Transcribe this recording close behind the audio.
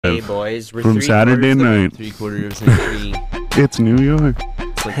Hey boys, we're from Saturday night. 3/4 of a century. It's New York.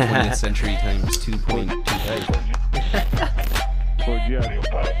 It's like 20th century times 2.25.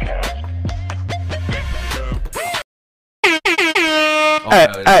 Oh, I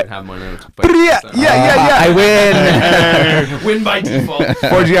didn't have my notes. Yeah. I win. Win by default.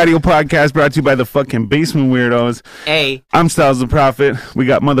 4G Audio Podcast brought to you by the fucking Basement Weirdos. Hey, I'm Styles the Prophet. We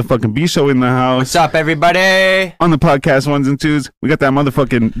got motherfucking B-Show in the house. what's up, everybody? On the podcast ones and twos, we got that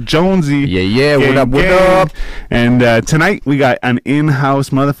motherfucking Jonesy. Yeah. What up? Gang. And tonight we got an in-house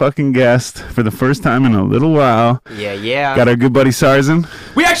motherfucking guest for the first time in a little while. Yeah. Got our good buddy Sarzan.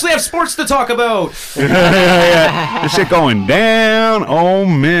 We actually have sports to talk about. This shit going down. Oh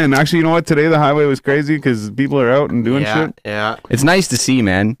man, actually, you know what? Today the highway was crazy because people are out and doing shit. Yeah. It's nice to see,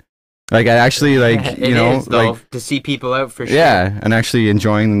 man. Like, I actually, like, It you know, is, though, like, to see people out for sure. yeah, and actually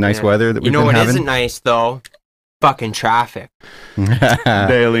enjoying the nice weather that You we've know been what having. isn't nice though? Fucking traffic.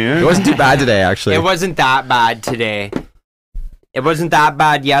 Daily, It wasn't too bad today, actually. It wasn't that bad today. It wasn't that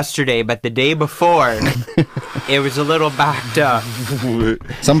bad yesterday, but the day before, it was a little backed up.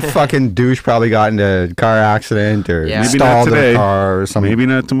 Some fucking douche probably got into a car accident or Yeah. Maybe not stalled in today. a car or something. Maybe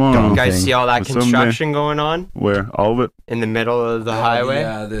not tomorrow. You guys thing. see all that But someday- construction going on Where? All of it? in the middle of the highway?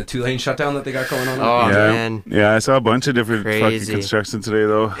 Yeah, the 2-lane shutdown that they got going on. Oh, yeah. man. Yeah, I saw a bunch of different fucking Crazy. construction today,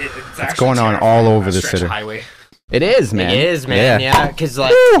 though. It's going on all over the stretch city. highway. It is, man. It is, man. Yeah, because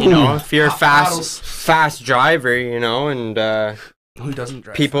like you know, if you're a fast driver, you know, and Who doesn't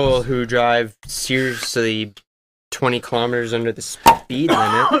drive? people who drive seriously 20 kilometers under the speed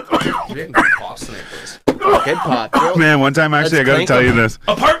limit, You're getting good pops tonight, boys. good pot. Bro. Man, one time actually, Let's I gotta crank tell you them. this.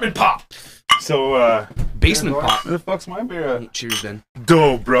 Apartment pop. So, Basement pop. where the fuck's my beer at? Cheers, then.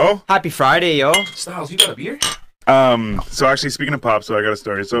 Dope, bro. Happy Friday, yo! Styles, you got a beer? So actually, speaking of pop, so I got a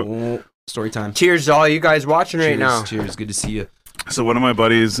story. So, Oh, story time. Cheers to all you guys watching right now. Cheers. Good to see you. so one of my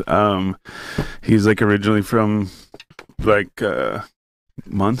buddies, he's like originally from like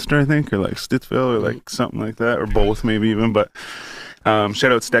Munster, I think, or like Stittsville, or like something like that, or both, maybe even. But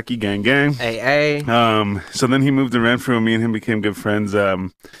shout out Stecky Gang. Hey. So then he moved to Renfrew, and me and him became good friends.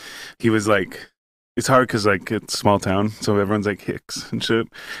 He was like, it's hard because like it's a small town, so everyone's like Hicks and shit,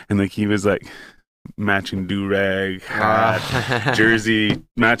 and like he was like matching do-rag, hat, jersey,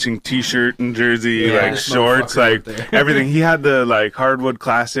 matching t-shirt and jersey, Yeah. like This shorts, motherfucker like out there. everything. He had the like hardwood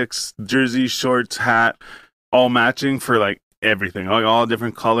classics, jersey, shorts, hat, all matching for like everything, like all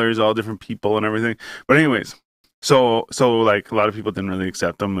different colors, all different people and everything. But anyways, so like a lot of people didn't really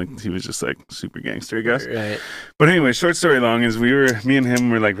accept him. Like he was just like super gangster, I guess. Right. But anyway, short story long is me and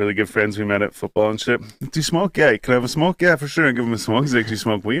him were like really good friends. We met at football and shit. Do you smoke? Yeah. Can I have a smoke? Yeah, for sure. I give him a smoke. He's like, do you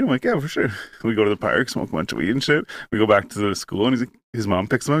smoke weed? I'm like, yeah, for sure. We go to the park, smoke a bunch of weed and shit. We go back to the school and he's like, his mom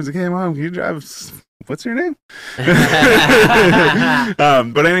picks him up. He's like, hey mom, can you drive? What's your name?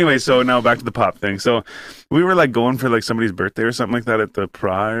 But anyway, so now back to the pop thing. So we were like going for like somebody's birthday or something like that at the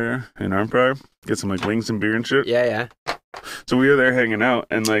Prior in Arnprior. Get some like wings and beer and shit. Yeah. So we were there hanging out,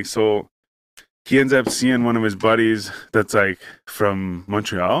 and like, so he ends up seeing one of his buddies that's like from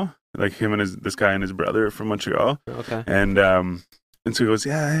Montreal, like him and this guy and his brother are from Montreal, Okay. and so he goes,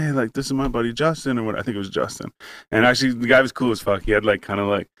 yeah, hey, like this is my buddy Justin, or what? I think it was Justin, and actually the guy was cool as fuck. He had like kind of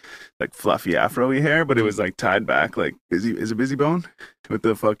like fluffy afro-y hair, but it was like tied back, like busy bone with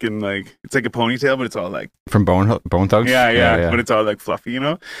the fucking like it's like a ponytail, but it's all like. From Bone Thugs? Yeah, but it's all like fluffy, you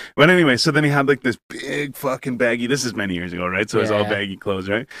know? But anyway, so then he had like this big fucking baggy, this is many years ago, right? So it was all Yeah. baggy clothes,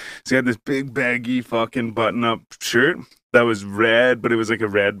 right? So he had this big baggy fucking button up shirt that was red, but it was like a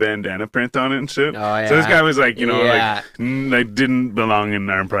red bandana print on it and shit. Oh yeah. So this guy was like, you know, Yeah. like didn't belong in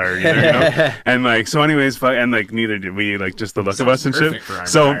Arnprior either, you know? And like, so anyways, and like neither did we, like just the look of us and shit.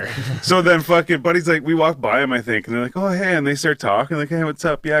 So then fucking buddy's like, we walk by him, I think, and they're like, oh, hey, and they start talking, like, hey, what's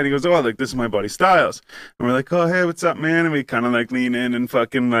up? Yeah, and he goes, oh, like, this is my buddy Styles. And we're like, oh, hey, what's up, man? And we kind of like lean in and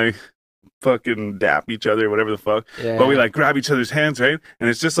fucking dap each other, whatever the fuck. Yeah. But we like grab each other's hands, right? And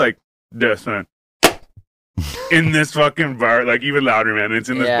it's just like this, man. In this fucking bar, like even louder, man. It's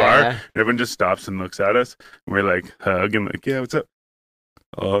in this bar. And everyone just stops and looks at us. And we're like, hug and like, yeah, what's up?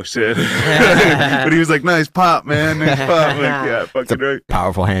 Oh shit. But he was like, nice pop, man. Nice pop. I'm like, yeah, fucking right.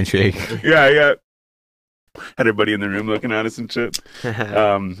 Powerful handshake. Yeah. Had everybody in the room looking at us and shit.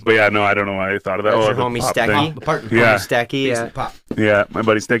 But yeah, no, I don't know why I thought of that. That's your the homie pop Stecky? thing. Apartment Yeah. Stecky. Yeah. Basement pop. Yeah, my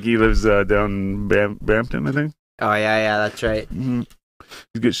buddy Stecky lives down Brampton, I think. Oh yeah. That's right. Mm-hmm.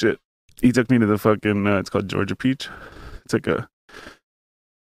 He's good shit. He took me to the fucking, it's called Georgia Peach. It's like a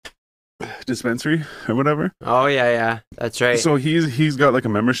dispensary or whatever. Oh yeah. That's right. So he's got like a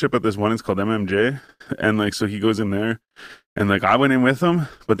membership at this one. It's called MMJ, and like so he goes in there, And like I went in with them,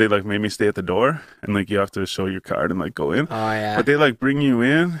 but they like made me stay at the door, and like you have to show your card and like go in. Oh yeah. But they like bring you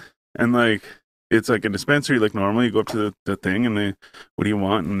in, and like it's like a dispensary. Like normally you go up to the thing, and they, what do you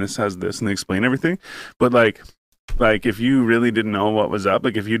want? And this has this, and they explain everything. But like if you really didn't know what was up,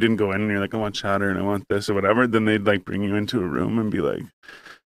 like if you didn't go in and you're like, I want shatter and I want this or whatever, then they'd like bring you into a room and be like,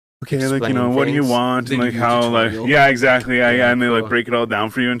 okay, like, you know, Explain what do you things. want? They And like give you a how, like, tutorial. yeah, exactly. Yeah, Yeah, and they like cool. break it all down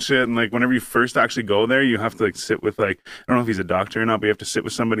for you and shit. And like whenever you first actually go there, you have to like sit with like, I don't know if he's a doctor or not, but you have to sit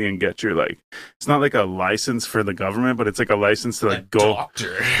with somebody and get your like, it's not like a license for the government, but it's like a license to like go.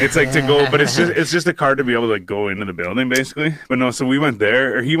 Doctor. It's like to go, but it's just a card to be able to like go into the building basically. But no, so we went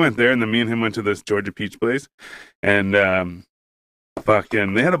there, or he went there, and then me and him went to this Georgia Peach place, and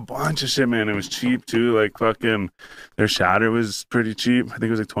fucking they had a bunch of shit, man. It was cheap too. Like fucking their shatter was pretty cheap. I think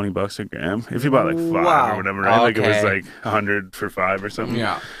it was like $20 a gram if you bought like 5 Wow. or whatever, right? Like it was Okay. like 100 for 5 or something.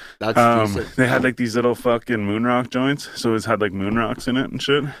 Yeah. That's decent. They had like these little fucking moon rock joints, so it had like moon rocks in it and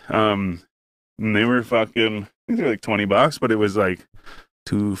shit. And they were fucking, I think they were like $20, but it was like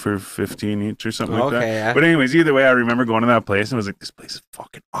 2 for 15 each or something like that. Okay, yeah. But anyways, either way, I remember going to that place and it was like, this place is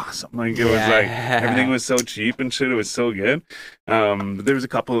fucking awesome. Like it was like Yeah. everything was so cheap and shit. It was so good. But there was a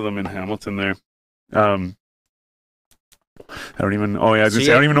couple of them in Hamilton there. I don't even. Oh yeah, I was gonna So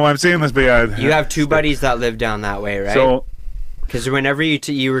say I don't you- even know why I'm saying this, but yeah. You have two buddies that live down that way, right? So Because whenever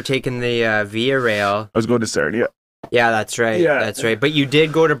you were taking the Via Rail, I was going to Sarnia. yeah, that's right, Yeah. that's right. But you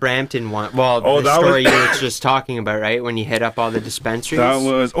did go to Brampton one. Well, Oh, the that story was- you were just talking about, right? When you hit up all the dispensaries. That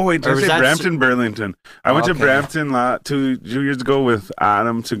was. Oh wait, did Or I was say that Brampton, Burlington? I went to Okay. Brampton 2 years ago with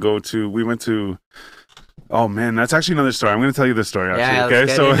Adam to go to. We went to. Oh man, that's actually another story. I'm going to tell you this story. Actually, Yeah, okay.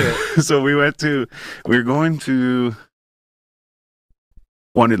 let's So, get into so we were going to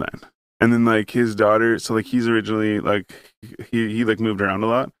Wonderland, and then like his daughter. So like he's originally like he like moved around a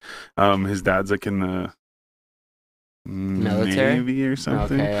lot. His dad's like in the Military? Navy or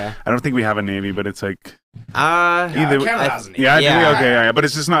something. Okay, yeah. I don't think we have a Navy, but it's like Canada I- has an yeah, I Yeah. think, okay, yeah, but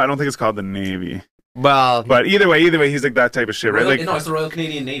it's just not. I don't think it's called the Navy. well, But either way, he's like that type of shit, right? Like, no, it's the Royal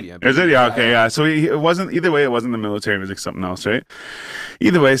Canadian Navy. I is it? believe. Yeah, okay, yeah. So it wasn't either way. It wasn't the military. It was like something else, right?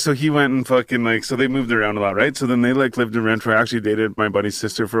 Either way, so he went and fucking like, so they moved around a lot, right? So then they like lived in Renfrew. I actually dated my buddy's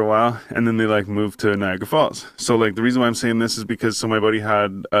sister for a while, and then they like moved to Niagara Falls. So like the reason why I'm saying this is because so my buddy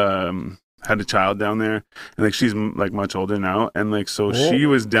had a child down there, and like she's like much older now, and like so she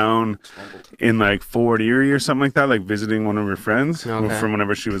was down in like Fort Erie or something like that, like visiting one of her friends Okay. from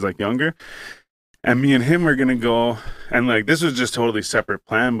whenever she was like younger. And me and him were gonna go, and like this was just totally separate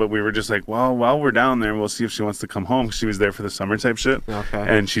plan, but we were just like, well, while we're down there, we'll see if she wants to come home. She was there for the summer type shit, okay.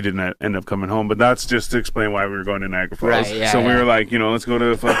 and she didn't end up coming home. But that's just to explain why we were going to Niagara Falls. Right, yeah, so we yeah. were like, you know, let's go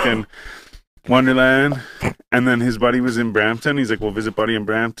to fucking Wonderland. And then his buddy was in Brampton. He's like, we'll visit buddy in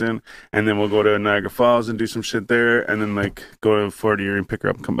Brampton, and then we'll go to Niagara Falls and do some shit there, and then like go to Fort Erie and pick her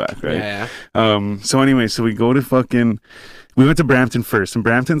up and come back, right? Yeah, yeah. So anyway, so we go to fucking, we went to Brampton first, and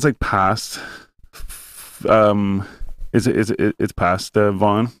Brampton's like past, it's past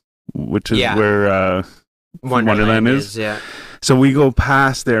Vaughan, which is Yeah. where Wonderland is. Yeah. So we go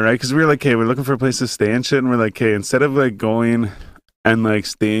past there, right? Because we were like, hey, we're looking for a place to stay and shit, and we're like, hey, instead of like going and like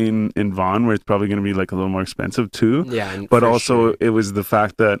staying in Vaughan, where it's probably gonna be like a little more expensive too, Yeah. and but for also sure. it was the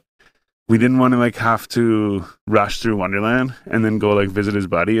fact that we didn't want to like have to rush through Wonderland and then go like visit his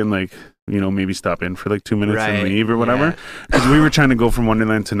buddy and like, you know, maybe stop in for like 2 minutes and Right, leave or whatever, yeah. because we were trying to go from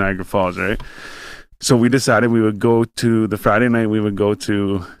Wonderland to Niagara Falls, right? So we decided we would go to the Friday night, we would go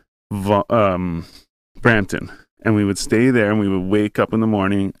to Brampton, and we would stay there, and we would wake up in the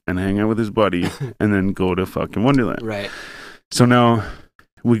morning and hang out with his buddy and then go to fucking Wonderland. Right. So now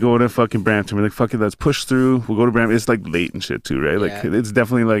we go to fucking Brampton. We're like, fuck it, let's push through. We'll go to Brampton. It's like late and shit too, right? Like Yeah. it's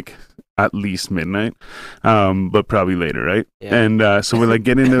definitely like at least midnight, but probably later, right? Yeah. And so we're like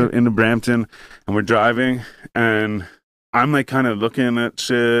getting into Brampton, and we're driving, and I'm like kind of looking at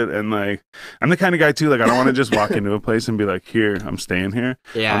shit, and like I'm the kind of guy too. Like I don't want to just walk into a place and be like, here, I'm staying here.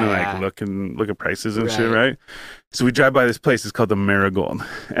 Yeah. I'm gonna yeah. like look at prices and shit, Right. right? So we drive by this place. It's called the Marigold,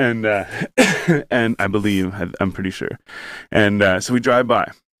 and and I believe I'm pretty sure, and so we drive by,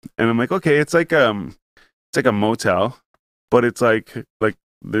 and I'm like, okay, it's like a motel, but it's like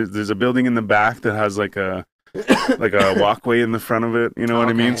there's a building in the back that has like a walkway in the front of it. You know what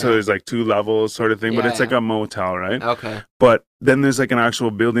I mean? Okay. So there's like 2 levels sort of thing, but Yeah, it's like yeah. a motel, right? Okay. But then there's like an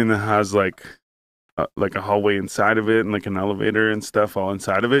actual building that has like a hallway inside of it and like an elevator and stuff all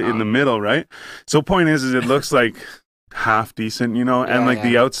inside of it in the middle, right? So point is it looks like half decent, you know, and Yeah, like the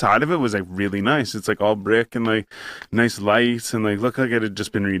yeah. outside of it was like really nice. It's like all brick and like nice lights and like look like it had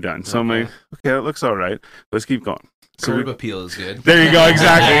just been redone. So I'm Okay. like, okay, that looks all right. Let's keep going. Curb appeal is good. There you go,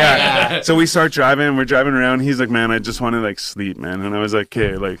 exactly. Yeah. So we start driving. We're driving around. He's like, "Man, I just want to like sleep, man." And I was like,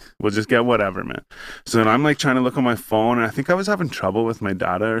 "Okay, like we'll just get whatever, man." So then I'm like trying to look on my phone, and I think I was having trouble with my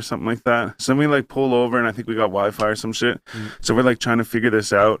data or something like that. So then we like pull over, and I think we got Wi-Fi or some shit. So we're like trying to figure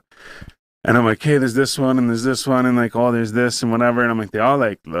this out. And I'm like, "Hey, there's this one, and there's this one, and like, oh, there's this and whatever." And I'm like, they all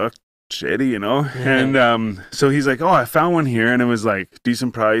like look shitty, you know. And so he's like, "Oh, I found one here, and it was like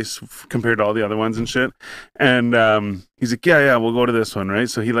decent price compared to all the other ones and shit." And he's like, yeah, we'll go to this one, right?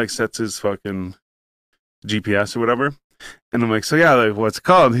 So he like sets his fucking GPS or whatever, and I'm like, "So yeah, like what's it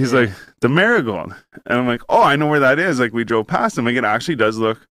called?" He's like, "The Marigold." And I'm like, "Oh, I know where that is." Like we drove past him. Like it actually does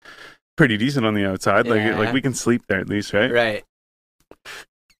look pretty decent on the outside. Like we can sleep there at least, right? Right.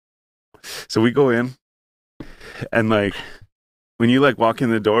 So we go in, and like when you like walk in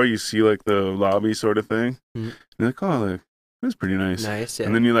the door, you see like the lobby sort of thing. You're like, "Oh, like that's pretty nice." Nice. Yeah.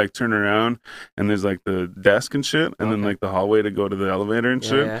 And then you like turn around, and there's like the desk and shit, and then like the hallway to go to the elevator and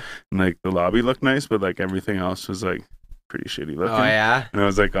shit. Yeah. And like the lobby looked nice, but like everything else was like pretty shitty looking. Oh yeah. And I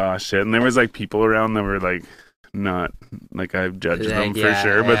was like, "Oh shit!" And there was like people around that were like not like I've judged them for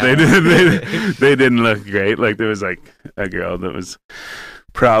sure, but they didn't look great. Like there was like a girl that was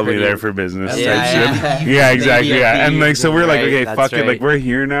probably there for business type shit. Yeah, exactly. Yeah. And like so we're like, okay, fuck it, like we're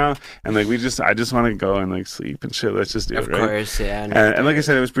here now, and like I just want to go and like sleep and shit. Let's just do it, right? Of course, yeah. And like I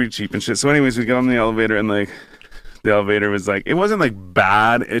said, it was pretty cheap and shit. So anyways, we get on the elevator, and like the elevator was like, it wasn't like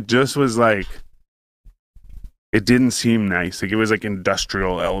bad, it just was like, it didn't seem nice. Like it was like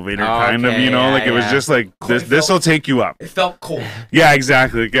industrial elevator kind of, you know, like it was just like this will take you up. It felt cold. Yeah,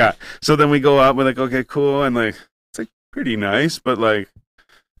 exactly. Yeah. So then we go up, we're like, okay, cool, and like it's like pretty nice, but like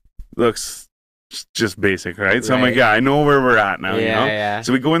looks just basic, right? So I'm like, yeah, I know where we're at now, you know? Yeah.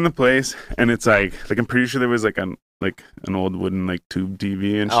 So we go in the place, and it's like I'm pretty sure there was like an old wooden like tube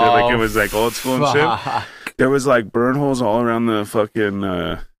TV and shit. Like it was like old school and shit. There was like burn holes all around the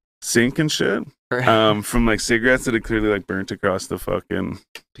fucking sink and shit. From like cigarettes that had clearly like burnt across the fucking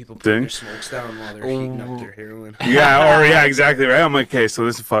People put thing. their smokes down while they're heating up their heroin. Yeah, exactly, right? I'm like, okay, so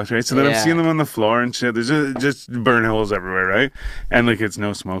this is fucked, right? So then I'm seeing them on the floor and shit. There's just burn holes everywhere, right? And like it's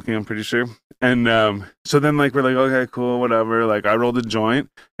no smoking, I'm pretty sure. And so then like we're like, okay, cool, whatever. Like I rolled a joint,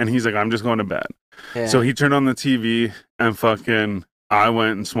 and he's like, I'm just going to bed. Yeah. So he turned on the TV, and fucking I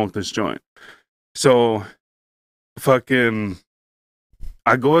went and smoked this joint. So fucking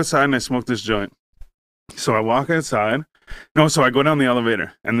I go outside and I smoke this joint. So I walk outside. No, so I go down the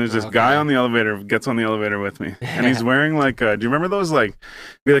elevator, and there's this guy on the elevator, gets on the elevator with me, and he's wearing like do you remember those like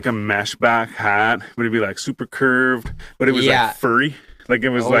be like a mesh back hat, but it'd be like super curved, but it was like furry. Like it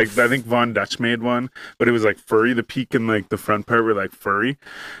was like I think Von Dutch made one, but it was like furry. The peak and like the front part were like furry.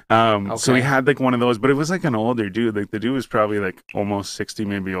 So he had like one of those, but it was like an older dude. Like the dude was probably like almost 60,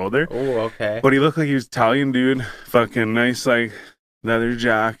 maybe older. Oh, okay. But he looked like he was Italian dude, fucking nice like leather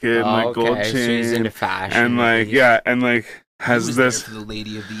jacket and like gold chain. So he's into fashion. And like and like has this for the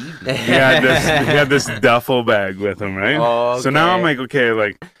lady of the evening. he had this duffel bag with him, right? So now I'm like, okay,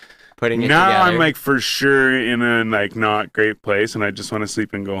 like putting it now together. I'm like for sure in a like not great place, and I just want to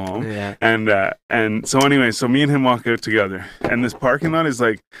sleep and go home. Yeah. And so anyway, so me and him walk out together, and this parking lot is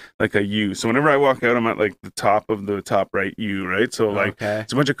like a U. So whenever I walk out, I'm at like the top of the top right U, right? So like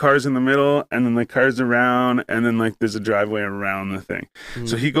it's a bunch of cars in the middle, and then like cars around, and then like there's a driveway around the thing.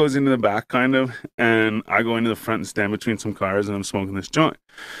 So he goes into the back kind of, and I go into the front and stand between some cars, and I'm smoking this joint.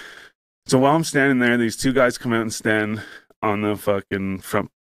 So while I'm standing there, these two guys come out and stand on the fucking front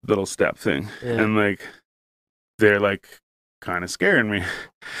little step thing, and like they're like kind of scaring me,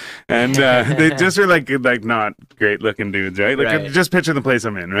 and they just are like not great looking dudes, right? Like just picture the place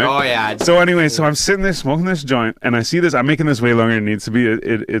I'm in, right? Oh yeah. So anyway, so I'm sitting there smoking this joint, and I see this. I'm making this way longer than it needs to be.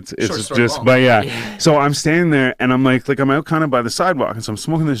 It's just long. but yeah. So I'm standing there, and I'm like I'm out kind of by the sidewalk, and so I'm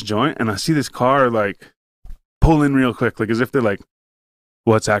smoking this joint, and I see this car like pull in real quick, like as if they're like,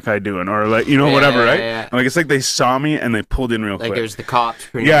 what's that guy doing? Or like, you know, whatever, right? Yeah. Like, it's like they saw me and they pulled in real quick. Like there's the cops.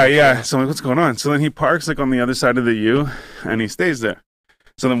 Yeah. So I'm like, what's going on? So then he parks like on the other side of the U, and he stays there.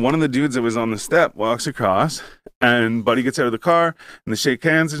 So then one of the dudes that was on the step walks across, and Buddy gets out of the car, and they shake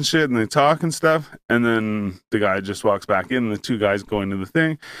hands and shit, and they talk and stuff. And then the guy just walks back in, and the two guys go into the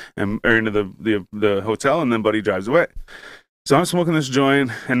thing, or into the hotel, and then Buddy drives away. So I'm smoking this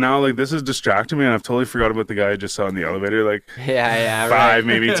joint, and now like this is distracting me, and I've totally forgot about the guy I just saw in the elevator like 5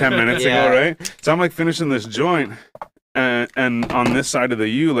 maybe 10 minutes ago, right? So I'm like finishing this joint, and on this side of the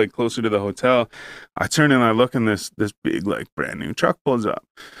U, like closer to the hotel, I turn and I look, and this big like brand new truck pulls up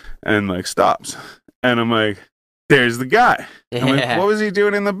and like stops, and I'm like, there's the guy. I'm like, what was he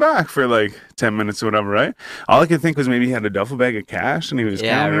doing in the back for like 10 minutes or whatever, right? All I could think was maybe he had a duffel bag of cash and he was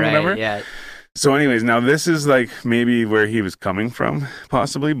counting or whatever. Yeah. So anyways, now this is like maybe where he was coming from,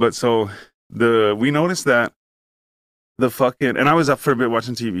 possibly. But so we noticed that the fucking, and I was up for a bit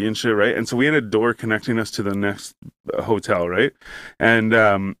watching TV and shit, right? And so we had a door connecting us to the next hotel, right?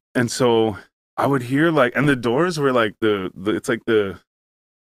 And so I would hear like, and the doors were like it's like the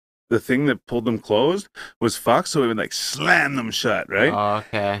thing that pulled them closed was fucked, so it would like slam them shut, right? Oh,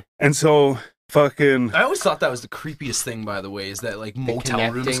 okay. And so fucking I always thought that was the creepiest thing, by the way, is that like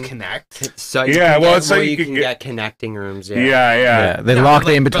motel rooms connecting- connect. So Yeah, well, it's like you you can can get connecting rooms. yeah, Yeah. yeah. They Yeah, lock but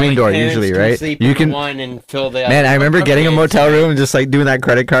the in like- between but door like Parents usually, can right? sleep You in can. one and fill the Man, I other. remember getting a Okay, motel so- room, just like doing that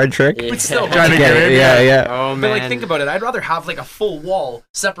credit card trick. Yeah. But still, Trying to Get get it, in, yeah. Oh man. But like, think about it. I'd rather have like a full wall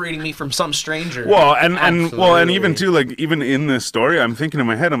separating me from some stranger. Well, and even Absolutely. too, like even in this story, I'm thinking in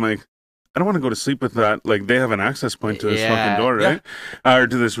my head, I'm like, I don't want to go to sleep with that. Like they have an access point to this Yeah. fucking door, right? Or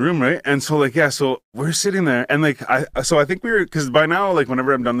to this room, right? And so like, yeah, so we're sitting there, and like I think we were, because by now, like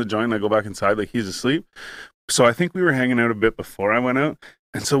whenever I'm done the joint, I go back inside, like he's asleep. So I think we were hanging out a bit before I went out,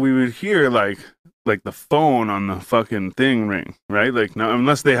 and so we would hear like the phone on the fucking thing ring, right? Like now,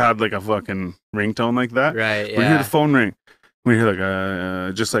 unless they had like a fucking ringtone like that, Right. we hear Yeah. the phone ring. We hear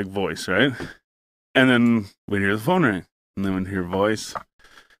like just like voice, right? And then we hear the phone ring, and then we hear voice,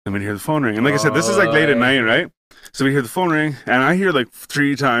 and we hear the phone ring. And like I said, this is like late at night, right? So we hear the phone ring, and I hear like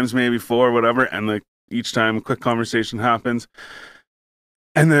 3 times, maybe 4, whatever, and like each time a quick conversation happens,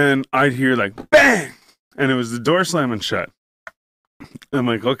 and then I'd hear like bang, and it was the door slamming shut. I'm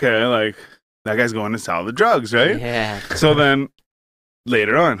like, okay, like that guy's going to sell the drugs, right? Yeah. So then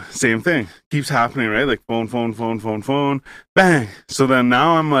later on, same thing keeps happening, right? Like phone, bang. So then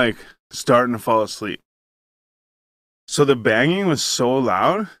now I'm like starting to fall asleep. So the banging was so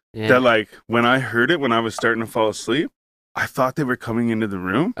loud Yeah. that like when I heard it, when I was starting to fall asleep, I thought they were coming into the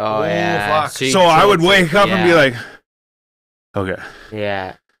room. Oh Oh, yeah. fuck. you So I would jolted- wake up and be yeah. like, okay.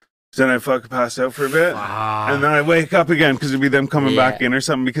 Yeah. So then I fucking pass out for a bit. Wow. And then I wake up again because it'd be them coming back Yeah. in or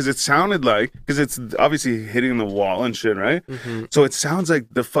something, because it sounded like, because it's obviously hitting the wall and shit, right? Mhm. So it sounds like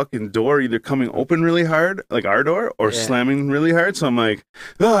the fucking door either coming open really hard, like our door, or Yeah. slamming really hard. So I'm like,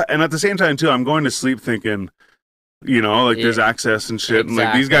 ugh. And at the same time too, I'm going to sleep thinking, you know, like there's Yeah. access and shit, and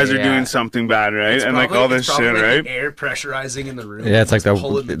like these guys are Exactly, doing yeah. something bad, right? It's And like probably- all it's this shit, probably, like, right? air pressurizing in the room. Yeah, it's like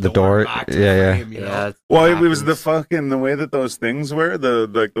pulling the door. back to Yeah, the yeah. frame, you know? Yeah. Well, it was the happens. fucking the way that those things were, the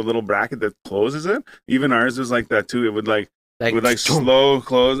little bracket that closes it. Even ours was like that too. It would like slow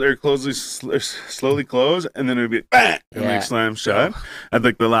close or slowly close, and then it would be bang, and Yeah. like slam shut at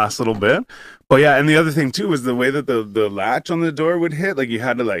like the last little bit. But yeah, and the other thing too was the way that the latch on the door would hit. Like you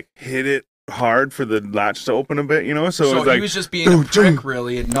had to like hit it hard for the latch to open a bit, you know. So, it So was like, he was just being a prick,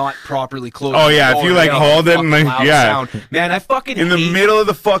 really, and not properly closing. Oh, the yeah, if door. you, like, hold it and, fucking like, loud yeah. sound. Man, I fucking in the hate middle of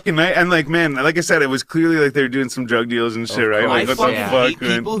the fucking night, and like, man, like I said, it was clearly like they were doing some drug deals and shit, right? I Like, what fucking the hate fuck,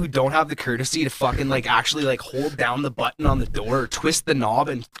 man? people who don't have the courtesy to fucking like actually like hold down the button on the door or twist the knob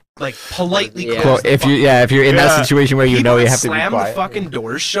and like politely Yeah. close Well, the if you fucking if you're in Yeah. that situation where you People know you that have to be slam the quiet. fucking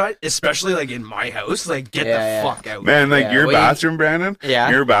doors shut, especially like in my house, like get Yeah, the yeah. fuck out. Man, like Yeah, your well, you- bathroom, Brandon. Yeah.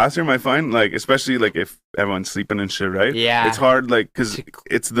 Your bathroom, I find, like, especially like if everyone's sleeping and shit, right? Yeah. It's hard, like, because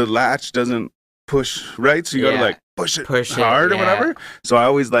it's the latch doesn't push right, so you gotta Yeah. like push it Push it, hard or yeah. whatever. So I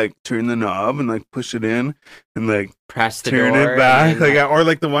always like turn the knob and like push it in and like Press the turn door it back, and like, then or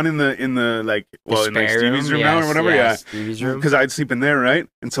like the one in the like, the well, in like spare Stevie's room now or yes, whatever, yeah, yeah. Stevie's room. Because I'd sleep in there, right?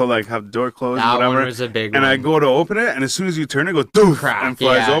 And so like have the door closed, That whatever. one was a big And one. I go to open it, and as soon as you turn it, go doof, Crack, and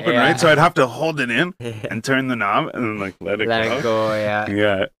flies yeah, open, yeah. right? So I'd have to hold it in and turn the knob and then like let it Let go. it go, yeah.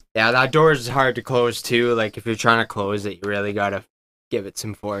 Yeah. Yeah, that door is hard to close too. Like if you're trying to close it, you really gotta give it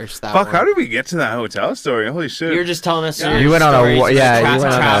some force. That Fuck, one. how did we get to that hotel story? Holy shit. You're just telling us. Yeah. your You went on a stories wa- of yeah, you went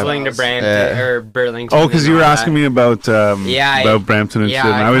on a- traveling to Brampton Yeah. or Burlington. Oh, because and you were all asking that. me about Yeah, about Brampton and Yeah,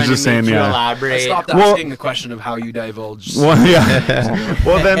 shit. And I was kinda just saying, need you to yeah. I elaborate. stopped Well- asking the question of how you divulged. Well, yeah.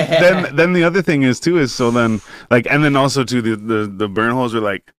 Well, then the other thing is too is so then like and then also too the burn holes are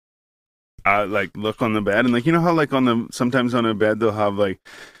like look on the bed and like you know how like on the sometimes on a bed they'll have like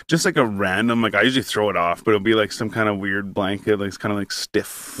just like a random like I usually throw it off but it'll be like some kind of weird blanket like it's kind of like stiff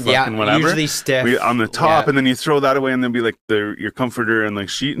fucking Yeah, whatever usually stiff. on the top Yeah. and then you throw that away and then be like your comforter and like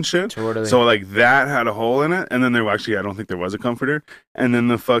sheet and shit. Totally. So like that had a hole in it, and then there actually I don't think there was a comforter, and then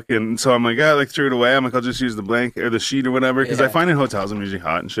the fucking so I'm like like threw it away. I'm like I'll just use the blanket or the sheet or whatever because I Yeah. find in hotels I'm usually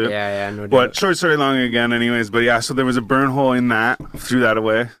hot and shit. yeah, no But doubt. short story long again, anyways. But yeah, so there was a burn hole in that. Threw that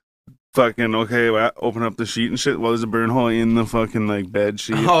away. Fucking okay. Well, open up the sheet and shit. Well, there's a burn hole in the fucking like bed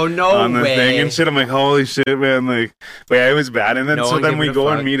sheet. Oh no on the way! thing and shit. I'm like, holy shit, man! Like, but yeah, it was bad. And then No so one then giving we a go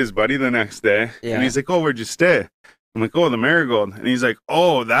fuck. and meet his buddy the next day, Yeah. and he's like, oh, where'd you stay? I'm like, oh, the Marigold. And he's like,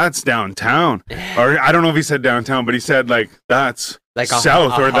 oh, that's downtown. Or I don't know if he said downtown, but he said like that's like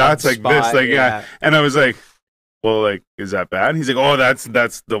south, or hub that's like this, spot, like yeah. And I was like, well, like, is that bad? He's like, oh, that's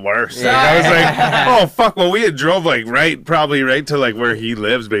the worst. Yeah. Like, I was like, oh fuck. Well, we had drove like probably right to like where he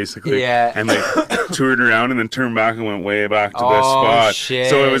lives, basically. Yeah. And like toured around and then turned back and went way back to this Oh, spot. shit.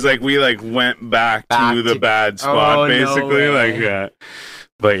 So it was like we like went back to the bad spot, Oh, no basically. way. Like yeah.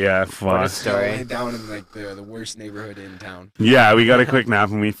 But yeah, What a fuck. story. Down in like the worst neighborhood in town. Yeah, we got a quick nap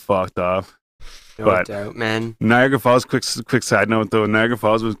and we fucked off. No But- doubt, man. Niagara Falls, quick side note though, Niagara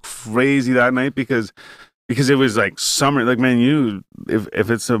Falls was crazy that night because it was like summer. Like man, if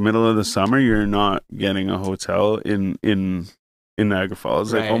it's the middle of the summer, you're not getting a hotel in Niagara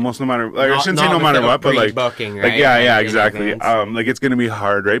Falls. Like Right. almost no matter, like I shouldn't say Not no matter without what, but like pre-booking, right? yeah, in exactly. advance. Like it's gonna be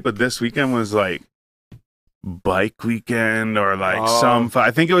hard, right? But this weekend was like bike weekend or like I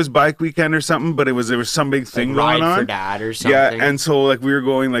think it was bike weekend or something, but there was some big thing like going ride for on. dad or something. Yeah, and so like we were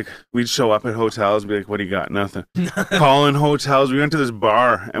going, like we'd show up at hotels, be like, "What do you got?" Nothing. Calling hotels. We went to this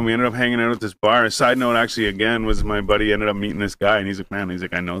bar and we ended up hanging out at this bar. A side note, actually, again, was my buddy ended up meeting this guy, and he's like, "Man," he's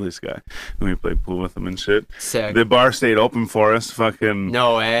like, "I know this guy," and we played pool with him and shit. Sick. The bar stayed open for us, fucking.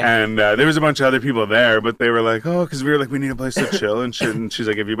 No way. And there was a bunch of other people there, but they were like, "Oh," because we were like, "We need a place to chill and shit." And she's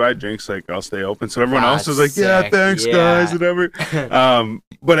like, "If you buy drinks, like I'll stay open." So everyone else was like, That's "Yeah, sick. thanks, Yeah. guys, whatever."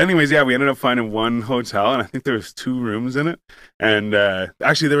 But anyways, yeah, we ended up finding one hotel, and I think there was 2 rooms in it. And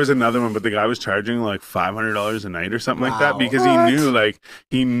actually, there was another one, but the guy was charging like $500 a night or something like that Wow. because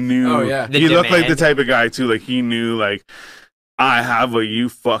he knew. Oh, yeah. The He looked like the demand. type of guy too. Like he knew like. I have what you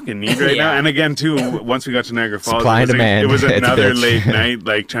fucking need right now. Yeah. And again, too, once we got to Niagara Falls, Supply it and was, demand. it was It's a another bitch. late night,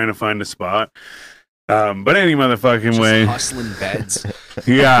 like trying to find a spot. But any motherfucking Just way. hustling beds.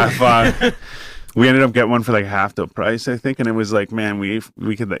 Yeah, fuck. We ended up getting one for like half the price, I think, and it was like, man, we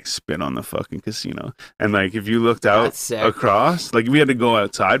could like spit on the fucking casino, and like if you looked out That's sick. across, like we had to go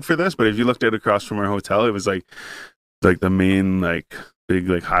outside for this, but if you looked out across from our hotel, it was like the main like big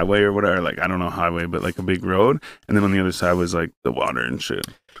like highway or whatever, like I don't know highway, but like a big road, and then on the other side was like the water and shit.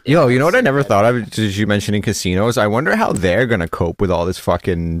 Yo, you know what I never thought of? Did you mentioning casinos? I wonder how they're gonna cope with all this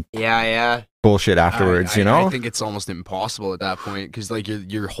fucking Yeah. bullshit afterwards. You know? I think it's almost impossible at that point because like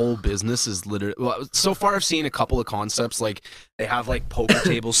your whole business is literally. Well, so far I've seen a couple of concepts like they have like poker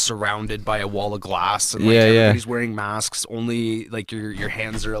tables surrounded by a wall of glass and like Yeah, yeah. everybody's wearing masks. Only like your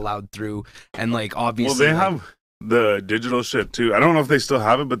hands are allowed through, and like Well, obviously they like, have the digital shit too. I don't know if they still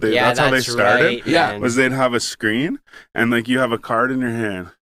have it, but Yeah, that's how they started. right, Yeah. man. Was they'd have a screen and like you have a card in your hand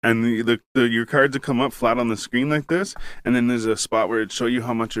and your cards would come up flat on the screen like this, and then there's a spot where it'd show you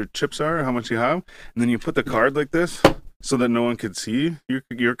how much your chips are or how much you have, and then you put the card like this so that no one could see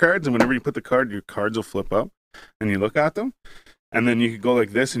your cards, and whenever you put the card, your cards will flip up and you look at them, and then you could go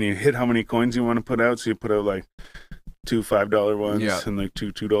like this and you hit how many coins you want to put out, so you put out like 2 $5 ones Yeah. and like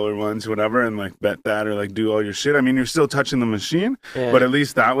 2 $2 ones, whatever, and like bet that or like do all your shit. I mean, you're still touching the machine, Yeah. but at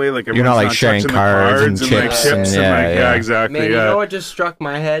least that way, like You're not, everyone's like, sharing touching cards the and cards and like chips chips and- and, yeah, like yeah. exactly, Man, you yeah. know what just struck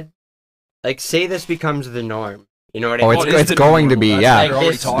my head? Like, say this becomes the norm. You know what I Oh, mean? it is it's the going to normal. be, That's yeah. what they're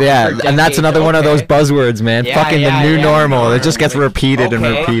already Like talking Yeah, about. and that's another one of those Okay. buzzwords, man. Yeah, Fucking yeah, the new yeah. normal. It just gets repeated and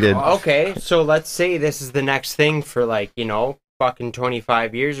Okay. repeated. Okay, so let's say this is the next thing for like, fucking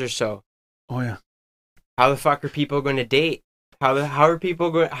 25 years or so. Oh yeah. How the fuck are people going to date? How are people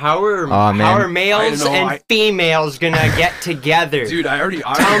going? How are Aw, man. how are males I don't know, and females gonna get together? dude, I already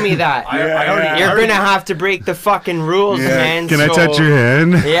Tell me that. I already You're already- gonna have to break the fucking rules, man. Can I so- touch your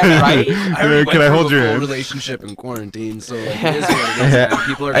hand? Yeah, right? I already Can I went hold through your a full hand? relationship in quarantine, so like, it is what it is. Man.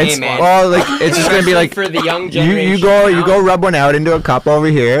 People are It's, man. well, like it's just gonna be Especially like for the young you generation. go now. rub one out into a cup over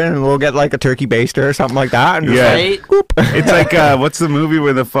here, and we'll get like a turkey baster or something like that. And just, Yeah. like, Right? whoop. It's like what's the movie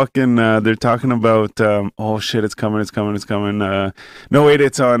where the fucking they're talking about oh shit, it's coming. No wait,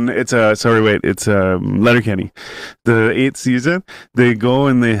 it's Letterkenny. The 8th season, they go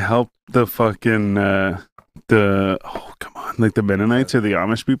and they help the fucking like the Mennonites or the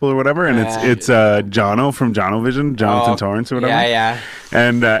Amish people or whatever, and it's Jono from Jonovision, Jonathan Oh, Torrance or whatever. Yeah,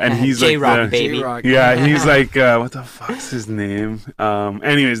 And he's J-Rock, like the, baby. J-Rock. yeah, he's like, what the fuck's his name?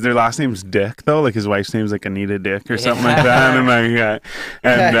 Anyways, their last name's Dick, though. Like, his wife's name's like Anita Dick or something like that. And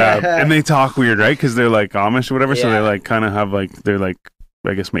like, and they talk weird, right? Because they're like Amish or whatever. So they Yeah. like kind of have like, they're like,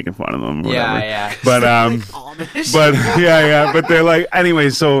 I guess making fun of them or whatever. yeah. But, but yeah, but they're like,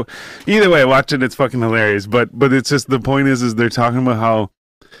 anyway, so either way, watch it. It's fucking hilarious. But it's just, the point is they're talking about how,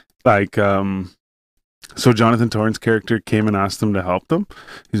 like, so Jonathan Torrance character came and asked them to help them.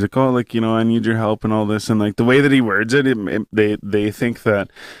 He's like, oh, like, I need your help and all this. And like the way that he words it, they think that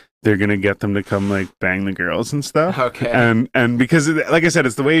they're gonna get them to come like bang the girls and stuff. Okay. And because like I said,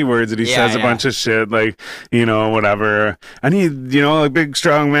 it's the way he words it. He says a bunch of shit like, you know, whatever. I need, you know, like big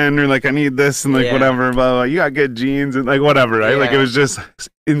strong men, or like I need this and like whatever. Blah, blah. You got good genes and like whatever, right? Like it was just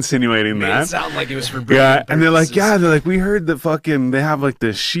insinuating that. It sounded like it was for and they're like, we heard that fucking they have like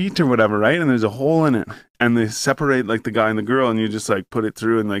this sheet or whatever, right? And there's a hole in it, and they separate like the guy and the girl, and you just like put it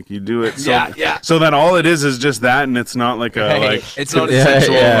through and like you do it. So, so then all it is just that, and it's not like a like it's not a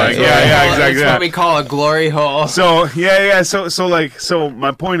sexual. Exactly. It's what we call a glory hole. So so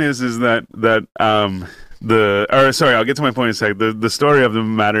my point is that I'll get to my point in a sec. The story of the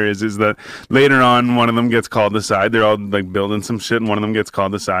matter is that later on one of them gets called aside. They're all like building some shit, and one of them gets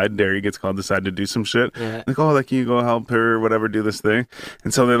called aside. Derry gets called aside to do some shit. Yeah. Like, oh, like, can you go help her or whatever, do this thing?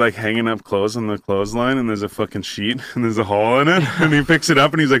 And so they're like hanging up clothes on the clothesline, and there's a fucking sheet and there's a hole in it, and he picks it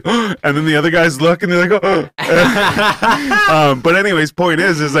up and he's like, oh, and then the other guys look and they're like, oh. But anyways, point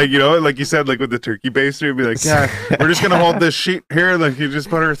is like, you know, like you said, like with the turkey baster, you'd be like, yeah, we're just gonna hold this sheet here, like you just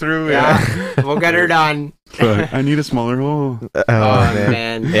put her through. We'll get her done. But I need a smaller hole. Oh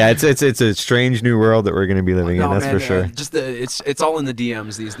man. Yeah, it's a strange new world that we're gonna be living in. That's for sure. Just it's all in the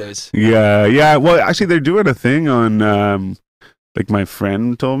DMs these days. Yeah. Well, actually, they're doing a thing on like my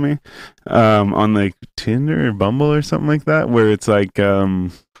friend told me on like Tinder or Bumble or something like that, where it's like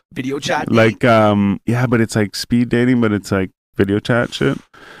video chat. Like but it's like speed dating, but it's like video chat shit.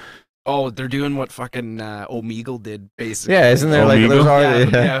 Oh, they're doing what fucking Omegle did, basically. Yeah, isn't there like those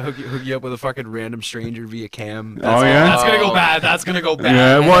already? Hook you up with a fucking random stranger via cam. That's gonna go bad. That's gonna go bad.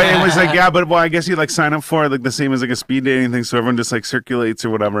 Yeah, well, it was like I guess you like sign up for it like the same as like a speed dating thing, so everyone just like circulates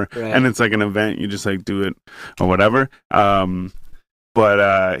or whatever, and it's like an event. You just like do it or whatever. But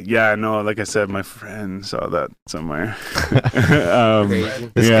no, like I said, my friend saw that somewhere.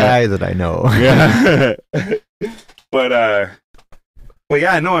 This guy that I know. Yeah. But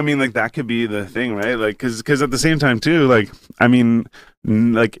yeah, no, I mean, like, that could be the thing, right? Like, because at the same time, too, like, I mean,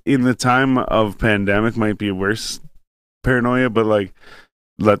 like, in the time of pandemic might be worse paranoia, but, like,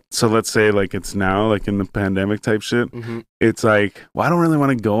 let's say, like, it's now, like, in the pandemic type shit, it's like, well, I don't really want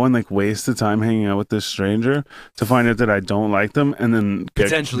to go and, like, waste the time hanging out with this stranger to find out that I don't like them and then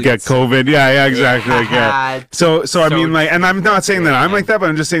get COVID. Yeah, exactly. Like, So I mean, like, and I'm not saying that I'm like that, but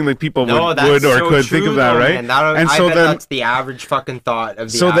I'm just saying, like, people would or could think of that, right? And so then that's the average fucking thought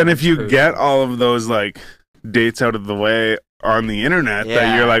of the So then if you get all of those, like, dates out of the way on the internet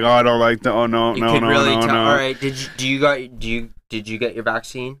that you're like, oh, I don't like that. Oh, no. All right, did you get your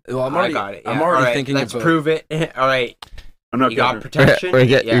vaccine? Well, I got it. Yeah. I'm already thinking. Let's prove it. All right. I'm not. You got protection. You're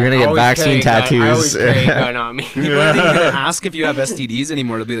gonna get vaccine tattoos. I always carry a gun on me. People aren't even gonna ask if you have STDs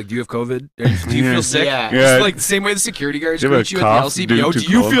anymore. It'll be like, do you have COVID? Do you feel sick? Yeah. Just like the same way the security guards greet you at the LCBO. Do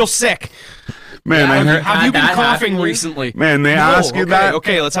you feel sick? Man, I heard. Have you been coughing recently? Man, they ask you that.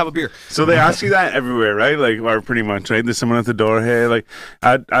 Okay, let's have a beer. So they ask you that everywhere, right? Like, or pretty much, right? There's someone at the door. Hey, like,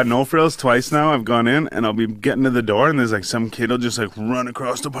 at No Frills twice now. I've gone in and I'll be getting to the door, and there's like some kid will just like run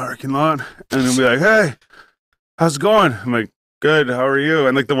across the parking lot, and he'll be like, "Hey, how's it going?" I'm like, "Good. How are you?"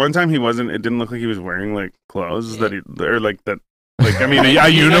 And like the one time he wasn't. It didn't look like he was wearing like clothes that or like that. Like, I mean, a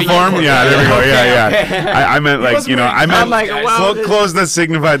uniform? Yeah, there we go. Yeah. I meant, like, you know, like, clothes that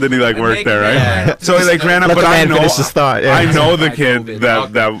signified that he, like, worked there, right? Yeah. So he, like, ran up, but I know the kid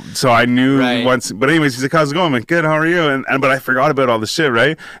that, so I knew once, but anyways, he's like, how's it going? I'm like, good, how are you? But I forgot about all the shit,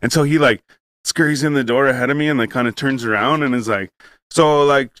 right? And so he, like, scurries in the door ahead of me and, like, kind of turns around and is like, so,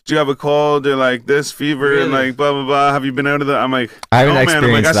 like, do you have a cold or, like, this fever and, like, blah, blah, blah? Have you been out of the... I'm like, I haven't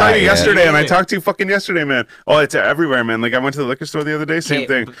experienced I saw you yesterday and I talked to you fucking yesterday, man. Oh, it's everywhere, man. Like, I went to the liquor store the other day, same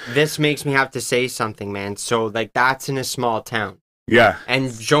thing. This makes me have to say something, man. So, like, that's in a small town. Yeah.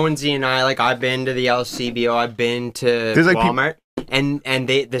 And Jonesy and I, like, I've been to the LCBO, I've been to Walmart. And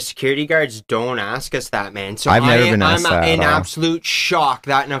the security guards don't ask us that, man. So I've never been asked that. I'm in absolute shock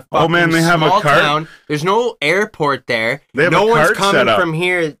that in a fucking they have small a cart? town, there's no airport there. They have no a one's cart coming set up. from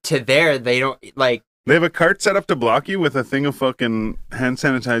here to there. They don't like. They have a cart set up to block you with a thing of fucking hand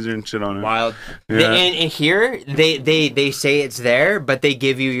sanitizer and shit on it. Wild. Yeah. And here they say it's there, but they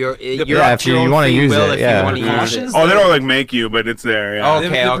give you your if you want to use it. Yeah. Oh, they don't like make you, but it's there. Yeah.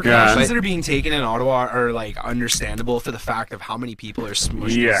 Okay. The precautions that are being taken in Ottawa are like understandable for the fact of how many people are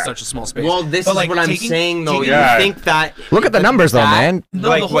smushed in such a small space. Well, this is what I'm saying though. You think that? Look at the numbers, though, man.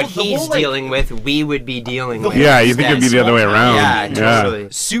 Like what he's dealing with, we would be dealing with. Yeah, you think it'd be the other way around? Yeah, totally.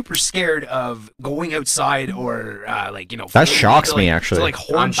 Super scared of going outside or like, you know, that shocks me actually. To, like,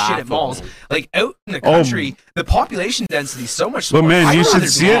 horn shit at malls. Like out in the country, the population density is so much smaller. But man, you should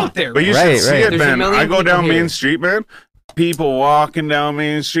see it. There, but you should see it, man. I go down Main Street, man. people walking down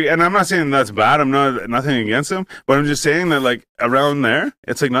Main Street, and I'm not saying that's bad. I'm not nothing against them, but I'm just saying that like around there,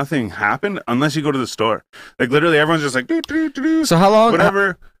 it's like nothing happened unless you go to the store. Like literally, everyone's just like do. So how long?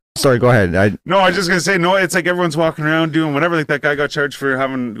 Whatever. Sorry, go ahead. No, I was just gonna say no. It's like everyone's walking around doing whatever. Like that guy got charged for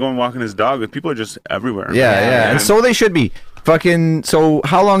going walking his dog. Like people are just everywhere. Yeah. And so they should be. Fucking. So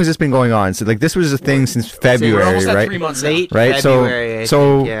how long has this been going on? So like this was a thing since February, We're almost at right? 3 months Late Right. February,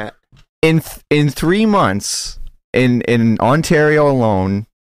 So yeah. in 3 months in Ontario alone,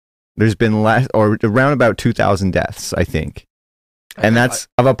 there's been less or around about 2,000 deaths, I think, and that's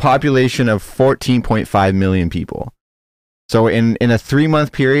of a population of 14.5 million people. So in a 3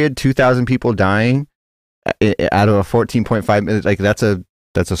 month period, 2,000 people dying out of a 14.5, like that's a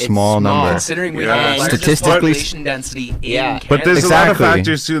small number. Considering we Yeah. have the largest Statistically- population density in Canada. But there's a lot of Exactly.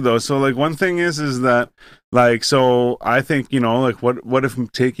 factors too, though. So like one thing is that like so I think like what if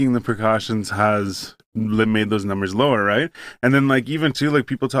taking the precautions has made those numbers lower, right? And then like even too like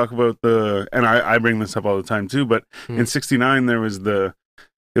people talk about and I bring this up all the time too, but in '69 there was the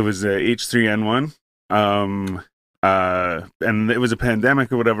H3N1 and it was a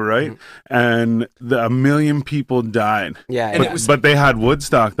pandemic or whatever, right? And 1 million people died. Yeah, And yeah. it But they had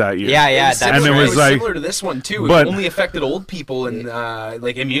Woodstock that year. Yeah, It was that's And it similar, was like- similar to this one too. but- It only affected old people and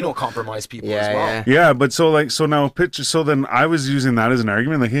like immunocompromised people as Yeah, well. yeah. Yeah, but so now picture. So then I was using that as an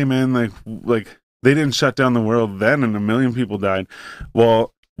argument, like, hey man, like they didn't shut down the world then, and 1 million people died.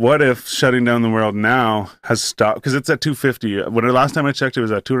 Well, what if shutting down the world now has stopped? Because it's at 250. When the last time I checked, it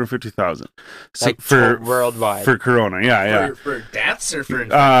was at 250,000. So Like worldwide. for Corona. Yeah. For deaths or for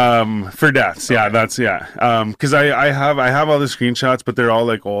For deaths, yeah, that's because I have all the screenshots, but they're all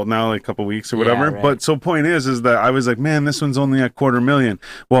like old now, like a couple weeks or whatever. Yeah, right. But so point is that I was like, man, this one's only at 250,000.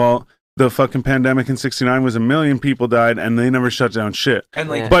 Well, the fucking pandemic in '69 was 1 million people died, and they never shut down shit. and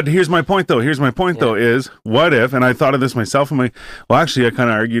like Yeah. But here's my point, though. Is what if? And I thought of this myself. I'm like, well, actually, I kind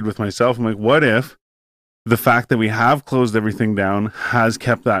of argued with myself. I'm like, what if the fact that we have closed everything down has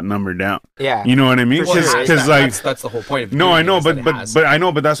kept that number down? Yeah. You know what I mean? For sure. Because like that's the whole point of no, doing I know, it, is that but it has. I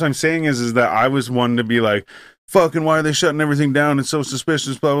know, but that's what I'm saying is that I was one to be like, fucking, why are they shutting everything down? It's so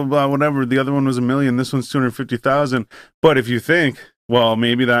suspicious, blah blah blah, whatever. The other one was 1 million, this one's 250,000. But if you think, well,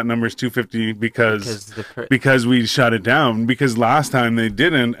 maybe that number's 250 because we shut it down. Because last time they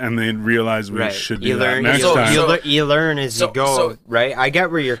didn't, and they realized we should do that next time. You learn as you go, right? I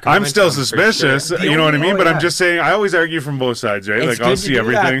get where you're coming I'm still from, for suspicious, sure. you know what I mean? oh, But yeah. I'm just saying, I always argue from both sides, right? It's Like I'll good to see do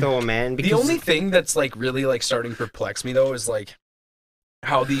everything. that, though, man. The Because only thing that's like really like starting to perplex me though is like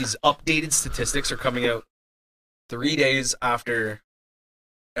how these updated statistics are coming out 3 days after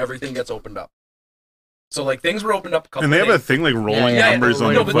everything gets opened up. So like things were opened up a couple And they have days. a thing like rolling Yeah, numbers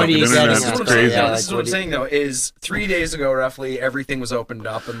on no, the but what fucking are you internet. getting It's at? This crazy. Yeah, is what I'm saying though, is 3 days ago roughly everything was opened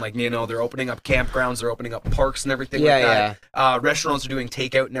up and like, you know, they're opening up campgrounds, they're opening up parks and everything like that. Restaurants are doing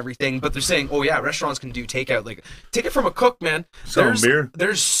takeout and everything, but they're saying, oh yeah, restaurants can do takeout. Like take it from a cook, man. Selling beer.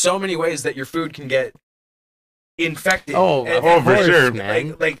 There's so many ways that your food can get infected. Oh, And- oh, for course, sure.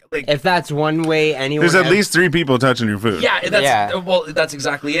 man. Like If that's one way anyone There's at least 3 people touching your food. yeah, that's Yeah. well, that's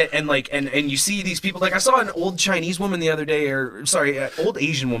exactly it. And like, and you see these people. Like, I saw an old Chinese woman the other day, or sorry, old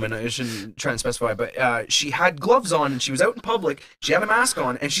Asian woman. I shouldn't try and specify, but she had gloves on and she was out in public. She had a mask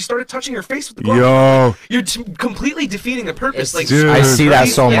on and she started touching her face with the gloves. Yo, You're completely defeating the purpose. It's- Like, Dude. I see that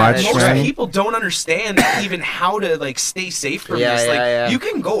so yeah, much, most man. people don't understand even how to like stay safe from Yeah, this. Like, yeah, yeah. you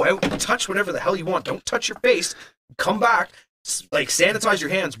can go out and touch whatever the hell you want. Don't touch your face. Come back, like sanitize your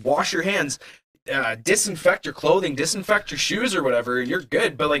hands, wash your hands, disinfect your clothing, disinfect your shoes or whatever, and you're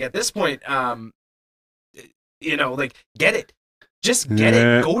good. But like at this point, you know, like get it. Just get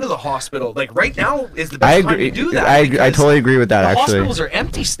Yeah. it. Go to the hospital. Like right now is the I best time agree. to do that. I because totally agree with that. the Actually, hospitals are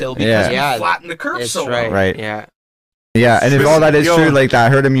empty still because Yeah. we Yeah, flattened the curve it's so right. well. Right. Yeah. yeah, and if all that is Yo. true, like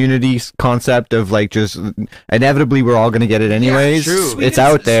that herd immunity concept of like just inevitably we're all gonna get it anyways. true. It's Sweden's-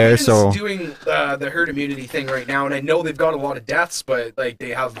 out there, Sweden's so doing the herd immunity thing right now, and I know they've got a lot of deaths, but like they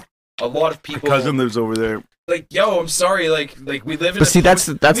have a lot of people. cousin lives over there. Like, yo, I'm sorry, like we live in. But see, that's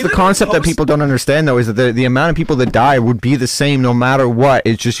the concept that people don't understand, though, is that the amount of people that die would be the same no matter what.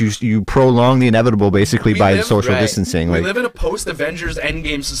 It's just you prolong the inevitable basically We by live- social right. distancing. We Like, live in a post-Avengers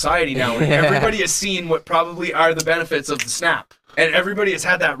Endgame society now, and Yeah. everybody has seen what probably are the benefits of the snap, and everybody has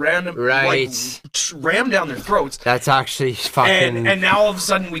had that random Right. rammed down their throats, That's actually fucking. and now all of a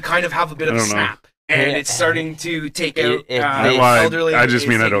sudden we kind of have a bit of I a don't know. snap. And Yeah. it's starting to take out It- uh, they- Well, elderly. I just it's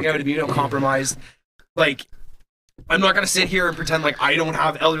mean I taking don't- out immunocompromised. Like, I'm not going to sit here and pretend like I don't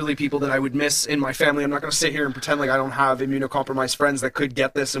have elderly people that I would miss in my family. I'm not going to sit here and pretend like I don't have immunocompromised friends that could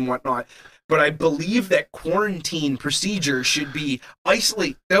get this and whatnot. But I believe that quarantine procedure should be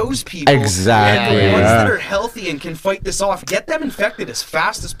isolate those people. Exactly. And the ones Yeah. that are healthy and can fight this off, get them infected as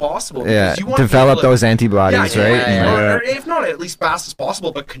fast as possible. Yeah, because you want to be develop able to- those antibodies, yeah, right? yeah, Or if not at least fast as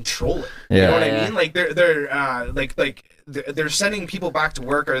possible, but control it. You Yeah. know what I Yeah. mean? Like they're sending people back to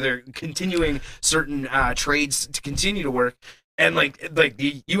work, or they're continuing certain trades to continue to work, and like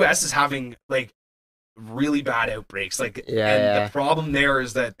the U.S. is having like really bad outbreaks. Like, Yeah. the problem there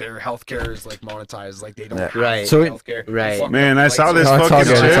is that their healthcare is like monetized. Like they don't have Right. So healthcare. right. Fuck Man, up I saw lights this on. No, it's all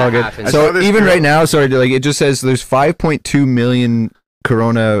fucking good. It's all shit. good. happens. I So saw this even girl- right now, sorry, like it just says there's 5.2 million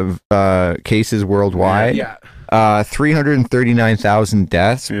corona cases worldwide. Yeah. 339,000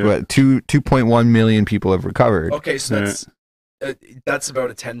 deaths, Yeah. but 2.1 million people have recovered. Okay, so Yeah. that's about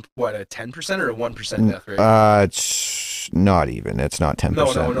a 10% or a 1% death rate. It's not even. It's not 10%. No.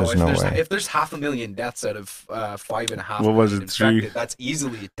 There's no way. If there's 500,000 deaths out of 5.5 What was million it, three? infected, that's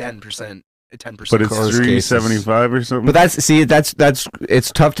easily 10%. 10%. But it's Close 375 or something. But that's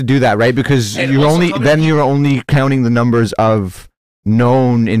it's tough to do that, right? Because And you're also only how many then you're only counting the numbers of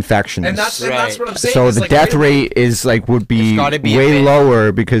known infections. and that's Right. what I'm saying. so is, the like, death really- rate is like would be It's gotta be a way bit-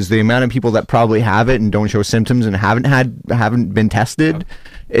 lower because the amount of people that probably have it and don't show symptoms and haven't been tested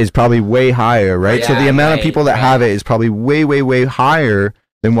is probably way higher, right? So the Yeah, amount of right, people that right. have it is probably way higher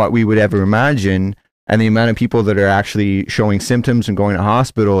than what we would ever imagine. And the amount of people that are actually showing symptoms and going to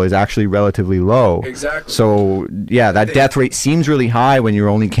hospital is actually relatively low. Exactly. So yeah, that death rate seems really high when you're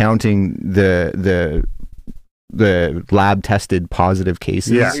only counting the lab tested positive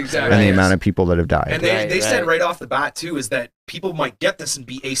cases Yeah. Exactly. and the Yes. amount of people that have died. And they, Right, they said right. right off the bat too is that people might get this and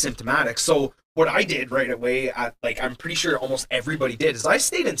be asymptomatic. So what I did right away, I'm pretty sure almost everybody did, is I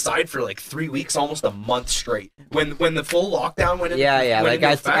stayed inside for like 3 weeks, almost a month straight. When the full lockdown went in, Yeah. went Like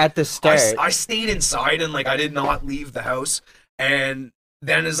into effect, at the start. I stayed inside and like I did not leave the house. And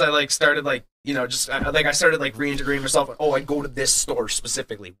then as I like started like just I started like reintegrating myself. I'd go to this store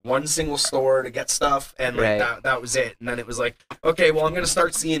specifically, one single store to get stuff, and like Right. that was it. And then it was like, okay, well I'm gonna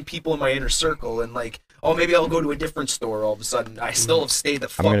start seeing people in my inner circle, and like, maybe I'll go to a different store. All of a sudden, I still have stayed the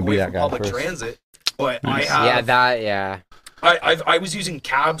fuck gonna be away that from guy public first. transit. But Nice. I was using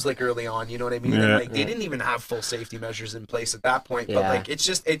cabs like early on, you know what I mean? And Yeah. like they didn't even have full safety measures in place at that point. But Yeah. like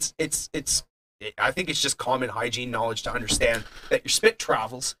I think it's just common hygiene knowledge to understand that your spit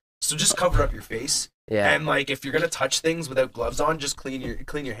travels, so just cover up your face. Yeah. And like if you're gonna touch things without gloves on, just clean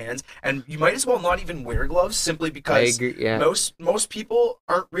your hands. And you might as well not even wear gloves simply I because agree. Yeah. most people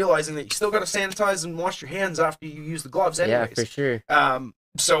aren't realizing that you still gotta sanitize and wash your hands after you use the gloves Yeah, anyways. for sure.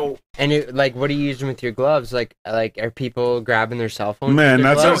 So And what are you using with your gloves? Like are people grabbing their cell phones? Man, with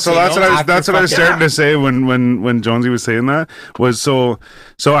their that's gloves? so. That's what I was fucking- starting to say when Jonesy was saying that was so.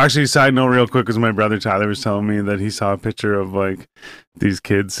 Actually, side note, real quick, because my brother Tyler was telling me that he saw a picture of like these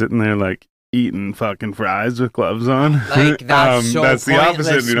kids sitting there like eating fucking fries with gloves on. Like that's so that's the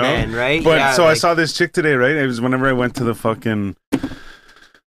opposite, pointless, you know. man, right? But Yeah, so I like- saw this chick today, right? It was whenever I went to the fucking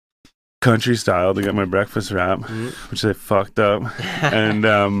country style to get my breakfast wrap, Mhm. which they fucked up, and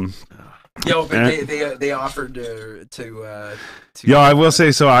but Eh? they offered to Yo, I will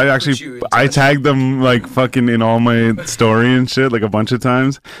say so. I put actually you in I touch. tagged them like fucking in all my story and shit like a bunch of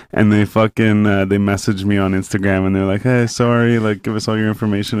times, and they fucking they messaged me on Instagram and they're like, "Hey, sorry, like give us all your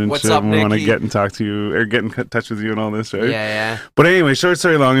information and What's shit. up, we want to Nikki?" get and talk to you or get in touch with you and all this, right?" Yeah. But anyway, short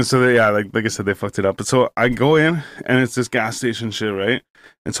story long, and so they, like I said, they fucked it up. But so I go in and it's this gas station shit, right?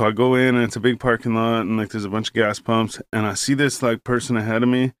 And so I go in and it's a big parking lot and like there's a bunch of gas pumps and I see this like person ahead of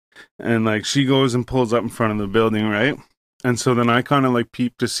me and like she goes and pulls up in front of the building, right? And so then I kind of like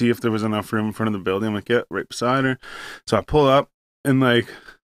peep to see if there was enough room in front of the building. I'm like, yeah, right beside her. So I pull up and like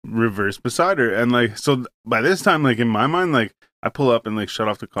reverse beside her. And like, so by this time, like in my mind, like I pull up and like shut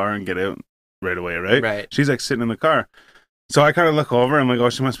off the car and get out right away, right? Right. She's like sitting in the car. So I kind of look over. I'm like, oh,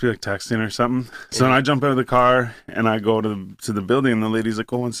 she must be like texting or something. So then I jump out of the car and I go to the building. And the lady's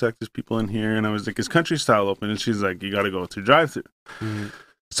like, oh, 1 sec, there's people in here. And I was like, is Country Style open? And she's like, you got to go through drive-through. Mhm.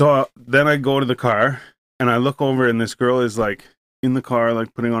 So then I go to the car and I look over and this girl is like in the car,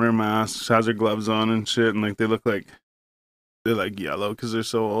 like putting on her mask, she has her gloves on and shit. And like they look like they're like yellow because they're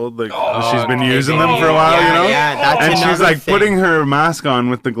so old. Like she's been using them for a while, yeah, you know? Yeah, that's And she's another like thing. putting her mask on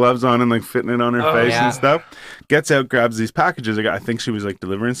with the gloves on and like fitting it on her Oh, face yeah. and stuff. Gets out, grabs these packages. I think she was like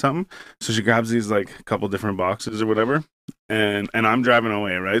delivering something. So she grabs these like a couple different boxes or whatever. And I'm driving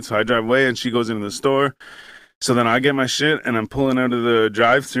away, right? So I drive away and she goes into the store. So then I get my shit and I'm pulling out of the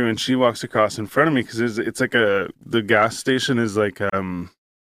drive-through and she walks across in front of me because it's like the gas station is like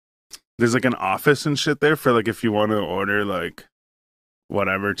there's like an office and shit there for like if you want to order like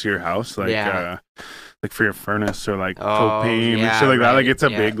whatever to your house, like like for your furnace or like propane and shit like that. Like it's a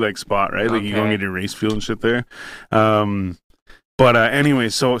big like spot, right? Like you go and get your race fuel and shit there. But anyway,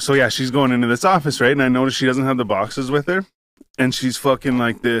 so yeah, she's going into this office, right? And I noticed she doesn't have the boxes with her, and she's fucking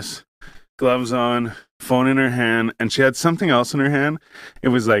like this, gloves on, phone in her hand, and she had something else in her hand. It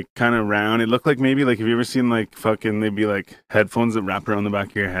was like kind of round. It looked like maybe like, have you ever seen like fucking, they'd be like headphones that wrap around the back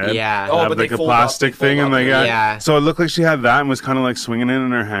of your head? Yeah. Oh, have but like they a fold plastic up, they thing, fold and like up. Yeah. So it looked like she had that and was kind of like swinging it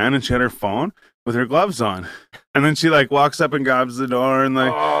in her hand, and she had her phone with her gloves on, and then she like walks up and grabs the door and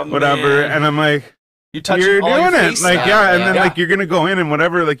like whatever, man. and I'm like, You're doing it, like and then Yeah. like you're gonna go in and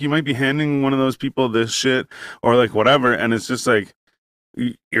whatever, like you might be handing one of those people this shit or like whatever, and it's just like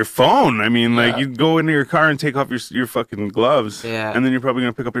your phone. I mean, like you go into your car and take off your fucking gloves, and then you're probably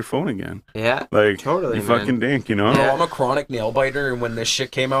gonna pick up your phone again. Yeah, like totally, you man. fucking dink, you know. I'm a chronic nail biter, and when this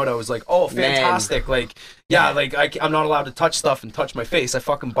shit came out, I was like, "Oh, fantastic!" Like, like I'm not allowed to touch stuff and touch my face. I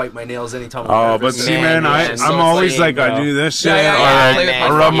fucking bite my nails anytime. But see, man, I'm always like, I do this shit, or I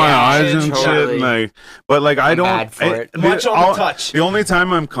rub my eyes and shit, and like, but like I don't much on the touch. The only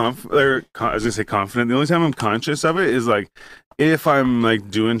time I'm confident. The only time I'm conscious of it is like, if I'm like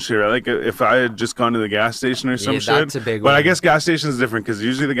doing shit, like if I had just gone to the gas station or some shit. That's a big one. But I guess gas station is different because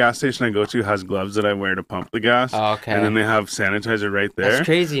usually the gas station I go to has gloves that I wear to pump the gas. Oh, okay. And then they have sanitizer right there. That's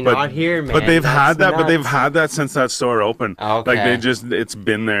crazy. Not here, man. But they've had that. Nuts. But they've had that since that store opened. Okay. Like it's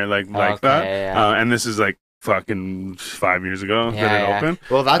been there like that. Yeah. And this is like fucking 5 years ago that it opened.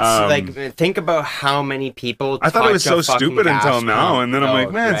 Well, that's like, think about how many people. I thought it was so stupid until now, and then I'm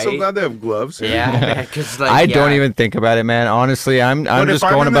like, man, so glad they have gloves. Yeah, because like I don't even think about it, man. Honestly, I'm just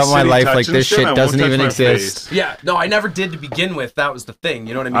going about my life like this shit doesn't even exist. Yeah, no, I never did to begin with. That was the thing.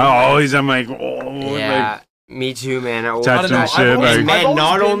 You know what I mean? I'm like, yeah. Me too, man. Man,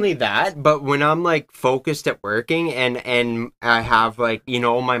 not only that, but when I'm like focused at working and I have like, you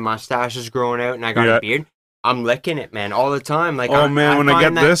know, my mustache is growing out and I got a beard, I'm licking it, man, all the time. Like, when I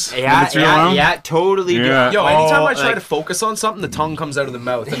get this, totally. Yeah. Yo, anytime I try to focus on something, the tongue comes out of the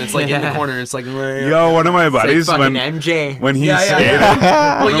mouth, and it's like in the corner. It's like, yo, one of my buddies when MJ when he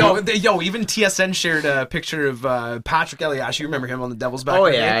well, even TSN shared a picture of Patrick Eliash. You remember him on the Devils back?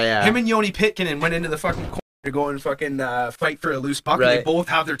 Him and Yoni Pitkinen went into the fucking corner to go and fucking fight for a loose puck. And they both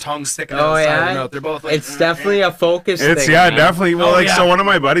have their tongues sticking out the side of their mouth. They're both like, it's definitely a focus thing. Definitely. Well, so one of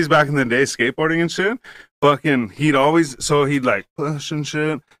my buddies back in the day, skateboarding and shit, fucking, he'd like push and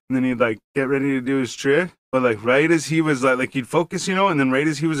shit, and then he'd like get ready to do his trick, but like right as he was like he'd focus, you know, and then right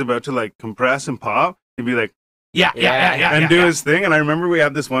as he was about to like compress and pop, he'd be like, and do his thing. And I remember we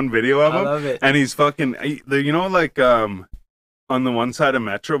had this one video of him, and he's fucking, you know, like on the one side of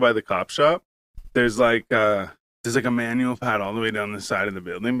Metro by the cop shop, there's like a manual pad all the way down the side of the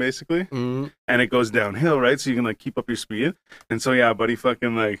building, basically, and it goes downhill, right? So you can like keep up your speed. And so buddy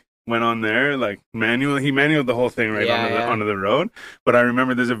fucking like went on there, like he manualed the whole thing onto the road. But I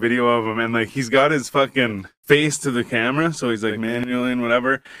remember there's a video of him, and like he's got his fucking face to the camera, so he's like manualing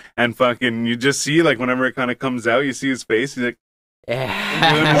whatever, and fucking you just see like whenever it kind of comes out, you see his face, he's like doing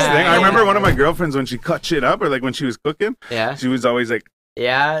his thing. I remember one of my girlfriends when she cut shit up, or like when she was cooking, she was always like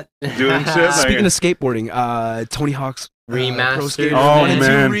doing shit. Speaking of skateboarding, Tony Hawk's remastered.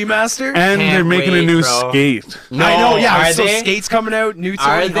 Remaster, and they're making a new skate. No, I know, Are so skates coming out. New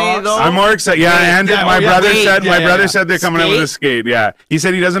Tony Hawk's. I'm more excited. My brother said they're coming out with a skate. Yeah, he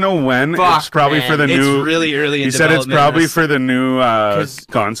said he doesn't know when. It's probably for the new. It's really early. He said it's probably for the new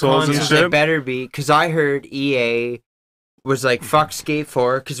consoles and shit. It better be, because I heard EA was like, fuck Skate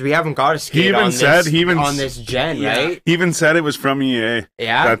 4, because we haven't got a skate on this gen, right? He even said it was from EA.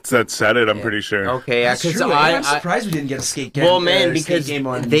 Yeah? That said it, I'm pretty sure. Okay, yeah, because I'm surprised we didn't get a skate game. Well, man, because game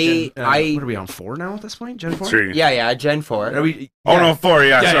on what are we on 4 now at this point? Gen 4? 3. Yeah, Gen 4. Are we, no, 4,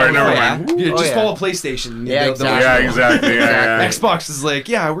 sorry, never mind. Just follow PlayStation. Exactly. Xbox is like,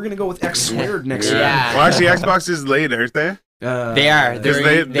 we're going to go with X squared next year. Well, actually, Xbox is late, aren't they? They are.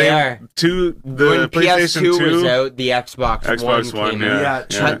 They are. The PlayStation 2 was out, the Xbox One came out.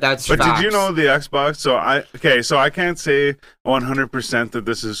 That's But facts. did you know the Xbox? So I can't say 100% that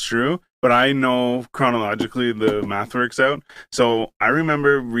this is true, but I know chronologically the math works out. So I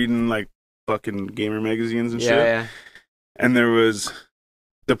remember reading like fucking gamer magazines and shit. Yeah. And there was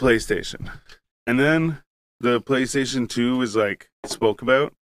the PlayStation. And then the PlayStation 2 was like spoke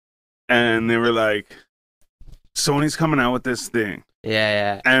about, and they were like, Sony's coming out with this thing.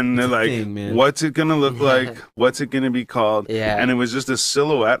 Yeah. And they're like, thing, man. what's it gonna look like? What's it gonna be called? Yeah. And it was just a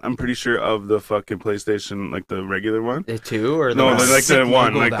silhouette, I'm pretty sure, of the fucking PlayStation, like the regular one. The 2 or the No, one? like the Sick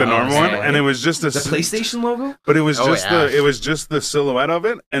one, logo like the that normal was, one. yeah. And it was just The PlayStation logo? but it was Oh, just yeah. it was just the silhouette of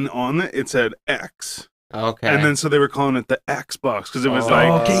it, and on it said X. Okay. And then so they were calling it the Xbox because it was Oh,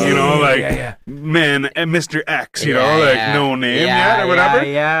 like, okay. you know, like yeah. man and Mr. X, you know, Yeah, like yeah. no name Yeah, yet or whatever.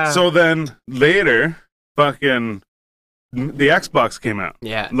 Yeah. So then later, fucking the Xbox came out.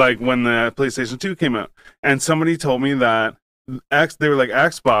 Yeah. Like when the PlayStation 2 came out. And somebody told me that they were like,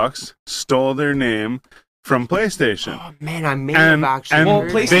 Xbox stole their name from PlayStation. Oh man, I may And, have actually. and Well,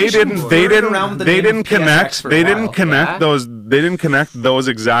 heard PlayStation they that. didn't they flirted around with didn't the they name didn't of PSX connect for a they while. didn't connect Yeah. those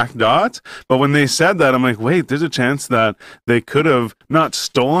exact dots. But when they said that, I'm like, wait, there's a chance that they could have not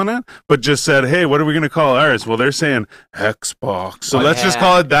stolen it, but just said, hey, what are we gonna call ours? Well, they're saying Xbox, so Oh, let's just yeah.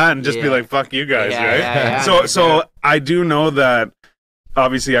 call it that and just be Yeah. like, fuck you guys, Yeah, right? yeah, So I do know that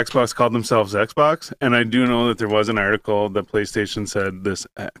obviously Xbox called themselves Xbox, and I do know that there was an article that PlayStation said this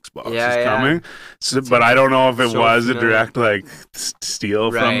Xbox Yeah, is yeah. coming. So, but I don't know if it So was a familiar. direct like steal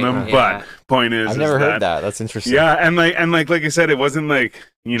Right, from them. right. But Yeah. point is, I've never is heard that. That's interesting. Yeah, and like I said, it wasn't like,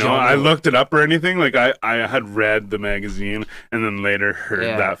 you know, I looked it up or anything. Like I had read the magazine and then later heard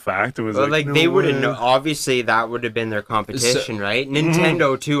Yeah. that fact. It was Well, like no they would have way. known. Obviously, that would have been their competition, right?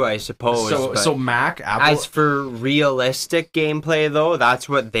 Nintendo too, I suppose. but So Mac, Apple. as for realistic gameplay, though, that's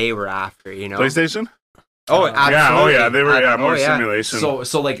what they were after. You know. PlayStation. Oh, Yeah, absolutely. Yeah, oh yeah, they were more Oh, yeah. simulation.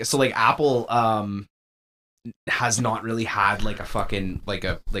 So like Apple has not really had like a fucking like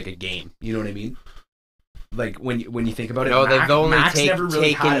a game. You know what I mean? Like when you think about it, No, they've only Mac's never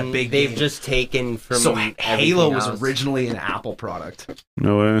really had a taken. big They've game. just taken from. So Halo everything was else. originally an Apple product.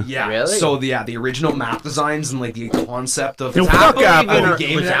 No way. Yeah. Really? So the original map designs and like the concept of Yo, Was fuck Apple. even,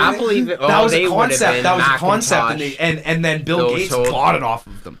 game was and Apple everything? even? that Oh, was they a would have concept. been That was a concept, and Macintosh. and Bill Those Gates sold- bought it off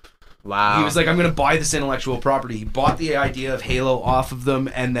of them. Wow. He was like, I'm gonna buy this intellectual property. He bought the idea of Halo off of them,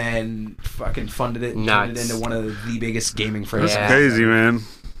 and then fucking funded it and turned it Nuts. into one of the biggest gaming That's franchises. Yeah. crazy, man.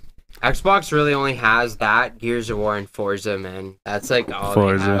 Xbox really only has that, Gears of War and Forza, man. That's like all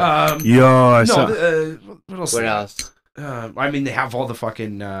Forza. they have. Yo, I No, saw. what else? What else? I mean, they have all the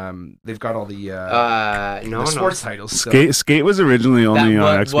fucking. They've got all the, No, the sports titles. So. Skate was originally only on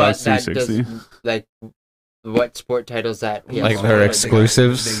what Xbox that 360. does, like, what sport titles that? Yeah, Like well, their they got-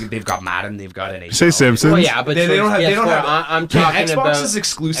 exclusives? They've got Madden. They've got NHL. Say Simpsons. Well, yeah, but They don't have- they don't PS4, have- I'm Yeah, talking about. Xbox's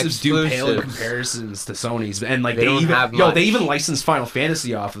exclusives do pale in exclusives. comparisons to Sony's, and like They don't even have they much. even licensed Final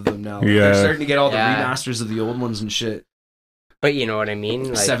Fantasy off of them now. Yeah. They're starting to get all the Yeah. remasters of the old ones and shit. But you know what I mean?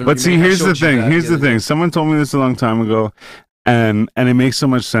 Like, Seven But see, remake. I here's the showed you thing. that Here's the other day. thing. Someone told me this a long time ago, and it makes so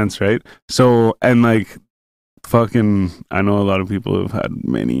much sense, right? So and like, fucking, I know a lot of people have had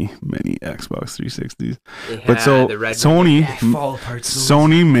many Xbox 360s, but yeah, so the red Sony They fall apart. so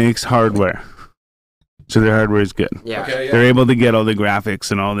Sony makes hardware, so their hardware is good. Yeah. Okay, yeah. They're able to get all the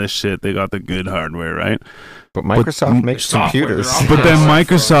graphics and all this shit. They got the good hardware, right? But Microsoft makes software, computers. they're But then Yeah.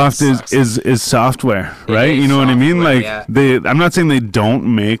 Microsoft is software, It right? is You know what I mean? software, Like yeah. I'm not saying they don't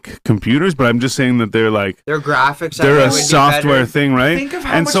make computers, but I'm just saying that they're like Their graphics. I they're think a would be software better. thing, right? Think of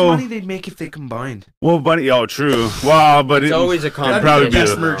how And much so, money they'd make if they combined. well, buddy, oh, true. Wow, but It's always a it'd competition. probably That'd be the be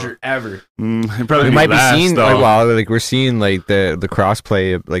best a- merger ever. it'd probably We be might be less, seeing though. like we're seeing like the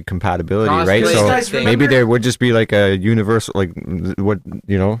crossplay like compatibility, right? Crossplay So guys thing. maybe remember- there would just be like a universal like what maybe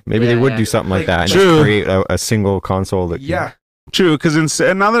Yeah, they would yeah. do something like Like, that and True. just create a single console that Yeah. True, because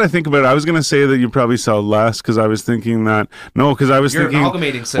and now that I think about it, I was gonna say that you probably sell less because I was thinking that because I was You're thinking.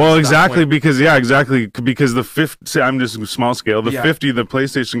 amalgamating. sense Well, at that exactly point. because the 50. Say I'm just small scale. The Yeah. 50 the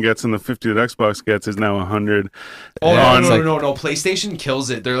PlayStation gets and the 50 that Xbox gets is now 100. Oh Yeah, no, it's no, like- no, no! PlayStation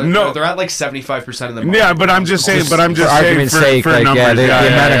kills it. They're like, No. they're at like 75% of the market. Yeah, but I'm just saying. But I'm for just saying argument's for, sake, for like, numbers. yeah, the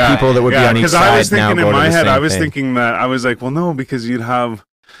amount of people that would be on each Because I was side now thinking go in to my the head, same I was thing. thinking that I was like, well, no, because you'd have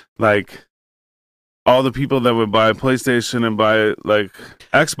like all the people that would buy PlayStation and buy like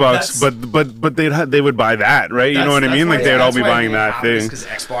Xbox, but they would buy that, right? You know what I mean? Like they'd all be buying that thing. Because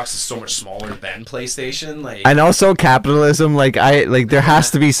Xbox is so much smaller than PlayStation. Like, and also capitalism like there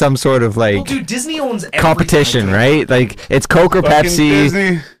has to be some sort of well, like dude, Disney owns everything. competition, right? Like it's Coke or Fucking Pepsi,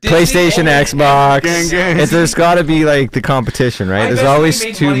 Disney. PlayStation, Disney Xbox. Gang, gang. There's got to be like the competition, right? I There's bet they always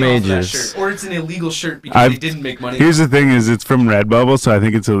made two money off that majors. shirt, or it's an illegal shirt because I've- they didn't make money. Here's the thing: is it's from Redbubble, so I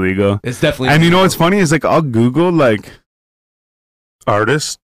think it's illegal. It's definitely. And you know what's funny is like I'll Google like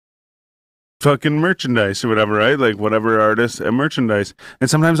artist fucking merchandise or whatever, right? Like whatever artist and merchandise. And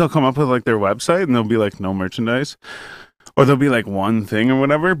sometimes I'll come up with like their website and they'll be like no merchandise. Or there'll be like one thing or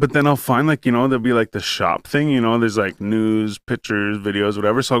whatever, but then I'll find like, there'll be like the shop thing, there's like news, pictures, videos,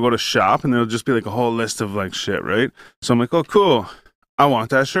 whatever. So I'll go to shop and there'll just be like a whole list of like shit, right? So I'm like, oh, cool. I want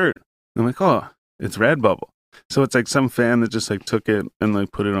that shirt. I'm like, oh, it's Redbubble. So it's like some fan that just like took it and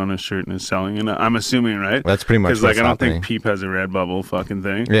like put it on his shirt and is selling it. I'm assuming, right? That's pretty much because like I don't happening. think Peep has a Redbubble fucking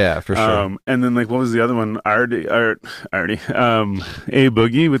thing. Yeah, for sure. And then like what was the other one? Artie, A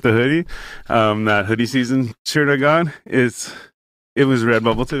Boogie with the hoodie. That hoodie season shirt I got. It was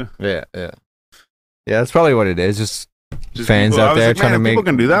Redbubble too. Yeah. That's probably what it is. Just fans people, out there like, trying to make. People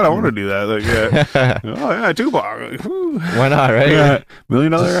can do that. I want to do that. Like, yeah. Oh yeah, Tupac. Like, Why not, right? Yeah. $1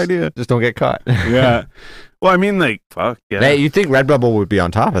 million idea. Just don't get caught. Yeah. Well, I mean, like, fuck yeah. Hey, you think Redbubble would be on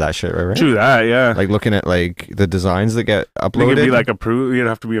top of that shit, right? True that, yeah. Like looking at like the designs that get It uploaded. could be like approved. You'd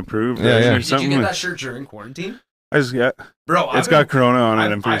have to be approved. Yeah, right, yeah. or Did you something. get that shirt during quarantine? I just got. Bro, It's got Corona on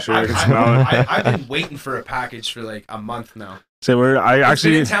it. I'm pretty sure. I can smell it. I've been waiting for a package for like a month now. So I It's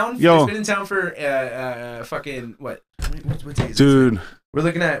actually been in town. yo. It's been in town for fucking what day is it? Dude. We're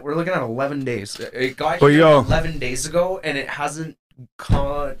looking at 11 days. It got But here yo. 11 days ago, and it hasn't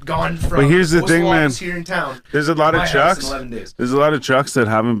gone from. But here's the Postal thing, man. Office here in town. There's a lot to my of house in trucks. 11 days. There's a lot of trucks that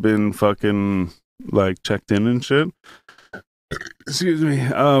haven't been fucking like checked in and shit. Excuse me.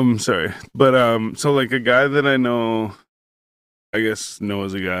 Sorry. But so like a guy that I know, I guess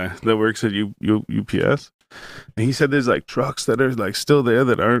knows a guy that works at UPS, and he said there's like trucks that are like still there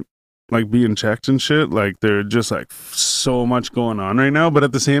that aren't like being checked and shit. Like they're just like so much going on right now. But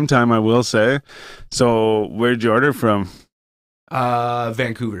at the same time, I will say, so where'd you order from?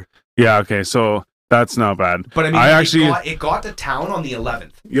 Vancouver. Yeah. Okay. So that's not bad. But I mean, it got to town on the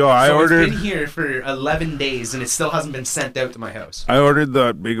 11th. Yo, I ordered. It's been here for 11 days, and it still hasn't been sent out to my house. I ordered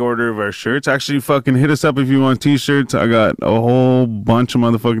the big order of our shirts. Actually, fucking hit us up if you want t-shirts. I got a whole bunch of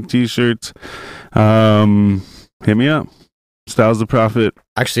motherfucking t-shirts. Hit me up. Styles the Prophet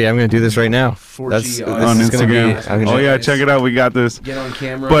Actually, I'm gonna do this right now. 4G on This is gonna be- Instagram. I'm gonna- Oh yeah, check it out. We got this. Get on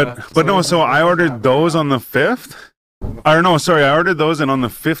camera. But no, so I ordered those on the 5th. Or no, sorry, I ordered those and on the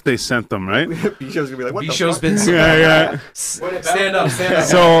 5th they sent them, right? B-Show's gonna be like, what the B-Show's fuck? been Yeah. Stand up.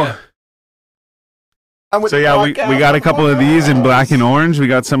 So I'm with So the yeah, we podcast. got a couple of these in black and orange. We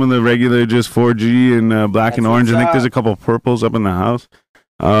got some of the regular just 4G and black and That's orange. I what's think there's up. a couple of purples up in the house.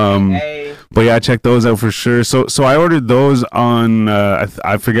 Hey. But yeah, check those out for sure. So I ordered those on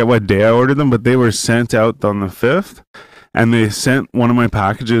I forget what day I ordered them, but they were sent out on the 5th, and they sent one of my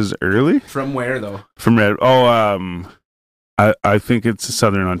packages early From where though? from Red. I think it's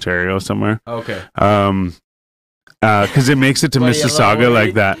Southern Ontario somewhere. Okay. Because it makes it to Buddy, Mississauga hello,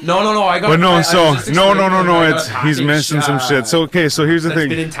 like that. No. I got. But no, I so just no. explained to him I got a It's he's package, missing some shit. So okay, so here's the that's thing.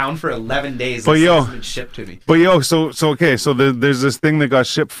 been in town for 11 days. But and yo. it's been shipped to me. But yo, so okay, so there's this thing that got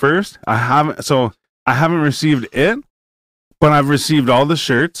shipped first. I haven't received it, but I've received all the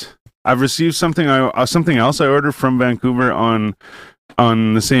shirts. I've received something else I ordered from Vancouver on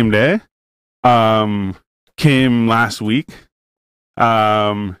the same day. Came last week.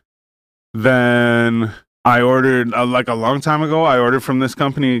 Then I ordered like a long time ago. I ordered from this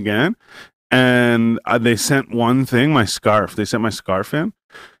company again, and they sent one thing, my scarf. They sent my scarf in,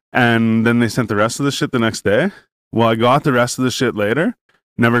 and then they sent the rest of the shit the next day. Well, I got the rest of the shit later.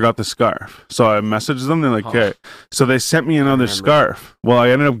 Never got the scarf. So I messaged them. They're like, okay. So they sent me another scarf. Well, I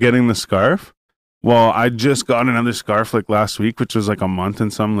ended up getting the scarf. Well, I just got another scarf like last week, which was like a month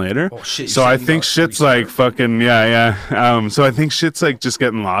and some later. Oh shit. So I think shit's like fucking yeah. So I think shit's like just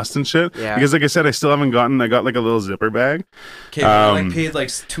getting lost and shit. Yeah. Because like I said, I still haven't gotten. I got like a little zipper bag, Okay, I paid like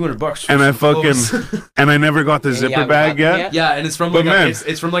 $200 for and I some fucking clothes. and I never got the Yeah, zipper we bag got them yet. Yeah, and it's from But like man-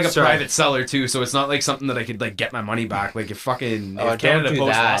 it's from like a Sorry. private seller too, so it's not like something that I could like get my money back. Like if don't Canada do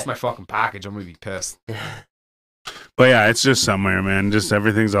Post that. lost my fucking package, I'm gonna be pissed. But yeah, it's just somewhere, man. Just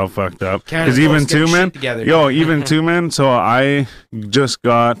everything's all fucked up. Canada Because even Post, get too, your man. shit together. Yo, even too, man. So I just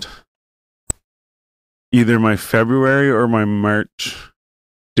got either my February or my March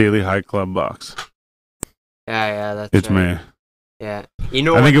Daily High Club box. Yeah, that's It's right. May. Yeah. You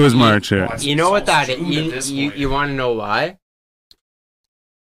know I think what- it was March. Yeah. You know what that is? June at this point. You want to know why?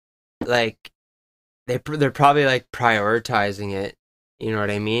 Like, they're probably like prioritizing it. You know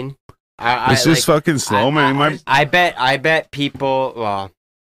what I mean? It's just fucking slow, man. I bet people. Well,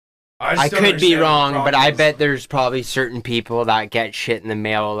 I just don't could be understand what the wrong, but problem I is. bet there's probably certain people that get shit in the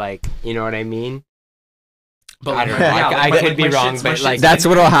mail. Like, you know what I mean? But I don't know. yeah, I like, could be my wrong, shit's- but, my shit's like, That's been-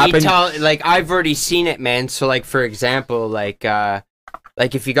 what'll happen. Like I've already seen it, man. So like for example, like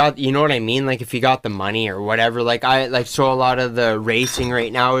if you got, you know what I mean, like if you got the money or whatever, like so a lot of the racing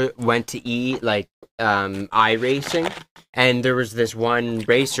right now went to iRacing, and there was this one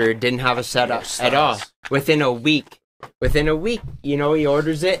racer didn't have a setup at all. Within a week within a week, he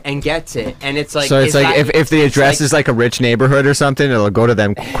orders it and gets it, and it's like. So it's is like that- if the it's address like- is like a rich neighborhood or something, it'll go to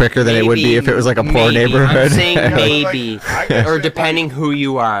them quicker than it would be if it was like a poor maybe. neighborhood. I'm saying Yeah, but, like, maybe, I guess or if, depending who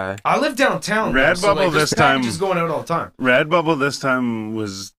you are. I live downtown. though, so, Redbubble like, there's this time- packages going out all the time. Redbubble this time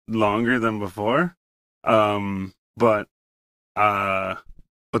was longer than before, but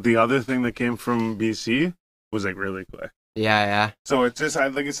the other thing that came from BC was like really quick. Yeah. So it's just,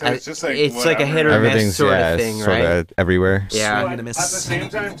 like I said, it's just like It's like a whatever. hit or miss Everything's sort of thing, sort right? of everywhere. Yeah. So Swing at and a the miss. same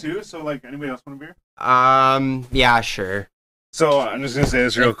time too. So like, anybody else want a beer? Yeah, sure. So I'm just gonna say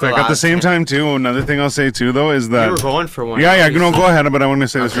this real Like the quick. At the last same time. time too, another thing I'll say too though is You that were going for one. yeah, obviously. no, go ahead. But I want to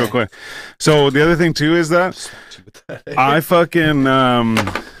say this real Okay. quick. So the other thing too is that I fucking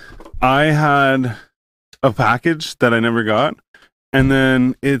I had a package that I never got, and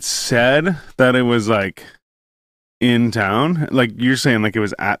then it said that it was like in town, like you're saying, like it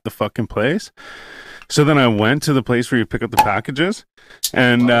was at the fucking place. So then I went to the place where you pick up the packages,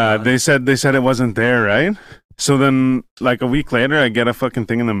 and they said it wasn't there, right? So then, like a week later, I get a fucking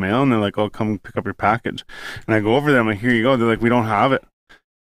thing in the mail, and they're like, "Oh, come pick up your package." And I go over there, I'm like, "Here you go." They're like, "We don't have it."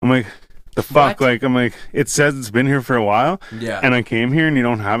 I'm like, "The fuck?" What? Like, I'm like, "It says it's been here for a while, Yeah. and I came here, and you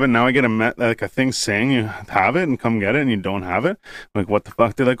don't have it. Now I get a thing saying you have it, and come get it, and you don't have it." I'm like, what the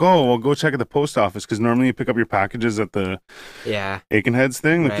fuck? They're like, "Oh, well, go check at the post office because normally you pick up your packages at the Yeah. Aikenheads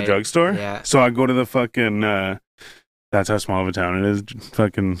thing, like the Right. drugstore." Yeah. So I go to the fucking. That's how small of a town it is.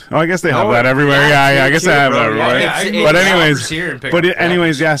 Fucking. Oh, I guess they have Oh, that everywhere. Yeah, I guess they have it bro. everywhere. Yeah, I can it's- go But to anyways- Albert's here and pick But up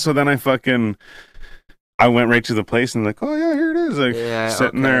anyways, yeah. So then I went right to the place and like, oh yeah, here it is, like Yeah,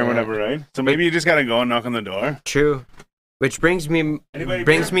 sitting there or okay, whatever, right? So maybe you just gotta go and knock on the door. True. Which brings me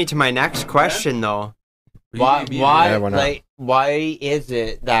Anybody me to my next question though. Yeah, Why why not? why is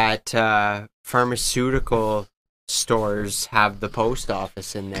it that pharmaceutical stores have the post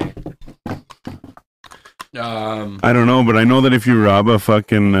office in there? I don't know, but I know that if you rob a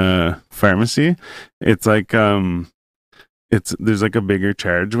fucking pharmacy, it's like there's like a bigger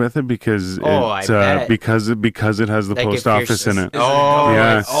charge with it because I it's bet. because it has the Like post if you're office in it. Oh, Yeah.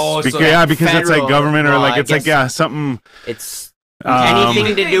 it's- Oh, so Because it's like federal government or law, like I it's like guess. something. It's Um,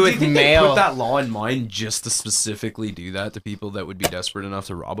 anything to do with They mail. put that law in mind just to specifically do that to people that would be desperate enough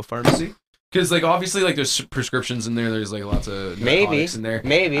to rob a pharmacy. Because like obviously like there's prescriptions in there. There's like lots of Maybe. narcotics in there.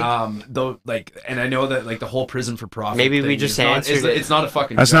 Maybe. Though like, and I know that like the whole prison for profit. Maybe we thing just is not, answered is, it. It's not a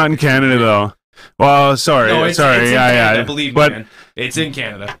fucking. That's joke. not in It's Canada real. though. Well, sorry, No, it's in Canada, yeah. Believe But me, man. It's in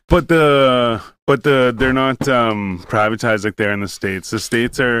Canada. But they're not privatized like they're in the States. The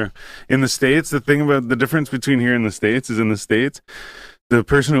States are in the States. The thing about the difference between here and the States is in the States, the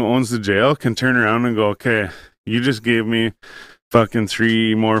person who owns the jail can turn around and go, okay, you just gave me fucking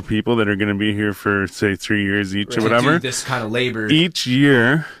 3 more people that are going to be here for say 3 years each or To whatever. do this kind of labor. Each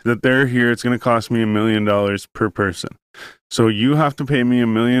year that they're here, it's going to cost me $1 million per person. So you have to pay me $1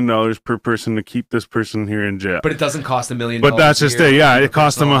 million per person to keep this person here in jail. But it doesn't cost $1 million. But that's just a year it. Yeah, to keep it a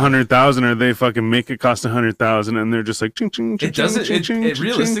costs them person alive. 100,000, or they fucking make it cost 100,000, and they're just like ching ching ching. It doesn't. ching, ching, It ching,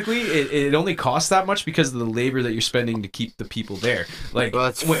 realistically, it only costs that much because of the labor that you're spending to keep the people there. Like, Well,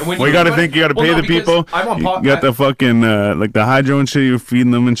 it's- when Well, you got to think. You got to Well, pay no, the because people. I'm on You got the fucking like the hydro and shit. You're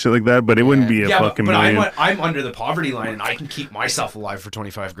feeding them and shit like that. But it wouldn't be a yeah, fucking but million. I'm under the poverty line and I can keep myself alive for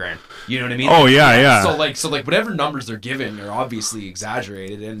 25 grand. You know what I mean? Oh, yeah, yeah. So like whatever numbers they're giving are obviously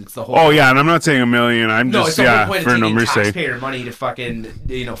exaggerated, and it's the whole. Oh yeah, and I'm not saying $1 million. I'm No, it's just the whole yeah point for of taking numbers' sake. taxpayer money to fucking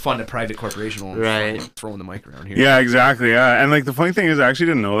fund a private corporation. Right. Throwing the mic around here. Yeah, exactly. Yeah, and like the funny thing is, I actually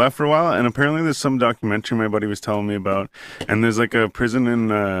didn't know that for a while, and apparently there's some documentary my buddy was telling me about, and there's like a prison in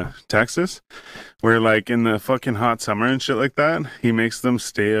Texas where like in the fucking hot summer and shit like that, he makes them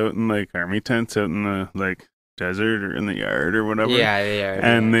stay out in like army tents out in the like desert or in the yard or whatever. yeah.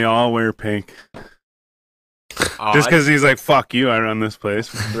 And they all wear pink. Odd. Just because he's like, fuck you, I run this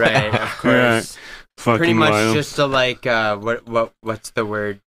place. right, of course. Fucking Pretty much wild. just to what's the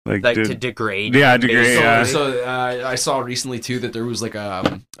word? like Like dude, to degrade. Yeah, them, degrade, basically. yeah. So I saw recently too that there was like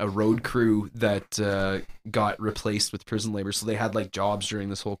a road crew that got replaced with prison labor. So they had like jobs during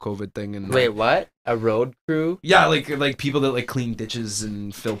this whole COVID thing. And Wait, what? A road crew? yeah, like people that like clean ditches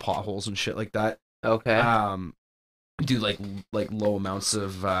and fill potholes and shit like that. Okay. Do like low amounts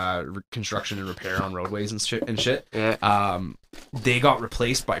of construction and repair on roadways and shit. yeah. They got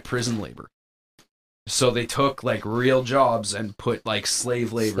replaced by prison labor. So they took like real jobs and put like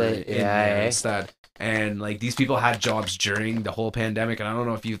slave labor in there instead. And like these people had jobs during the whole pandemic, and I don't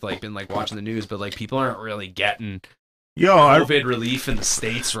know if you've like been like watching the news, but like people aren't really getting Yo, COVID relief in the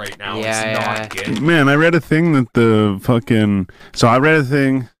States right now. Yeah, It's not good. man, I read a thing that the fucking. So I read a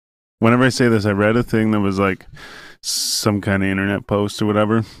thing whenever I say this, I read a thing that was like some kind of internet post or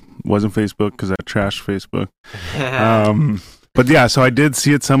whatever. It wasn't Facebook because I trashed Facebook. But yeah, so I did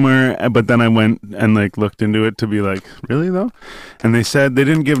see it somewhere, but then I went and like looked into it to be like, really though? And they said they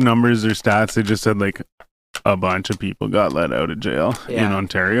didn't give numbers or stats. They just said like a bunch of people got let out of jail in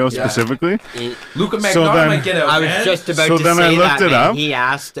Ontario specifically. Luca Magnotta might get out. I was just about to say then I looked that, it man. up. He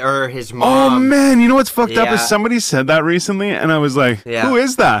asked, or his Oh mom. man, you know what's fucked up is somebody said that recently, and I was like, who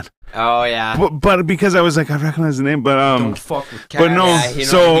is that? Oh yeah. But because I was like, I recognize the name, but Don't fuck with cats. but no, Yeah,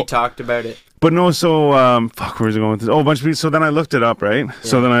 so he talked about it. But no, so fuck, where's it going with this? Oh, a bunch of people. So then I looked it up, right?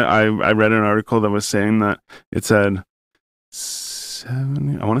 So then I read an article that was saying that it said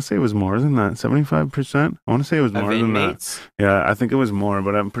 70. I want to say it was more than that. 75%. I want to say it was more than that. Yeah, I think it was more,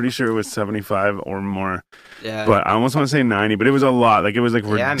 but I'm pretty sure it was 75 or more. Yeah. But I almost want to say 90, but it was a lot. Like it was like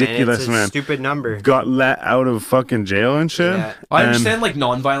ridiculous, man. It's a stupid number. Got let out of fucking jail and shit. Yeah. I understand like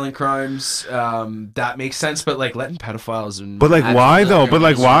non-violent crimes, that makes sense, but like letting pedophiles and But like why though? But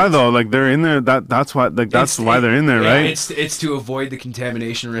like why though? Like they're in there. That's why. Like that's why they're in there, right? It's to avoid the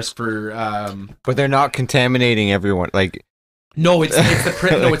contamination risk for. But they're not contaminating everyone. Like No, it's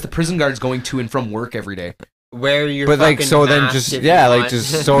the prison guards going to and from work every day. Where you're but like so then just so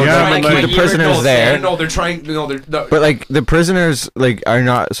the prisoners there. No, they're trying. No, they're. No. But like the prisoners like are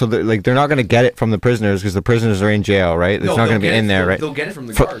not so they're not going to get it from the prisoners because the prisoners are in jail, right? It's not going to be in there, right? They'll get it from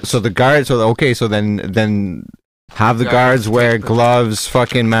the guards. So the guards. So okay, so then have the guards wear gloves,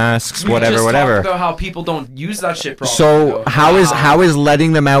 fucking masks, whatever. Talked about how people don't use that shit properly. So how is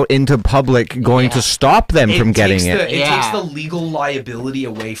letting them out into public going to stop them from getting it? It takes the legal liability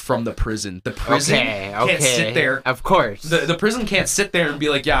away from the prison. The prison can't sit there. Of course. The prison can't sit there and be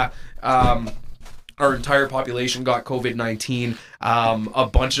like, our entire population got COVID-19. A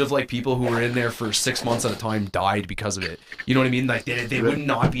bunch of like people who were in there for 6 months at a time died because of it. You know what I mean? Like they would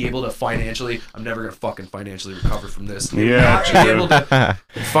not be able to financially. I'm never gonna fucking financially recover from this. Yeah, be able to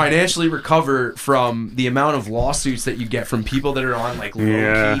financially recover from the amount of lawsuits that you get from people that are on like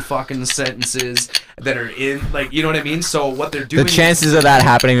low key fucking sentences that are in like, you know what I mean? So what they're doing. The chances of that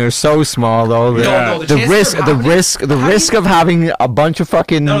happening are so small though. The risk of having a bunch of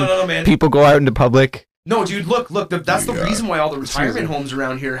fucking man. people go out into public. No, dude, look. That's the reason why all the retirement homes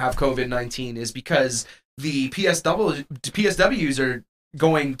around here have COVID-19 is because the PSWs are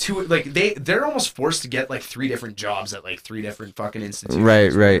going to like they're almost forced to get like 3 different jobs at like 3 different fucking institutions.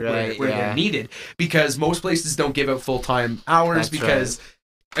 Right. Where they're needed because most places don't give out full-time hours because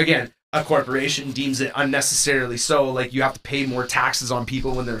again, a corporation deems it unnecessarily so. Like you have to pay more taxes on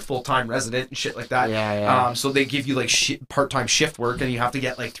people when they're a full-time resident and shit like that. So they give you like part-time shift work and you have to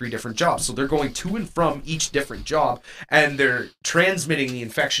get like 3 different jobs. So they're going to and from each different job and they're transmitting the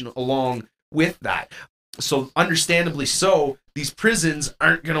infection along with that. So understandably so, these prisons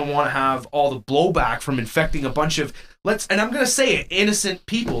aren't going to want to have all the blowback from infecting a bunch of and I'm going to say it, innocent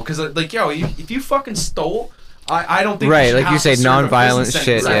people because like, if you fucking stole. I don't think like you say, non-violent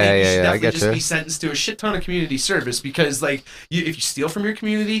shit. Yeah. I get just be sentenced to a shit ton of community service because, like, if you steal from your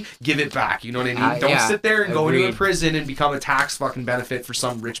community, give it back. You know what I mean? Don't sit there and go into a prison and become a tax fucking benefit for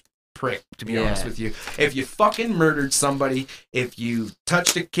some rich prick. To be honest with you, if you fucking murdered somebody, if you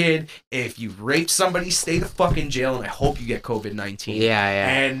touched a kid, if you raped somebody, stay the fuck in jail, and I hope you get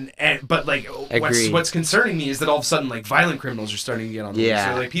COVID-19. But like, what's concerning me is that all of a sudden, like, violent criminals are starting to get on the list.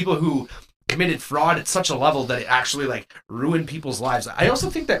 So, like, people who committed fraud at such a level that it actually like ruined people's lives. I also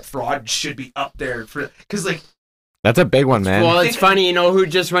think that fraud should be up there because like that's a big one, man. Well, it's funny, you know who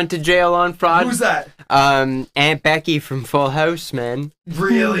just went to jail on fraud? Who's that? Aunt Becky from Full House, man.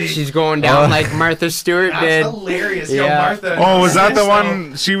 Really? She's going down like Martha Stewart did. That's hilarious. Yo, Martha. Oh, was that the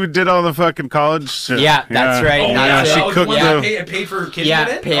one she did all the fucking college shit? Yeah, that's right. She cooked paid for her kid.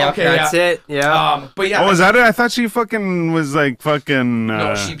 That's it. Yeah. But yeah. Oh, was that it? I thought she fucking was like fucking.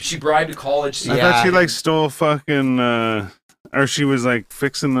 No, she bribed a college. I thought she like stole fucking. Or she was like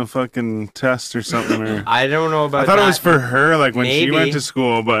fixing the fucking test or something. Or I don't know about. I thought it was for her, like when she went to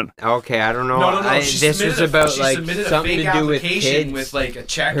school. But okay, I don't know. No. This was about like something to do with kids, with like a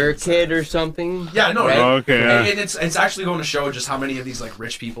check. Her kid or something. Yeah, no. Right? Okay. And it's actually going to show just how many of these like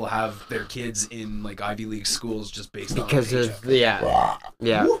rich people have their kids in like Ivy League schools just based on because of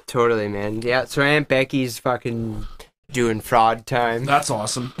totally, man. Yeah, so Aunt Becky's fucking doing fraud time. That's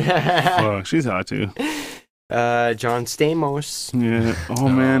awesome. Well, she's hot too. John Stamos. Yeah. Oh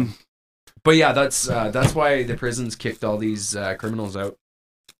man. But yeah, that's why the prisons kicked all these criminals out.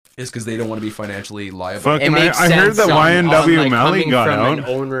 Is because they don't want to be financially liable. Fucking, I heard that YNW Melly got out. An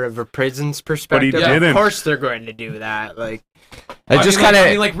owner of a prison's perspective. But he didn't. Of course, they're going to do that. Like, It just kind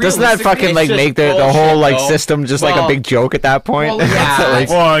of doesn't that fucking like make the whole like system just like a big joke at that point? Well, yeah. Like,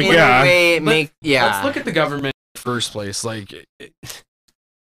 Well, In a yeah. way, it Let's look at the government in the first place. Like,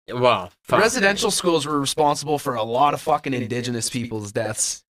 Well, fuck. residential schools were responsible for a lot of fucking indigenous people's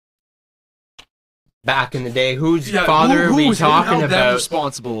deaths. Back in the day, whose father are we talking who held them about?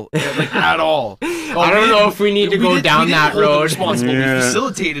 responsible, like at all? I don't know if we need to go down that road. Responsible. Yeah. We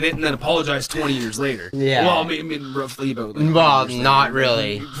facilitated it and then apologized 20 years later. Yeah. Well, I mean roughly about. Like, Well, 20 years not later,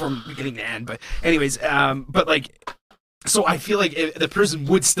 really. from beginning to end. But anyways, but like. So I feel like the prison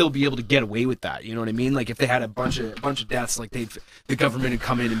would still be able to get away with that. You know what I mean? Like if they had a bunch of deaths, like the government would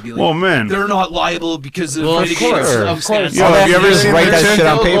come in and be like, Well, man. they're not liable because of Well, of mitigating course, circumstances. Yo, have you ever They're seen write that that shit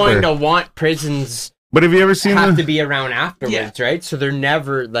on still paper? going to want prisons But have you ever seen have the? to be around afterwards, right? So they're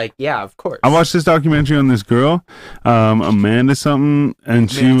never like, yeah, of course. I watched this documentary on this girl, Amanda something,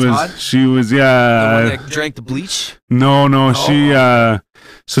 and Amanda Todd? she was The yeah. one that drank the bleach. No, she Oh.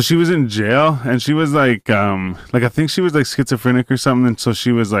 so she was in jail and she was like I think she was like schizophrenic or something, and so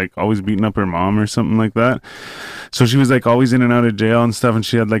she was like always beating up her mom or something like that. So she was like always in and out of jail and stuff, and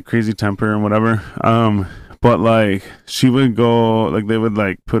she had like crazy temper and whatever. But like she would go like they would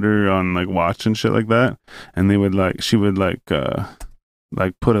like put her on like watch and shit like that, and they would like she would like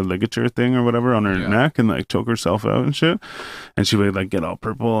put a ligature thing or whatever on her Yeah. neck and like choke herself out and shit, and she would like get all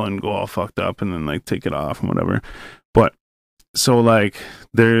purple and go all fucked up and then like take it off and whatever. But so like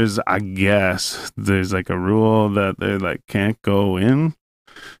I guess there's like a rule that they like can't go in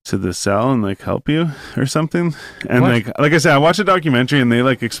to the cell and like help you or something. And What? like I said, I watched a documentary and they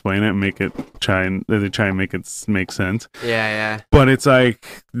like explain it and they try and make it make sense. Yeah, But it's like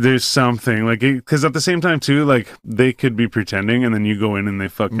there's something like because at the same time too, like they could be pretending and then you go in and they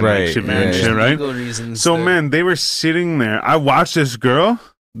fucking Right, like shit you yeah, and yeah. shit, right? Legal reasons. So that- man, they were sitting there. I watched this girl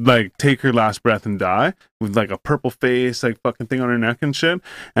like take her last breath and die with like a purple face, like fucking thing on her neck and shit.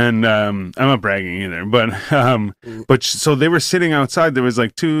 And I'm not bragging either, but so they were sitting outside. There was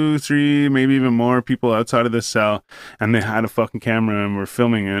like 2, 3, maybe even more people outside of this cell, and they had a fucking camera and were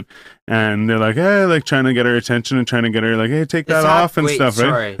filming it. And they're like, hey, like trying to get her attention and trying to get her like, hey, take This that off and wait, stuff, right?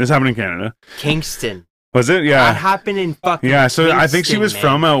 sorry. This happened in Canada. Kingston. Was it? That Yeah. happened in fucking. Yeah, so I think she was Kingston,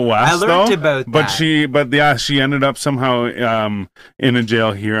 from man. out west, I learned though. about that. But yeah, she ended up somehow in a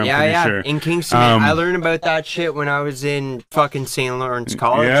jail here. I'm pretty sure. In Kingston. Man. I Um, learned about that shit when I was in fucking St. Lawrence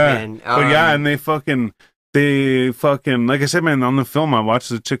College, yeah, man. but yeah, and they fucking like I said, man, on the film I watched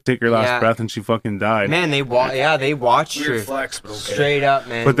the chick take her last Yeah. breath and she fucking died. man, they watched her Weird flex, but okay. straight up,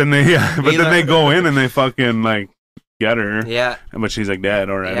 man. But then they learned- go in and they fucking like get her. yeah, But she's like dead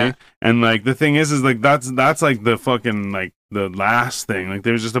already. Yeah. And like the thing is like that's like the fucking like the last thing. Like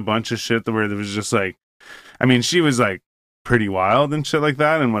there was just a bunch of shit where there was just like, I mean, she was like pretty wild and shit like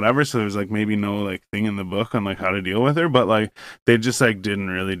that and whatever. So there's like maybe no like thing in the book on like how to deal with her, but like they just like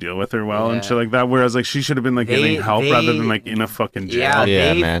didn't really deal with her well and Yeah. shit like that. Whereas like she should have been like getting help rather than like in a fucking jail. yeah,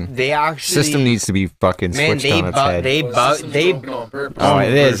 Yeah, they, man. They actually System needs to be fucking man, switched on its head. they Oh,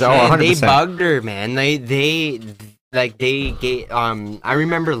 it is. Oh, man, they 100%. bugged her, man. They I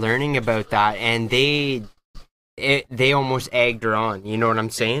remember learning about that, and they almost egged her on. You know what I'm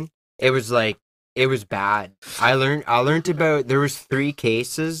saying? It was like it was bad. I learned about there was 3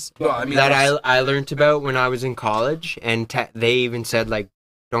 cases Well, I mean, that that's- I learned about when I was in college, and they even said like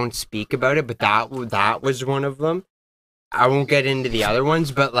don't speak about it, but that was one of them. I won't get into the other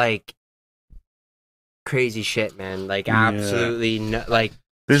ones, but like crazy shit, man. Like Yeah. absolutely no, like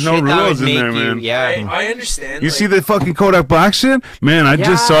There's no shit that rules would in make there, you- man. Yeah. I understand. You like, see the fucking Kodak Black shit? Man, I just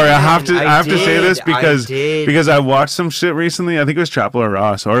Yeah, sorry, I have to man, say this I because did. I watched some shit recently. I think it was Trapler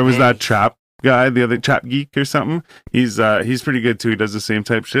Ross, or it was Man. that Trap guy, the other Trap Geek or something. He's pretty good too. He does the same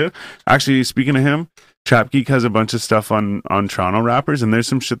type shit. Actually, speaking of him, Trap Geek has a bunch of stuff on Toronto rappers, and there's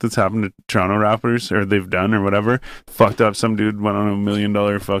some shit that's happened to Toronto rappers, or they've done, or whatever. Fucked up. Some dude went on $1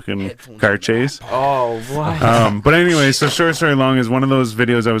 million fucking car chase. Oh, what? But anyway, so short story long is one of those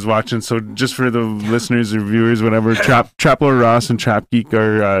videos I was watching. So just for the listeners or viewers, whatever, Trapler Ross and Trap Geek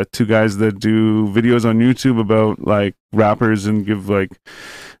are 2 guys that do videos on YouTube about like rappers and give like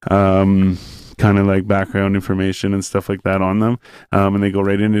kind of like background information and stuff like that on them. And they go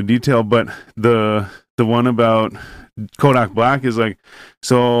right into detail. But the one about Kodak Black is like,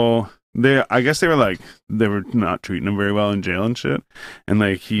 so I guess they were not treating him very well in jail and shit. And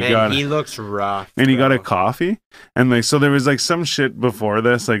like he looks rough. and he got a bro. coffee, and like so there was like some shit before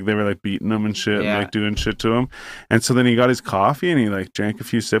this, like they were like beating him and shit Yeah. and like doing shit to him, and so then he got his coffee and he like drank a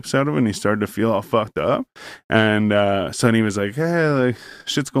few sips out of it and he started to feel all fucked up, and so then he was like, hey, like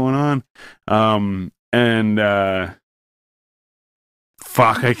shit's going on, and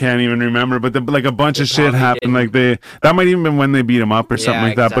fuck, I can't even remember, but like a bunch of shit probably happened. Like that might even been when they beat him up or something Yeah,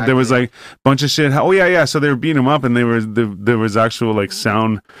 like that. But there was exactly. like a bunch of shit. Oh yeah. So they were beating him up, and there was actual like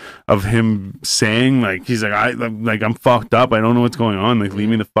sound of him saying like he's like I'm fucked up. I don't know what's going on. Like leave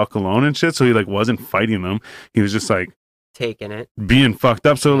me the fuck alone and shit. So he like wasn't fighting them. He was just like Taking it. being fucked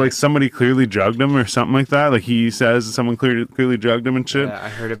up. So like somebody clearly drugged him or something like that. Like he says someone clearly drugged him and shit. Yeah, I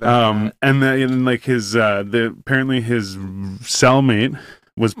heard about that. And then like his apparently his cellmate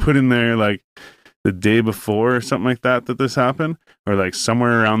was put in there like the day before or something like that this happened, or like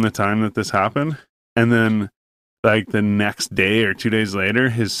somewhere around the time that this happened. And then like the next day or 2 days later,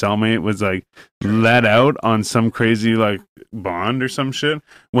 his cellmate was like let out on some crazy like bond or some shit,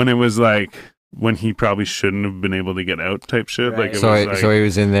 when it was like when he probably shouldn't have been able to get out type shit. Right. Like it So, was like, so he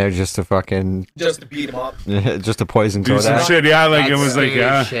was in there just to fucking, Just to beat him up. just to poison do some Kodak. shit. Yeah, like That's it was like scary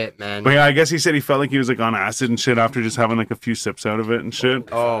yeah. shit, man. But yeah, I guess he said he felt like he was like on acid and shit after just having like a few sips out of it and shit.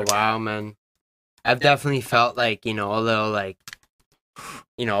 Oh wow, man. I've definitely felt like, you know, a little like,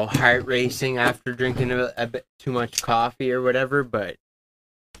 you know, heart racing after drinking a bit too much coffee or whatever, but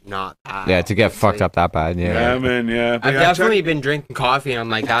not that. Yeah, to get obviously. fucked up that bad. Yeah, Yeah. man. Yeah, But I've yeah, definitely been drinking coffee and I'm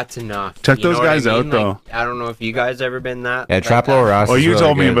like, that's enough. Check You know those what I guys out, mean? though. Like, I don't know if you guys ever been that. Yeah, like Traplo that. Ross. Oh, is you really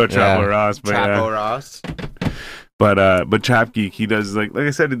told me good. about Traplo Yeah. Ross, but Trapo Ross. but Trap Geek, he does like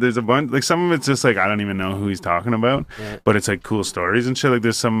I said, there's a bunch like some of it's just like I don't even know who he's talking about, Yeah. but it's like cool stories and shit. Like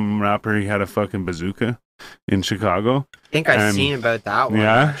there's some rapper, he had a fucking bazooka in Chicago. I think I've And- seen about that one.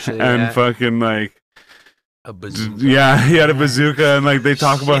 Yeah, actually, and yeah. fucking like A bazooka. yeah, he had a bazooka, and like they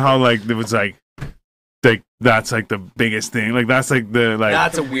talk about how like it was like that's like the biggest thing. Like that's like the like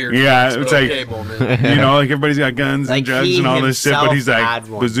That's a weird. Yeah, flex, it's but like- okay moment. you know, like everybody's got guns Like, and drugs he and all this shit, but himself he's like had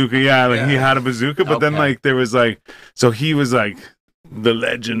one. bazooka. Yeah, like he Yeah. had a bazooka, but then Okay. like there was like, so he was like the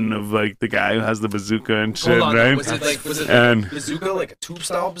legend of like the guy who has the bazooka and shit, Hold on, right? was it And- bazooka, like a tube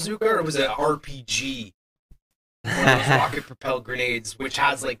style bazooka, or was it RPG? One of those rocket propelled grenades, which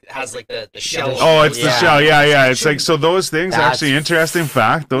has like the shell. Oh, it's the Yeah. shell. Yeah. It's like, so those things, That's- actually interesting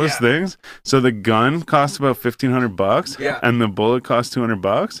fact, those Yeah. things. So the gun costs about $1,500 Yeah. and the bullet costs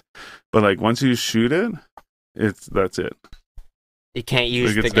 $200. But like once you shoot it, that's it. You can't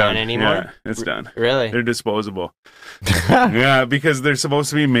use Like, the it's gun done. anymore. Yeah, it's done. Really? They're disposable. Yeah, because they're supposed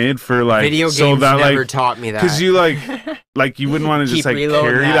to be made for like Video games so that never like taught me that. because you like you wouldn't want to just Keep like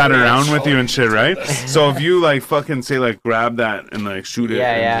reloading carry that, that right? around with you and shit, right? So if you like fucking say like grab that and like shoot it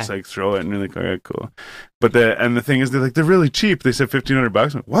Yeah, and yeah. just like throw it and you're like, all right, cool. But the thing is they're really cheap. They said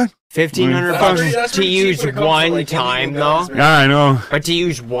 $1,500. I'm like, what? $1,500 That's to pretty cheap use when it comes to, one like, time illegal though. guns, right? Yeah, I know. But to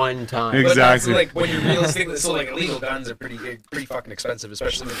use one time. Ex- But that's, Exactly. like when you realistically, so like illegal guns are pretty fucking expensive,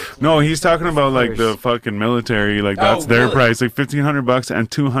 especially when they're clean. No, he's talking about like the course. fucking military. Like Oh, that's their really? price, like $1,500 and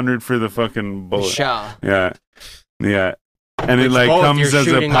 $200 for the fucking The bullet. shell. Yeah, yeah. And it Which like both comes you're as a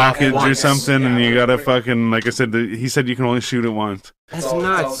shooting off package or once. something, and Yeah, you gotta right. fucking like I said. He said you can only shoot it once. That's It's all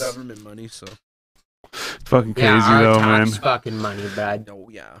nuts. government money, so. It's fucking crazy Yeah, our though, man. tax fucking money, Brad. Oh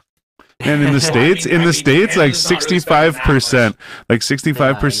yeah. And in the states, I mean, like Canada's not really spending that 65%, like Yeah,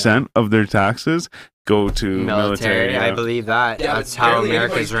 65% of their taxes go to military. I yeah. believe that. Yeah, That's but how barely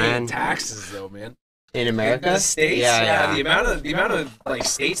America's anybody's paying ran. taxes though, man. In In America? the states, Yeah. the amount of like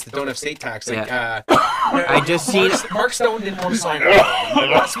states that don't have state tax, like I just seen- Mark Stone didn't want to sign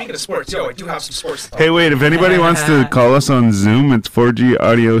up. Speaking of sports, I do have some sports. To talk Hey, wait, if anybody wants to call us on Zoom, it's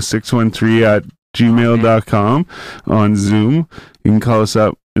 4gaudio613 at gmail.com on Zoom. You can call us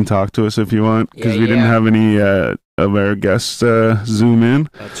up and talk to us if you want, because Yeah, we didn't yeah. have any of our guests Zoom in.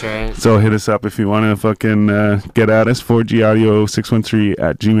 That's right. So hit us up if you want to fucking get at us, 4gaudio613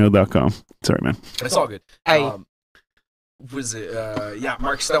 at gmail.com. Sorry, man. It's all good. Hey. Was it?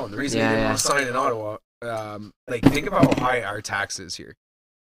 Mark Stone. The reason he Yeah, didn't yeah. want to sign in Ottawa. Like, think about how high our tax is here.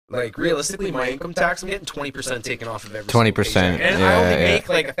 Like, realistically, my income tax, I'm getting 20% taken off of every 20%, single paycheck. And I yeah, only yeah. make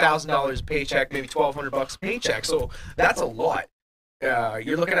like $1,000 a paycheck, maybe $1,200 a paycheck. So that's a lot.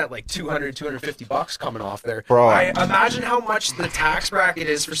 You're looking at like $200-$250 coming off there. Bro. I imagine how much the tax bracket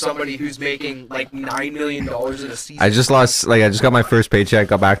is for somebody who's making like $9 million in a season. I just got my first paycheck,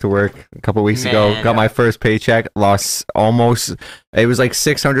 got back to work a couple weeks ago, Man. got my first paycheck, lost almost, it was like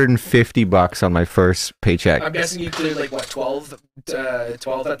 $650 on my first paycheck. I'm guessing you cleared like what 12 at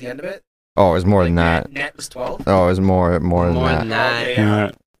the end of it. Oh, it was more Like, than that. Net was 12. Oh, it was more than More that. than that. Okay,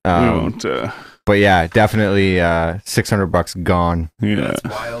 Yeah, we Um, won't. but yeah, definitely $600 gone. Yeah. That's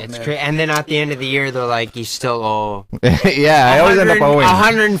wild, It's man. great. And then at the end of the year, they're like, you still owe Yeah, I always end up owing.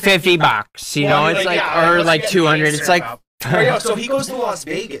 $150. You know, Well, it's like, yeah, or let's like get 200. the It's like answer So he goes to Las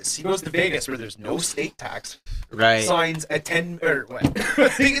Vegas. He goes to Vegas where there's no state tax. Right. Signs a 10 or what? I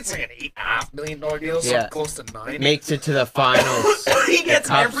think it's like an $8.5 million deal, so Yeah. close to 9. Makes it to the finals. He gets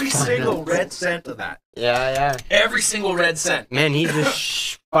Cup every finals. single red cent of that. Yeah. Every single red cent. Man, he's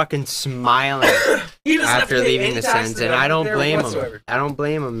just fucking smiling He doesn't have after to pay leaving any the tax Sens, to and them I don't there blame him. whatsoever. I don't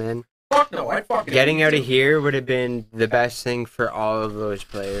blame him, man. Fuck no, I'd fucking Getting out of too. here would have been the best thing for all of those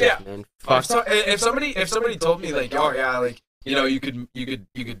players, Yeah. man. If, Fuck. if somebody told me like, oh yeah, like you could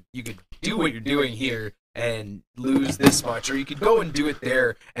do what you're doing here and lose this much, or you could go and do it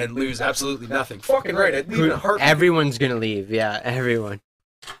there and lose absolutely nothing. Fucking right, I'd leave in a heartbeat. Everyone's gonna leave. Yeah, everyone.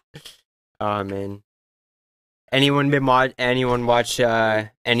 Oh man. Anyone watch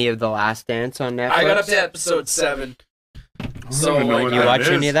any of The Last Dance on Netflix? I got up to episode 7. So even know like, what You that watch is.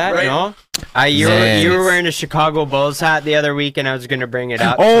 any of that? Right. No. You Man. were wearing a Chicago Bulls hat the other week, and I was gonna bring it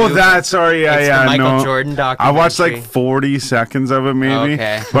up. Oh, too. that. Sorry, It's yeah, the Michael no. Jordan I documentary. watched like 40 seconds of it, maybe.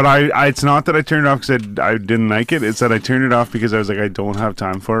 Okay. But I it's not that I turned it off because I didn't like it. It's that I turned it off because I was like, I don't have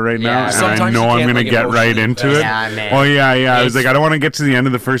time for it right Yeah. now, and I Sometimes know you I'm can't, gonna like, get right emotionally into invest. it. Yeah, man. Oh yeah. I was It's- like, I don't want to get to the end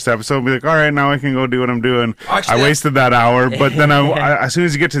of the first episode and be like, all right, now I can go do what I'm doing. Actually, I wasted that hour, but then as soon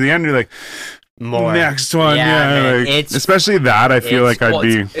as you get to the end, you're like, More. next one, Yeah, yeah. man. Like, It's- especially that, I feel it's- like I'd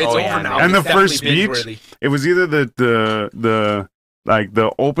be. It's Oh, over yeah, now. man. And the It's definitely first speech, binge-worthy. it was either the like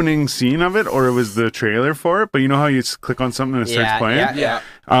the opening scene of it, or it was the trailer for it. But you know how you just click on something and it starts playing. Yeah.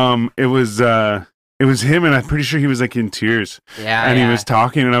 It was him, and I'm pretty sure he was like in tears, Yeah, and yeah. he was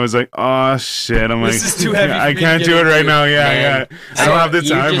talking, and I was like, oh shit, I'm This like, is too heavy for I me to can't get do it right into. now. Yeah, Man. I don't have the You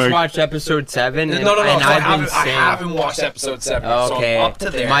time. just Like, watched episode 7. No, and, no. And So I I've been haven't watched episode 7. So Okay. I'm up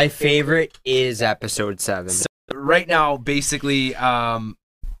to there. My favorite is episode 7. Right now, basically,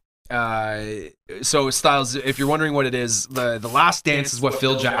 so Styles, if you're wondering what it is, the Last Dance is what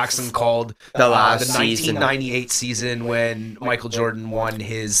Phil Jackson called The last the season. 1998 season when Michael Jordan won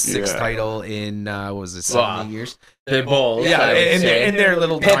his sixth Yeah. title in what was it, Wow. 7 years? The Bulls. Yeah, I would in say. their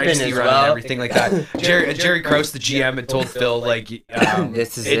little Pippen dynasty as run well. and everything like that. Jerry Krause, the GM, had told Phil like,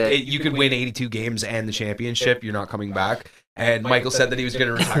 This is it. you could win 82 games and the championship. You're not coming back. And Michael said that he was going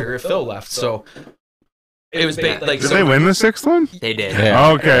to retire if Phil left. So it was like did so, they win the sixth one? They did.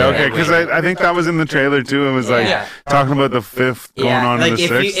 Yeah. Okay, because I think that was in the trailer too. It was like Yeah. talking about the fifth going Yeah, on like in the if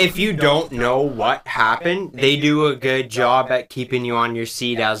sixth. you if you don't know what happened, they do a good job at keeping you on your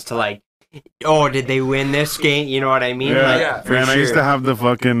seat as to like, oh, did they win this game? You know what I mean? Yeah, Like, for man, sure. I used to have the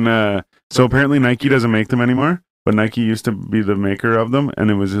fucking. So apparently Nike doesn't make them anymore, but Nike used to be the maker of them, and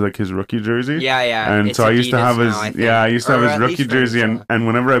it was like his rookie jersey. Yeah, yeah. And it's so I used to Adidas have his, now, I think. I used to Or have his at rookie least jersey, Renaissance. and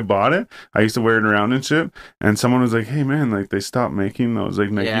whenever I bought it, I used to wear it around and shit. And someone was like, "Hey, man, like they stopped making those. Like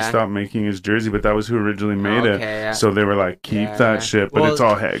Nike Yeah. stopped making his jersey, but that was who originally made it. Okay, yeah. So they were like, keep Yeah, that yeah. shit, but Well- it's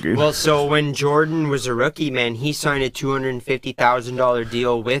all haggy. Well, so when Jordan was a rookie, man, he signed a $250,000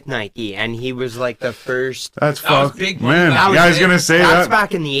 deal with Nike, and he was like the first. That's That was fuck, big money. man. That Yeah, was I was it. gonna say That's that.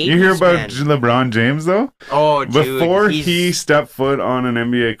 back in the 80s. You hear about man. LeBron James though? Oh, dude, Before he's- he stepped foot on an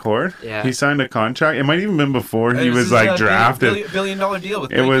NBA court, Yeah. he signed a contract. It might even been before he It was his, like drafted. billion dollar deal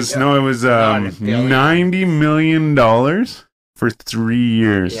with It Nike, was yeah. no, it was Not a billion. $90 million for 3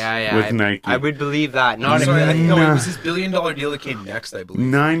 years Yeah, yeah. with Nike. I would believe that. Not Sorry, a no, Nah. it was his $1 billion deal that came next, I believe.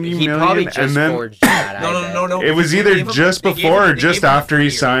 90 He million, probably just and then forged that. No. it was They either gave him- just they gave before him- or they just gave him a after he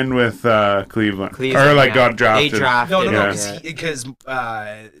 3-year. signed with Cleveland, Cleveland, or like yeah. got drafted. They drafted No, him. Yeah. because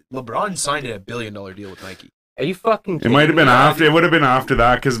LeBron signed a $1 billion deal with Nike. Are you fucking It kidding might have been me? after. It would have been after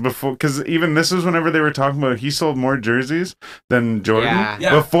that because even this was whenever they were talking about he sold more jerseys than Jordan Yeah.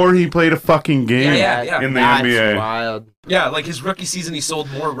 Yeah. before he played a fucking game Yeah. in the That's NBA. wild. Yeah, like his rookie season, he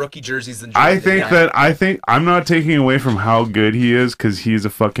sold more rookie jerseys than Jordan I did. think Yeah. that I'm not taking away from how good he is because he's a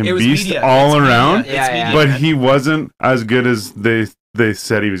fucking It was beast media. all It's around. media. Yeah, It's yeah. media, But man. he wasn't as good as they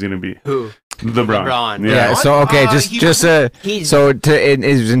said he was going to be. Who? LeBron. Yeah. Yeah. So okay, he just He's so it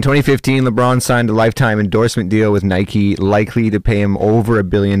was in 2015. LeBron signed a lifetime endorsement deal with Nike, likely to pay him over $1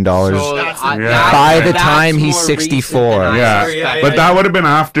 billion. So, That's- Yeah. By the that's time he's more 64. recent than I Yeah. expected. But that would have been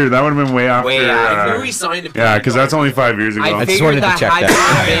after. That would have been way after. Way after. I knew he signed a Yeah, because that's only 5 years ago. I just figured wanted to that check had that. to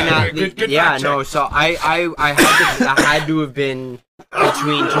have been Yeah, at the- good yeah, fact no. So I had to have been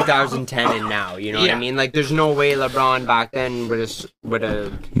between 2010 and now. You know what Yeah. I mean? Like, there's no way LeBron back then would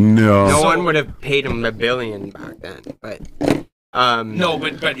have. no. No one would have paid him $1 billion back then. But No,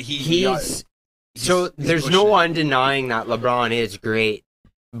 but he's so there's pushing no it. undenying that LeBron is great,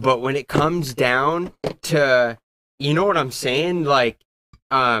 but when it comes down to, you know what I'm saying, like,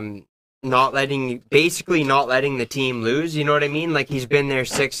 not letting the team lose. You know what I mean? Like, he's been there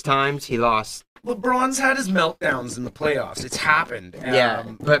 6 times, he lost. LeBron's had his meltdowns in the playoffs. It's happened. Yeah,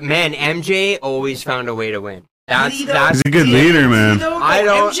 but man, MJ always found a way to win. That's He's a good leader, man. I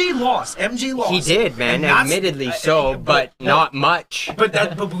don't- MJ lost. MJ lost. He did, man. And that's- Admittedly so, but not much.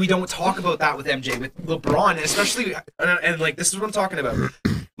 But we don't talk about that with MJ. With LeBron, and especially, and like this is what I'm talking about.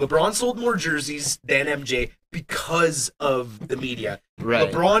 LeBron sold more jerseys than MJ because of the media.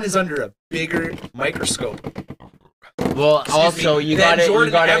 Right. LeBron is under a bigger microscope. Well, also you than got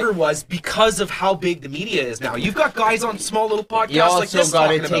Jordan to ever was because of how big the media is now. You've got guys on small little podcasts you like also this got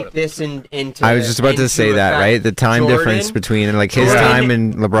to talking take about it. this into. I was just about to say into that, effect. right? The time Jordan- difference between like his Jordan time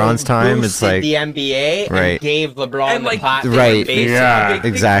and LeBron's time, it's boosted like the NBA and Right. gave LeBron And, the like, platform. Right. basically. Yeah. Think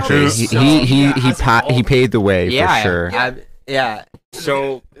exactly. about He it. So, he yeah, he as pa- he evolved. paid the way Yeah, for sure. yeah.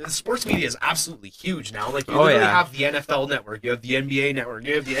 So The sports media is absolutely huge now. Like you Oh, literally yeah. have the NFL network, you have the NBA network,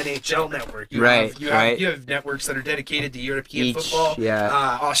 you have the NHL network, you Right, have, you right. have networks that are dedicated to European Each, football, yeah.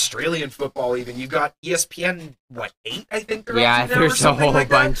 Australian football. Even you've got ESPN, 8 I think they're yeah, up to now or there's a something whole like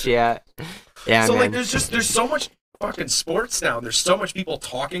that. bunch. Yeah. So man. like there's so much fucking sports now. There's so much people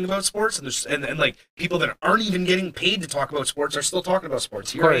talking about sports, and there's and like people that aren't even getting paid to talk about sports are still talking about sports.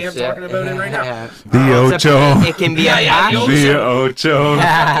 Here I am talking about it right now. Yeah. The Ocho. It can be Yeah, a yeah, passion. The Ocho.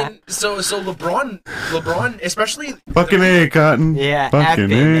 Fucking- so LeBron, especially Fucking A, Cotton. Yeah, Fucking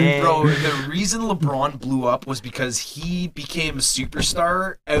epic, A. eh? bro, the reason LeBron blew up was because he became a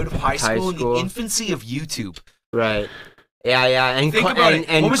superstar out of high school in school. the infancy of YouTube. Right. Yeah, and Think Co- about and, it.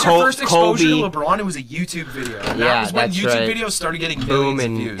 and What was Col- your first exposure Kobe, to LeBron? It was a YouTube video. And Yeah, that was when that's YouTube right. videos started getting millions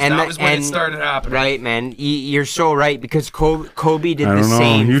booming, of views. and That was when it and- started happening. Right, man. You're so right because Kobe did I the don't know.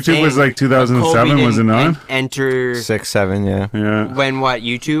 same YouTube thing. was like but Kobe 2007, was it didn't not? Enter 6, 7, yeah. Yeah. when what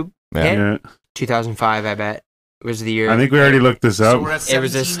YouTube? Yeah. hit? Yeah. 2005, I bet was the year. I think we already looked this So up. we're at It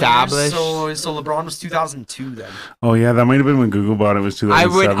was 17 years, established. So LeBron was 2002 then. Oh yeah, that might have been when Google bought it. Was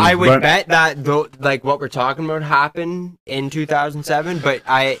 2007. I would but, bet that like what we're talking about happened in 2007, but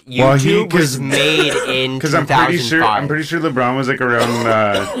YouTube Well, he- 'cause- was made in Because 2005. I'm pretty sure LeBron was like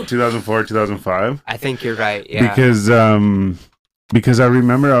around 2004, 2005. I think you're right. Yeah. Because I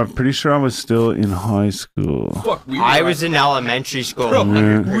remember, I'm pretty sure I was still in high school. Fuck, we I was in elementary school. Bro,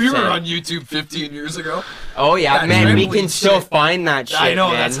 100%. we were on YouTube 15 years ago. Oh yeah, That's man. We holy can still shit. find that shit. I know,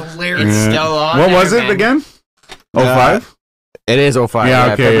 man. that's hilarious. It's Yeah. still on. What there, was it man. again? 05? It is 05. Yeah,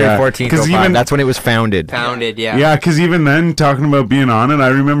 Yeah, okay, February yeah. 14th, 'Cause 05. even- That's when it was founded. Founded, yeah. Yeah, because even then, talking about being on it, I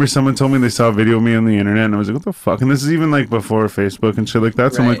remember someone told me they saw a video of me on the internet, and I was like, what the fuck? And this is even like before Facebook and shit like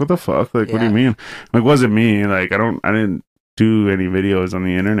that. So I'm Right. like, what the fuck? Like, what do you Yeah. mean? Like, wasn't me. Like, I didn't do any videos on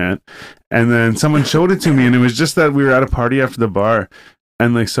the internet. And then someone showed it to me, and it was just that we were at a party after the bar,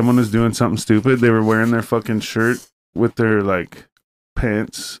 and like someone was doing something stupid. They were wearing their fucking shirt with their like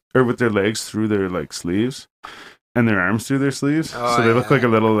pants or with their legs through their like sleeves. And their arms through their sleeves, Oh, so they look yeah. like a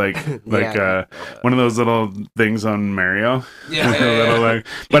little like Yeah. one of those little things on Mario. Yeah, Like a little, like-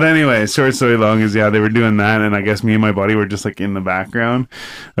 but anyway, short story long is, yeah, they were doing that, and I guess me and my buddy were just like in the background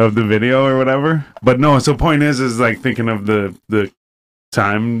of the video or whatever. But no, so point is like thinking of the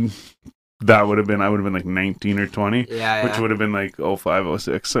time that would have been, I would have been like 19 or 20, Yeah, which would have been like 05,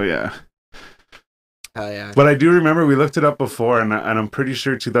 06. So yeah, Hell yeah. but I do remember we looked it up before, and I'm pretty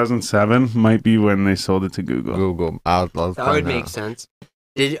sure 2007 might be when they sold it to Google. Google. I'll That find would out. make sense.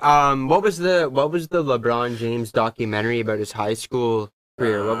 Did what was the LeBron James documentary about his high school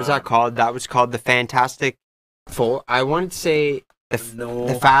career? What was that called? That was called The Fantastic Four. I wanted to say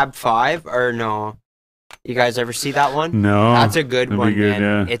the Fab Five, or no? You guys ever see that one? No, That's a good that'd be one, good,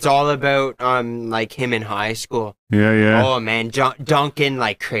 man. yeah. It's all about like him in high school. yeah. Oh man, dunking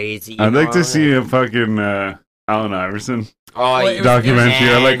like crazy. I'd you like know? to see a fucking Allen Iverson Oh, it was- documentary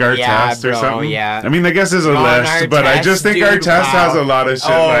or like man, our yeah, test or bro, something. Yeah. I mean, I guess there's a On list, but I Artest, just think our dude, test has wow. a lot of shit.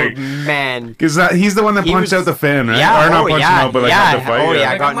 Oh Like, man. because he's the one that He punched was- out the fan, right? Yeah, or not oh, punched yeah, him out, but like yeah. had the fight. Oh, yeah. yeah.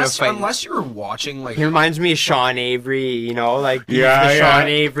 Like, got in a unless, fight. unless you were watching like He reminds me of Sean Avery, you know, like he's Yeah, the yeah. Sean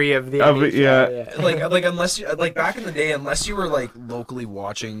Avery of the Of it, NHL, yeah. like unless you like back in the day, unless you were like locally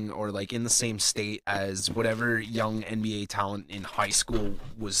watching or like in the same state as whatever young NBA talent in high school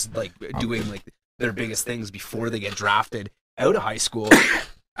was like doing like their biggest things before they get drafted out of high school.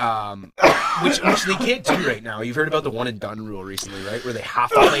 Which they can't do right now. You've heard about the one and done rule recently, right? Where they have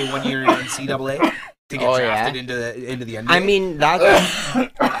to play 1 year in NCAA to get Oh, yeah? drafted into the NBA. I mean, that's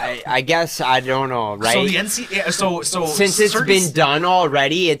I guess I don't know, right? So the NCAA, so Since it's certain been done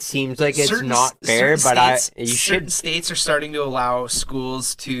already, it seems like it's certain- not fair. certain But states, you certain should, states are starting to allow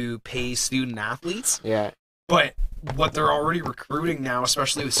schools to pay student athletes, yeah. but what they're already recruiting now,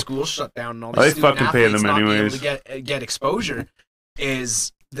 especially with schools shut down and all They these student fucking pay athletes them not being able anyways. to get exposure,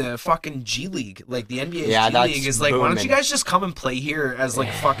 is the fucking G League, like the NBA's Yeah, G that's League is like, why don't you booming. guys just come and play here as like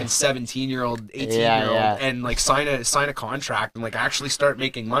a fucking 17-year-old, 18-year-old, Yeah. and like sign a contract and like actually start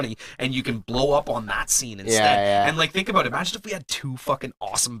making money, and you can blow up on that scene instead. Yeah. And like think about it, imagine if we had 2 fucking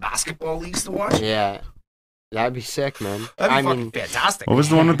awesome basketball leagues to watch. Yeah. That'd be sick, man. That'd be I fucking mean, fantastic. What was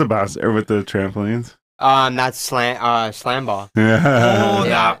the one with the or with the trampolines? that's slam ball. Yeah. Oh, Yeah.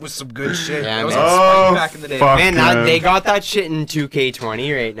 that was some good shit. Yeah, that was man. on Spike Oh, back in the day. fuck. Man, they yeah. got that shit in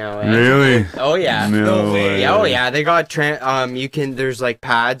 2K20 right now. Eh? Really? Oh yeah. No No way. way. Yeah, oh yeah, they got there's like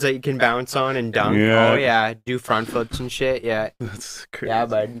pads that you can bounce on and dunk. Yeah. Oh yeah, do front flips and shit. Yeah, That's crazy. yeah,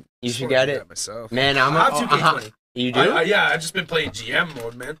 bud, you should Swear I get did it, that myself. man. I I'm have 2K20. You do? Yeah, I've just been playing GM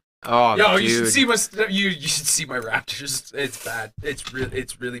mode, man. Oh, Yo, dude. you should see you should see my Raptors. It's bad. It's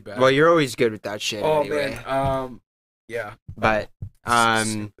really bad. Well, you're always good with that shit. oh anyway. man. Yeah. But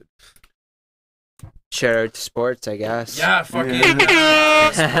shout out to sports, I guess. Yeah. Fucking.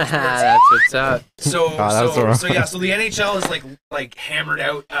 That's what's up. So that was the wrong so yeah. So the NHL is like hammered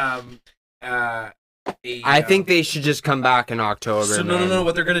out. I think they should just come back in October. So man. no.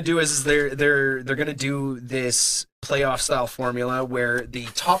 What they're gonna do is they're gonna do this playoff style formula where the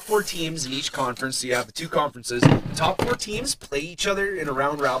top 4 teams in each conference. So you have the 2 conferences. The top 4 teams play each other in a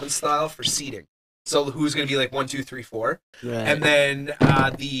round robin style for seeding. So who's gonna be like 1, 2, 3, 4, Right. and then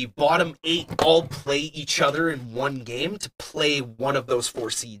the bottom 8 all play each other in one game to play one of those 4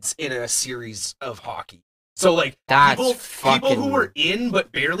 seeds in a series of hockey. So like That's people fucking- who were in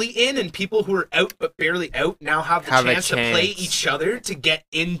but barely in, and people who are out but barely out now have the Have a chance to play chance. each other to get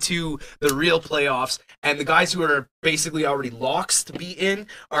into the real playoffs. And the guys who are basically already locks to be in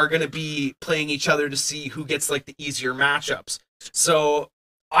are going to be playing each other to see who gets like the easier matchups. So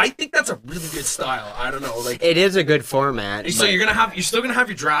I think that's a really good style. I don't know, like. It is a good format. So but- you're still gonna have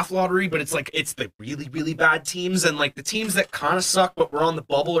your draft lottery, but it's the really, really bad teams, and like the teams that kind of suck but were on the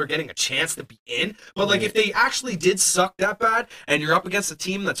bubble are getting a chance to be in. But like if they actually did suck that bad, and you're up against a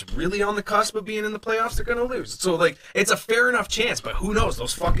team that's really on the cusp of being in the playoffs, they're gonna lose. So like it's a fair enough chance, but who knows?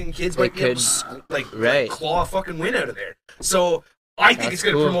 Those fucking kids They might be able could- to like right. claw a fucking win out of there. So I think That's it's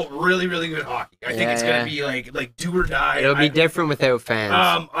gonna cool. promote really, really good hockey. I think it's Yeah. gonna be like do or die. It'll be different without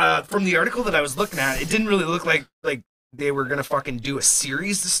fans. From the article that I was looking at, it didn't really look like they were gonna fucking do a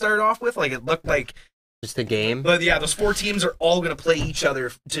series to start off with. Like it looked like, Just a game. but yeah, those 4 teams are all gonna play each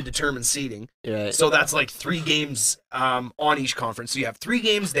other to determine seeding. Right. So that's like 3 games on each conference. So you have 3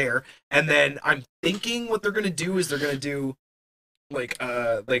 games there, and then I'm thinking what they're gonna do is they're gonna do like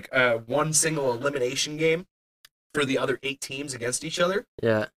one single elimination game for the other 8 teams against each other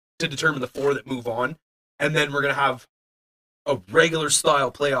Yeah. to determine the 4 that move on, and then we're gonna have a regular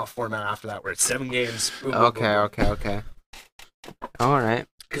style playoff format after that, where it's 7 games. Boom, boom, Okay. Okay. All right.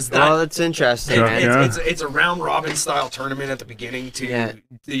 Because Well, that's interesting, Yeah, man. yeah. it's a round robin style tournament at the beginning to Yeah.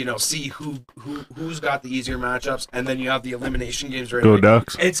 see who's got the easier matchups, and then you have the elimination games right Go away.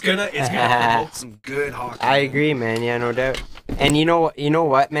 Ducks. It's gonna promote some good hockey. I agree, man. Yeah, no doubt. And you know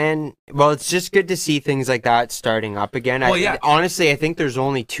what, man? Well, it's just good to see things like that starting up again. Well, yeah. Honestly, I think there's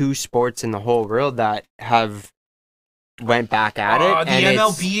only 2 sports in the whole world that have went back at it. The and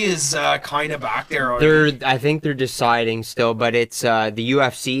MLB is kind of back there already. I think they're deciding still, but it's the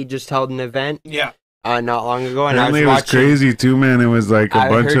UFC just held an event Yeah. not long ago, and Apparently I it was was watching. crazy too, man. It was like a I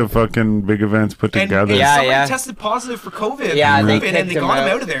bunch heard- of fucking big events put And together. Yeah, somebody yeah. tested positive for COVID. Yeah, they and kicked they him got him out.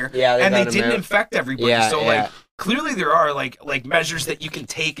 out of there. Yeah, and they got him didn't out. infect everybody. Yeah, so yeah. like clearly there are like measures that you can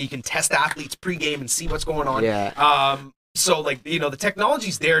take. You can test athletes pregame and see what's going on. Yeah. So like the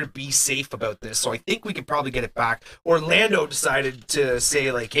technology's there to be safe about this. So I think we could probably get it back. Orlando decided to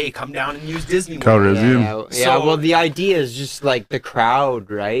say like, hey, come down and use Disney World. Calrissian. Yeah, So- well, the idea is just like the crowd,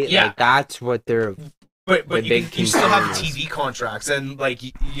 right? Yeah. Like, that's what they're. But The big you still have the concern is- TV contracts, and like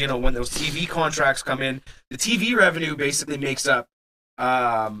when those TV contracts come in, the TV revenue basically makes up.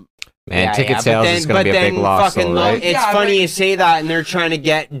 Man, ticket but sales then- is going but to be a big then loss, fucking though, right? It's Yeah, funny but- you say that, and they're trying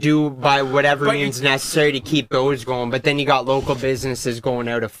to do by whatever But means necessary to keep those going. But then you got local businesses going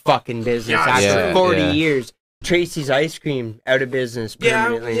out of fucking business Yeah, after yeah, 40 yeah. years. Tracy's Ice Cream out of business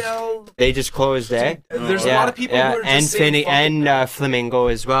permanently. Yeah. They just closed, eh? There's yeah, a lot of people yeah. who are and just saying, fuck it. and Flamingo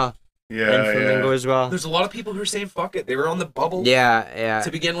as well. Yeah, and Flamingo yeah. as well. There's a lot of people who are saying fuck it. They were on the bubble Yeah.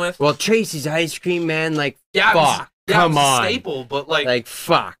 to begin with. Well, Tracy's Ice Cream, man, like, Yeah, it was- fuck. yeah, Come it was on. a staple, but like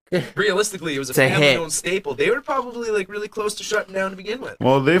fuck. realistically, it was a It's a hit. family-owned staple. They were probably like really close to shutting down to begin with.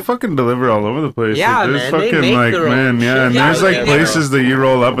 Well, they fucking deliver all over the place. Yeah, Like, there's man, they fucking make like their own man, shit. yeah, and Yeah, there's but like they places that you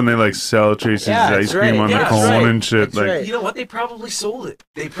roll up and they like sell Tracy's Yeah, that's ice cream right. on Yeah, the that's cone right. and shit. That's Like, right. You know what? They probably sold it.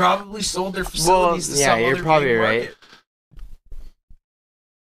 They probably sold their facilities to yeah, some you're other probably big right. market.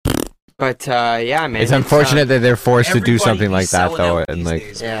 But yeah, man, It's unfortunate that they're forced to do everybody something like that, selling though, out and these like,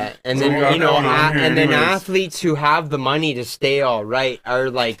 days, yeah, man. and So then we got you know, that one on here and then anyways. athletes who have the money to stay all right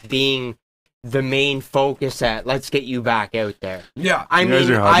are like being the main focus at. Let's get you back out there. Yeah. I You mean, guys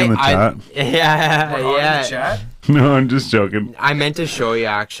are hogging the chat. yeah, We're on yeah. the chat. No, I'm just joking. I meant to show you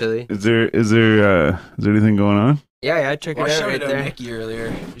actually. Is there anything going on? Yeah, check Well, I it out showed right it to there. Nikki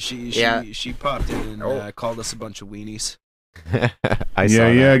earlier. Yeah. She popped in and Oh. called us a bunch of weenies. I saw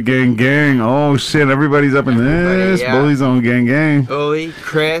that. Gang. Oh shit, everybody's up in Everybody, this. yeah. Bully Zone gang. Bully,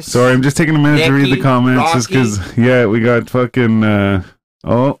 Chris. Sorry, I'm just taking a minute to read the Nikki, comments just Rocky. because, yeah, we got fucking,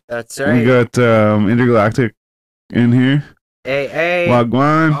 That's we right. got Intergalactic in here. Hey.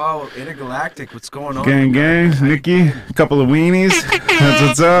 Wagwan. Oh, Intergalactic, what's going on? Gang. Nikki, a couple of weenies. That's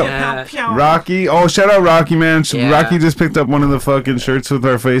what's up. Yeah. Rocky. Oh, shout out Rocky, man. Yeah. Rocky just picked up one of the fucking shirts with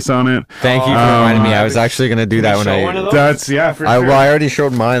our face on it. Thank you for reminding me. I was actually gonna do that when show one of those? That's, yeah, for I sure. well, I already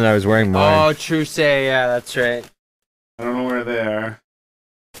showed mine. And I was wearing mine. Oh, true say. Yeah, that's right. I don't know where they are.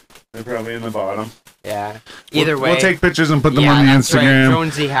 They're probably in the bottom. Yeah. Either way. We'll take pictures and put them yeah, on the that's right. Instagram.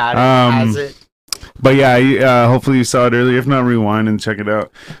 Jonesy had it. Has it. But yeah, hopefully you saw it earlier. If not, rewind and check it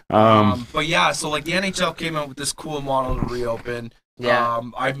out. But yeah, so like the NHL came out with this cool model to reopen. Yeah.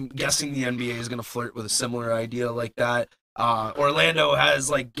 I'm guessing the NBA is going to flirt with a similar idea like that. Orlando has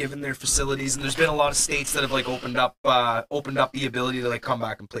like given their facilities, and there's been a lot of states that have like opened up the ability to like come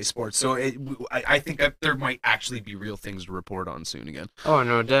back and play sports. So I think that there might actually be real things to report on soon again. Oh,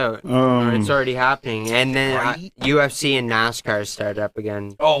 no doubt. Um, It's already happening. And then Right? UFC and NASCAR start up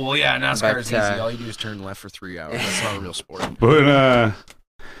again. Oh well, yeah, NASCAR is But, easy. All you do is turn left for 3 hours. That's not a real sport. but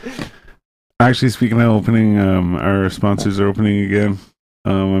actually, speaking of opening, our sponsors are opening again.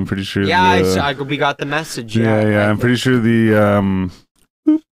 I'm pretty sure. Yeah, we got the message. Yeah. I'm pretty sure the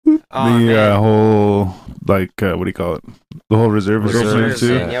Oh, man. whole like what do you call it? The whole reserve is opening Reserves,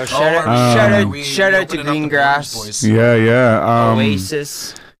 too. yeah. Yo, Oh, shout out to opening up the Greengrass. boys. Yeah.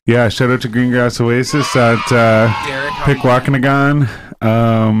 Oasis. Yeah, shout out to Greengrass Oasis at Derek, how you doing?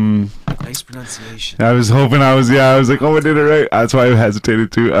 Pickwackinagon. Nice pronunciation. I was hoping I was like, oh, I did it right. That's why I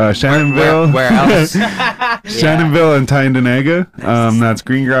hesitated to. Shannonville. Where else? Shannonville and Tyndonega. That's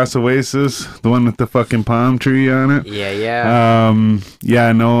Greengrass Oasis, the one with the fucking palm tree on it. Yeah.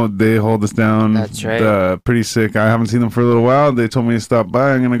 Yeah, no, they hold us down. That's right. Pretty sick. I haven't seen them for a little while. They told me to stop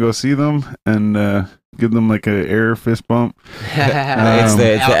by. I'm gonna go see them and give them like a air fist bump. It's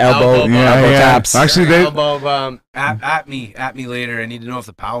the elbow, bump. elbow taps. Actually, they. Elbow bump. At me later. I need to know if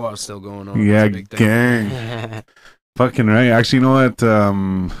the powwow's still going on. Yeah, That's a big thing. gang. Fucking right. Actually, you know what?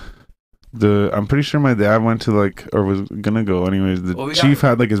 I'm pretty sure my dad went to like, or was gonna go anyways. The Well, we got- chief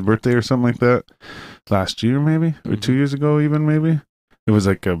had like his birthday or something like that last year, maybe, or 2 years ago, even maybe. It was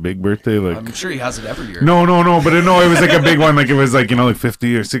like a big birthday, like. I'm sure he has it every year. No, but it was like a big one. Like it was like like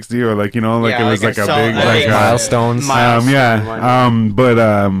 50 or 60 or like like Yeah, it was like like a a big solid- like milestones. Milestone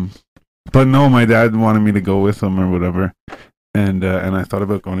one. but no, my dad wanted me to go with him or whatever, and I thought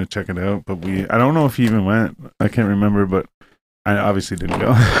about going to check it out, but I don't know if he even went. I can't remember, but I obviously didn't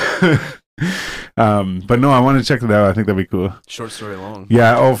go. But no, I want to check it out. I think that'd be cool. Short story long.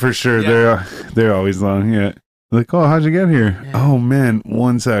 Yeah. Oh, for sure. Yeah. They're always long. Yeah. Like, oh, how'd you get here? Yeah. Oh man,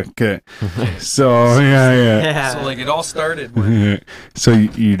 1 sec. Okay. So yeah. Yeah. So like it all started when. So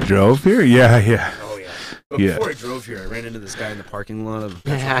you drove here? Yeah. Oh yeah. But Yeah. before I drove here, I ran into this guy in the parking lot of.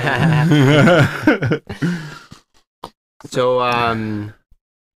 So, I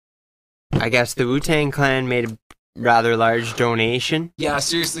guess the Wu-Tang Clan made a rather large donation. Yeah,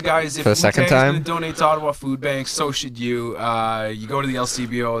 seriously, guys. If For the second Wu-Tang's time? gonna donate to Ottawa Food Bank, so should you. You go to the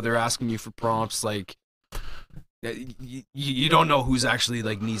LCBO. They're asking you for prompts. Like, you don't know who's actually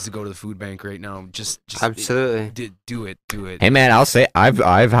like needs to go to the food bank right now. Just Absolutely. do it. Hey man, I'll say I've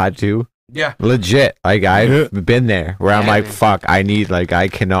had to. Yeah. Legit. Like I've Yeah. been there where I'm Yeah, like, man. fuck, I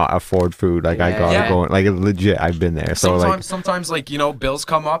cannot afford food. Like I Yeah. gotta Yeah. go. Like legit, I've been there. So Sometimes like bills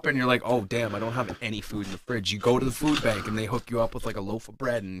come up and you're like, oh damn, I don't have any food in the fridge. You go to the food bank and they hook you up with like a loaf of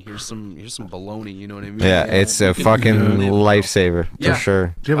bread and here's some bologna. You know what I mean? yeah, it's a You can fucking live. lifesaver Yeah. for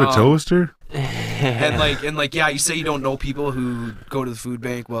sure. Do you have a Um, toaster? And like yeah, you say you don't know people who go to the food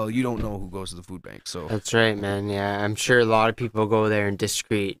bank. Well, you don't know who goes to the food bank. So That's right, man. Yeah, I'm sure a lot of people go there in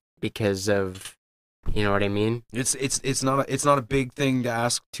discreet because of, you know what I mean? it's not a big thing to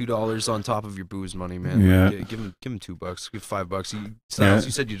ask $2 on top of your booze money, man. Yeah. Like, give him $2, give $5. Yeah.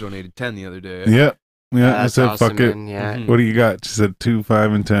 You said you donated 10 the other day. Yeah. I That's said awesome, fuck it. man. Yeah. Mhm. What do you got? She said 2,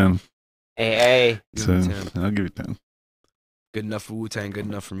 5, and 10. Hey. Give So him 10. I'll give you 10. Good enough for Wu-Tang, good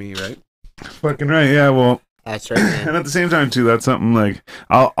enough for me, right? Fucking right. Yeah. Well, That's right, man. And at the same time too, that's something like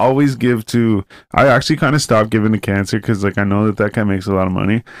I'll always give to. I actually kind of stopped giving to cancer because like I know that guy makes a lot of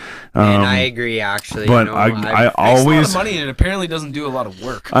money. And I agree, actually. But you know, I Makes a lot always of money and it apparently doesn't do a lot of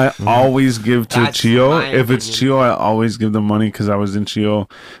work. I always give to That's Chio. my If it's opinion. Chio, I always give them money because I was in Chio.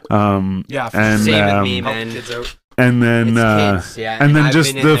 Yeah, And Same with me, help man. kids out. and then It's kids, yeah. and then I've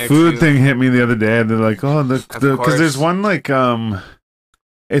just been in the there food too. thing hit me the other day. They're like, oh, because course. there's one like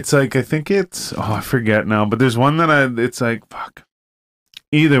it's like I think it's I forget now, but there's one that it's like fuck.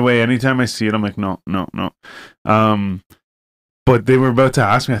 Either way, anytime I see it, I'm like no. But they were about to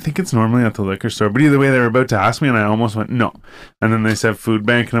ask me. I think it's normally at the liquor store, but either way, they were about to ask me, and I almost went no. And then they said food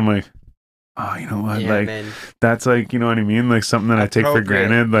bank, and I'm like, oh, you know what? Yeah, like man. that's like you know what I mean, like something that I take for Appropriate,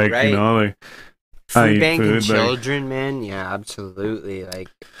 granted, like right? you know, like. I Food eat bank and food, like- children, man. Yeah, absolutely. Like,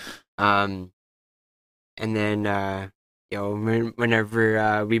 and then,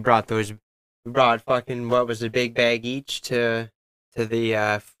 whenever we brought fucking, what was it, big bag each to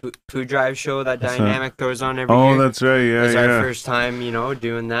the food drive show that What's Dynamic throws on every Oh, year. that's right. Yeah, It's yeah. our first time,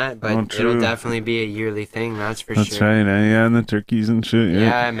 doing that, but Oh, it'll true. definitely be a yearly thing. That's for That's sure. right. Yeah, and the turkeys and shit. Yeah,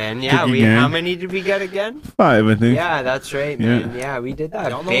 Yeah, man. Yeah, Turkey how gang. many did we get again? 5, I think. Yeah, that's right, Yeah. man. Yeah, we did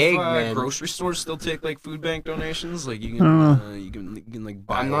that Y'all know big, if man. grocery stores still take like food bank donations? Like you I don't can, you can like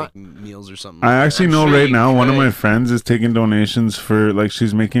buy I'm not- like meals or something. I like actually I'm know sure right you now one of could. my friends is taking donations for like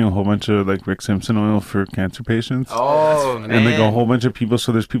she's making a whole bunch of like Rick Simpson oil for cancer patients. Oh, man. And like a whole bunch of people.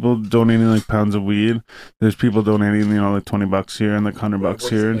 So there's people donating like pounds of weed. There's people donating, like $20 here and like $100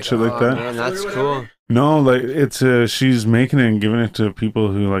 here and shit like Oh, that. man, that's cool. No, like it's she's making it and giving it to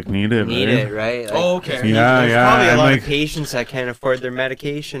people who like need it. Need right? it, right? Like, Oh, okay. Yeah, There's yeah, probably a and, lot like- of patients that can't afford their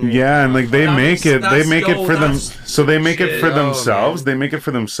medication. Yeah, and like they That's- make it, they that's- make it yo, for them. that's So they make it shit. for Oh, themselves. man. They make it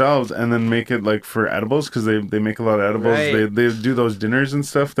for themselves, and then make it like for edibles because they make a lot of edibles. Right. They do those dinners and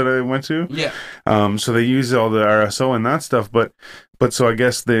stuff that I went to. Yeah. So they use all the RSO and that stuff, but so I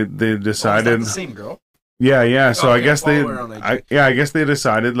guess they Oh, is that decided. the same girl? Yeah. So I Okay, guess they, follow her on IG. I guess they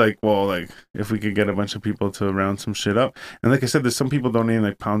decided like, well, like if we could get a bunch of people to round some shit up, and like I said, there's some people donating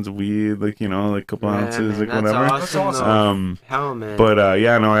like pounds of weed, like like a couple Yeah, ounces, man, like that's whatever. That's awesome. though. Hell, man. But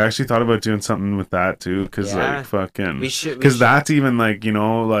yeah, no, I actually thought about doing something with that too, because Yeah. like fucking, we should. because that's even like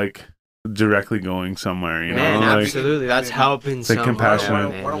like directly going somewhere, Man, like absolutely. That's helping like someone.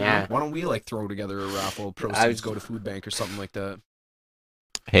 compassionate. Man, Why don't, yeah. why don't we like throw together a raffle? I Proceeds was- go to food bank or something like that.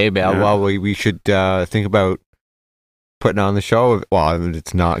 Hey, Bal, Yeah. well, we should think about putting on the show. Well,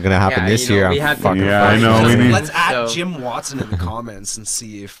 it's not going to happen Yeah, this you know, year. we I'm have to fucking Yeah, I fine. know, we need- Let's add So- Jim Watson in the comments and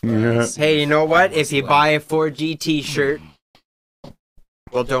see if. Yeah. Hey, you know what? If you buy a 4G T-shirt,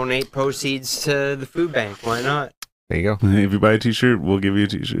 we'll donate proceeds to the food bank. Why not? There you go. if you buy a t-shirt, we'll give you a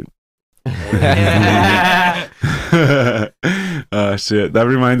t-shirt. Shit, that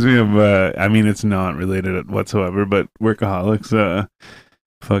reminds me of I mean it's not related whatsoever, but Workaholics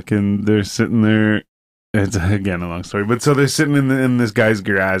fucking they're sitting there. It's again a long story, but so they're sitting in this guy's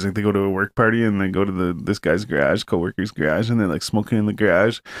garage. Like they go to a work party and they go to this guy's garage, coworker's garage, and they're like smoking in the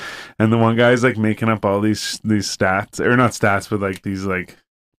garage. And the one guy's like making up all these stats, or not stats, but like these like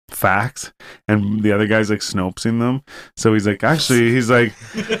facts, and the other guy's like Snopesing them. So he's like, actually, he's like,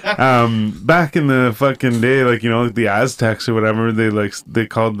 back in the fucking day, like like the Aztecs or whatever, they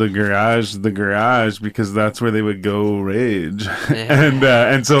called the garage because that's where they would go rage.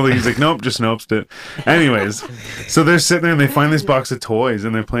 And so he's like, nope, just Snopesed it. Anyways, so they're sitting there and they find this box of toys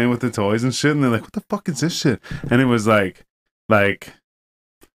and they're playing with the toys and shit, and they're like, what the fuck is this shit? And it was like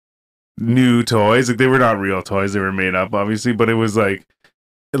new toys. Like they were not real toys, they were made up obviously, but it was like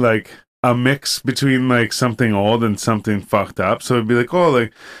a mix between like something old and something fucked up. So it'd be like, oh,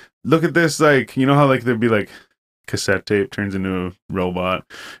 like look at this, like how like there'd be like cassette tape turns into a robot,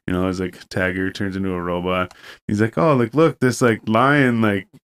 it's like Tagger turns into a robot. He's like, oh, like look, this like lion like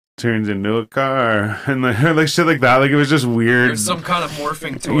turns into a car, and like shit like that. Like it was just weird. There's some kind of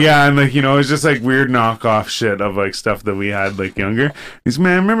morphing to it. Yeah, and like it's just like weird knockoff shit of like stuff that we had like younger. He's,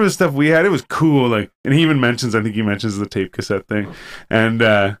 man, remember the stuff we had? It was cool. Like, and he even mentions, I think he mentions the tape cassette thing, and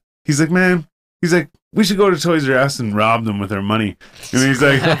he's like, man, he's like, we should go to Toys R Us and rob them with our money. And he's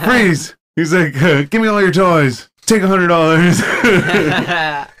like, freeze. He's like, give me all your toys. Take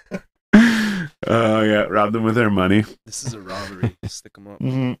 $100. Yeah, rob them with their money. This is a robbery. Stick them up.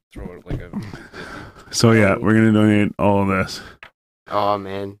 Mhm. Throw it like a. So yeah, we're gonna donate all of this. Oh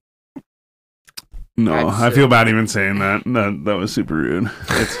man. No, That's I feel bad even saying that. That was super rude.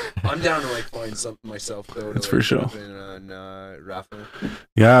 I'm down to like find something myself though. It's to, for like, sure. drop in raffle.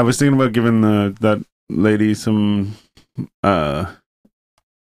 Yeah, I was thinking about giving that lady some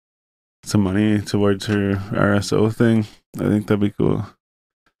money towards her RSO thing. I think that'd be cool.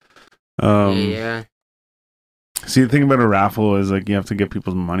 Yeah. See, the thing about a raffle is like you have to get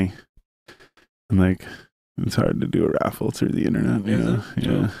people's money, and like it's hard to do a raffle through the internet. You Is know, it?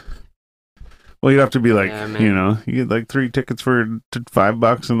 yeah. Well, you'd have to be like, Yeah, man. you know, you get like 3 tickets for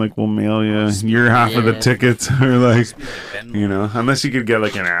 $5, and like we'll mail you your half of the Yeah. tickets, or like, Just be like Venmo. you know, unless you could get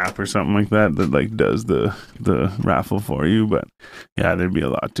like an app or something like that that like does the raffle for you. But yeah, there'd be a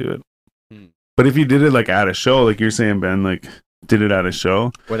lot to it. Hmm. But if you did it like at a show, like you're saying, Ben, like did it at a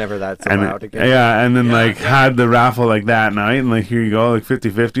show, Whenever that's and allowed again. yeah, and then Yeah, like yeah. had the raffle like that night, and like here you go, like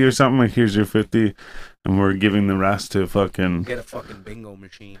 50-50 or something. Like here's your 50, and we're giving the rest to fucking Get a fucking bingo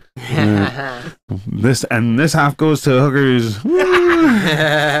machine. this, and this half goes to hookers. Woo!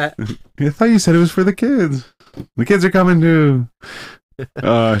 I thought you said it was for the kids. The kids are coming too.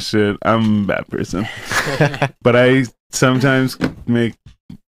 Oh shit, I'm a bad person, but I sometimes make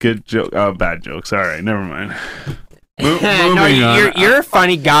good bad jokes. All right, never mind. no, Moving on. you're a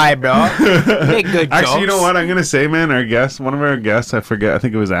funny guy, bro. Make good Actually, you know jokes. what? I'm gonna say, man. One of our guests, I forget. I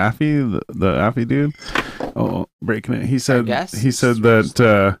think it was Affy, the Affy dude. Oh, breaking it. He said guest?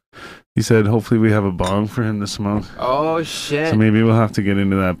 that he said hopefully we have a bong for him to smoke. Oh shit. So maybe we'll have to get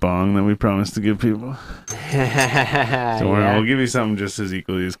into that bong that we promised to give people. So Yeah, we'll give you something just as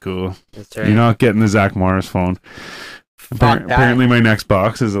equally as cool. that's right. You're not getting the Zach Morris phone. Fuck that. Apparently, my next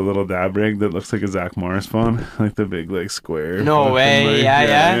box is a little dab rig that looks like a Zach Morris phone, like the big, like square. No fucking, way, like,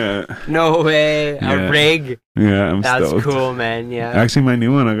 yeah. No way. Yeah. A rig. Yeah, I'm That's stoked. cool, man. Yeah. Actually, my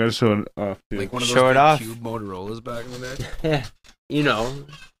new one, I gotta show it off. Dude. Like one of Show those it big off. cube Motorola's back in the day. Yeah. You know.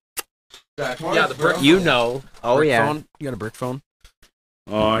 Yeah, the brick. You know. Oh Brick yeah. phone. You got a brick phone?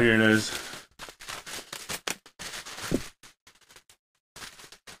 Oh, here it is.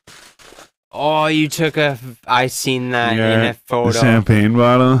 Oh, you took a. I seen that in Yeah, a photo. The champagne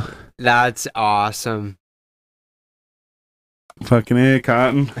bottle. That's awesome. Fucking A,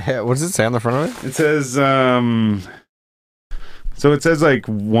 cotton. What does it say on the front of it? It says, so it says like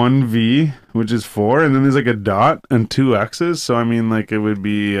 1V, which is 4, and then there's like a dot and 2 X's. So I mean, like it would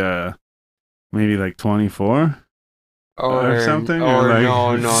be maybe like 24 or something. Or like,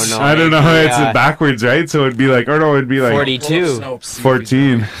 no. I don't know. It's Yeah. backwards, right? So it'd be like, or no, it'd be like 42.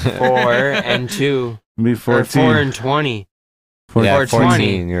 14. 4 and 2. It'd be Or 4 14. and 20. 14. Yeah, 420.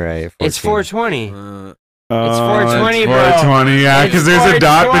 14. You're right. 14. It's 420. It's 420, bro. 420, yeah, It's because there's a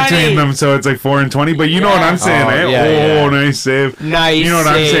dot 420. between them, so it's like 4 and 20. But you know what I'm saying, Oh, eh? yeah, yeah. Nice save. Nice. You know what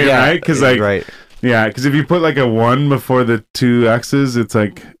I'm save. saying, right? Because like, right. yeah, because if you put like a 1 before the 2 X's, it's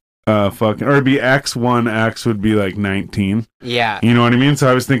like fucking, or it'd be X, 1X would be like 19. Yeah. You know what I mean?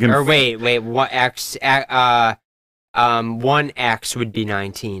 So I was thinking, Or wait, what X? 1X would be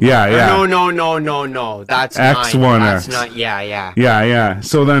 19. Yeah, Or yeah. No. That's X, 9. 1X. That's not. Yeah. yeah.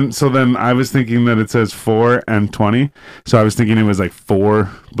 So then I was thinking that it says 4 and 20. So I was thinking it was like 4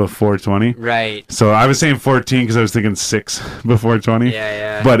 before 20. Right. So I was saying 14 because I was thinking 6 before 20.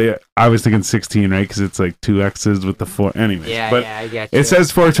 Yeah. But I was thinking 16, right? Because it's like 2 X's with the 4. Anyways, but I get you. it says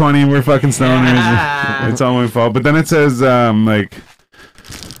 420. We're fucking stoners. It's all my fault. But then it says like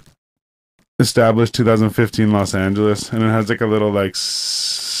established 2015 Los Angeles, and it has like a little like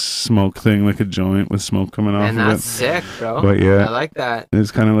smoke thing, like a joint with smoke coming off And of that's it. sick, bro. But yeah, I like that.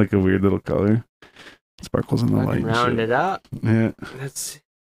 it's kind of like a weird little color. Sparkles in the light. Fucking and round shit. it up. Yeah, That's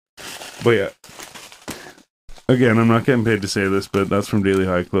but yeah. Again, I'm not getting paid to say this, but that's from Daily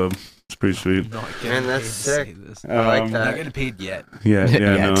High Club. It's pretty sweet. Man, that's sick. I Um, like Not that. getting paid yet. Yeah,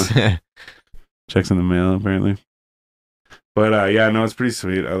 no. Checks in the mail apparently. But yeah, no, it's pretty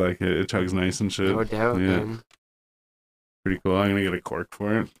sweet. I like it. It chugs nice and shit. No doubt, Yeah. man. Pretty cool. I'm gonna get a cork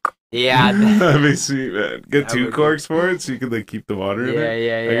for it. Yeah. That'd be sweet, man. Get That 2 would be- corks for it so you could like keep the water in it.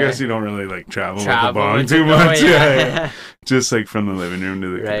 Yeah. I guess you don't really like travel Travel with the bong with too the- much. oh, Yeah. Just like from the living room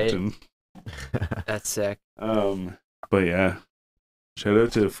to the Right. kitchen. That's sick. But yeah. Shout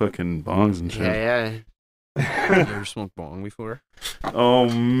out to fucking bongs and shit. Yeah. Have you ever smoked bong before? Oh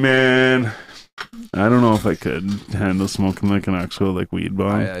man. I don't know if I could handle smoking like an actual like weed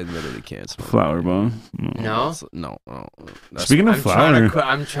bong. I literally can't smoke. Flower bong. No? No. That's Speaking of flower,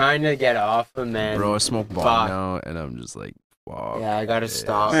 I'm trying to get off of man. bro, I smoke bong Fuck. now, and I'm just like, wow. Yeah, I gotta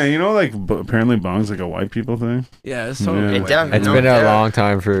stop. man, you know, like apparently bong's like a white people thing. Yeah, it's Yeah. totally. It white definitely- It's people. been a Yeah. long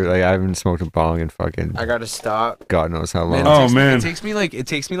time for like I haven't smoked a bong in fucking I gotta stop. God knows how long. Man, Oh, it takes man. it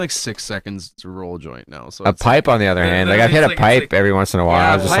takes me like 6 seconds to roll a joint now. So A it's pipe, on the other hand, like I've hit a It's pipe like- every once in a while.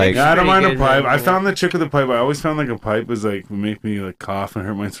 Yeah, I was just pipe. like, Yeah, I don't mind pretty a good, pipe. man. I found the chick with the pipe. I always found like a pipe was like would make me like cough and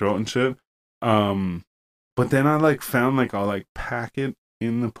hurt my throat and shit. But then I like found like I'll like pack it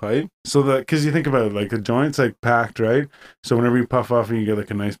in the pipe so that because you think about it, like the joint's like packed, right? So whenever you puff off, you get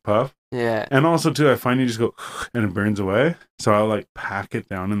like a nice puff. Yeah. And also too, I find you just go and it burns away. So I'll like pack it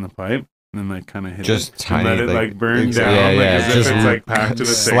down in the pipe. and then like kind of hit Just it, tiny, and let it like burn ex- down, yeah, like, yeah, as if just it's like packed to the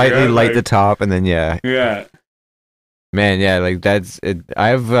slightly cigarette, light like, the top, and then yeah. man, yeah, like that's it. I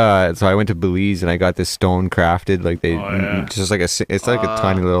have so I went to Belize and I got this stone crafted, like they just like it's like a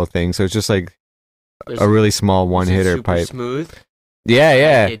tiny little thing, so it's just like a really small one hitter super pipe. smooth.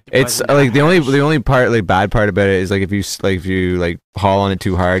 Yeah. It It's wasn't like that the only part, like bad part about it is like if you haul on it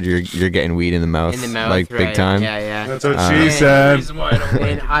too hard, you're getting weed in the mouth, In the mouth, like right. big time. Yeah. That's what Uh, she said. Reason why I don't like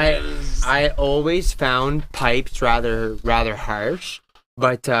And it I is- always found pipes rather harsh,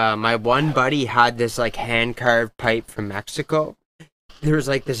 but my one buddy had this like hand carved pipe from Mexico. There was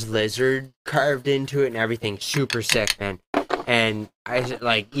like this lizard carved into it and everything, super sick, man. And I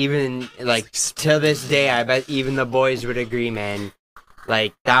like even like till this day, I bet even the boys would agree, man.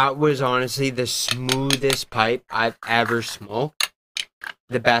 Like that was honestly the smoothest pipe I've ever smoked.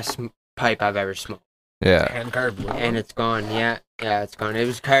 The best pipe I've ever smoked. Yeah. hand carved wood. And it's gone. Yeah, it's gone. It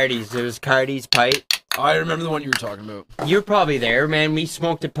was Cardi's pipe. I remember the one you were talking about. You're probably there, man. We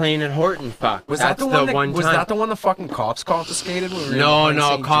smoked it playing at Horton. Fuck. Was That's that the one? time. Was that the one the fucking cops confiscated? When we were No, in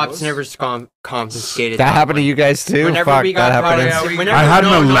St. cops Joe's? never confiscated. That happened to you guys too. Whenever Fuck, we that got caught, happened. whenever, I had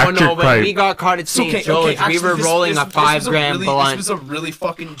an electric when pipe. we got caught at So, St. Joe's, actually, we were this- rolling this- a this 5 was a gram really, blunt. This was a really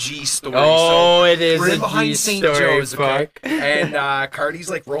fucking G story. Oh, it is we're in a behind G St. story, Joe's, okay? fuck. And Cardi's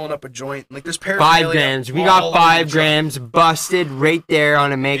like rolling up a joint. Like there's paraphernalia 5 grams. We all got over the 5 truck. grams busted right there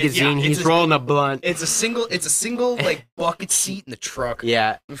on a magazine. it's He's a- rolling a blunt. It's a single like bucket seat in the truck.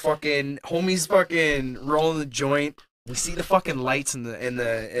 Yeah. And fucking homies fucking rolling the joint. We see the fucking lights in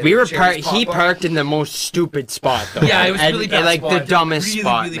the. We were cherries he pop up. parked in the most stupid spot though. Yeah, it was really bad like spot. the dumbest Really,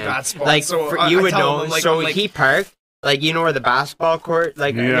 spot, really man. bad spot. Like So for, I you would tell know. him, like, so I'm like- he parked, like you know where the basketball court,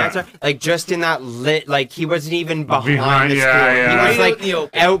 like Yeah. that's like just in that lit, like he wasn't even behind the yeah, school. yeah. He Right was out like in the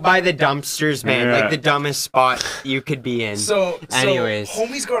open. out by the dumpsters, man. Yeah. Like the dumbest spot you could be in. So Anyways.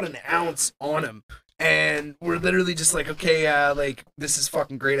 homie's got an ounce on him, and we're literally just like, okay, like this is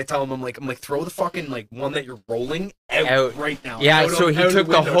fucking great. I tell him, I'm like, throw the fucking like one that you're rolling out right now. Yeah, Out so of- he out of took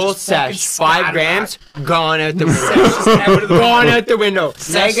the window, whole just fucking sesh, splatter 5 grams, that. gone out the Sesh window. just out of the Gone window. out the window.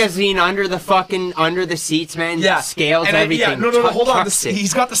 Sesh- Magazine under the seats, man. Yeah. Scales, And everything. no, hold on. Chucks it.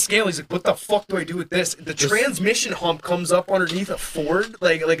 He's got the scale. He's like, what the fuck do I do with this? The transmission hump comes up underneath a Ford,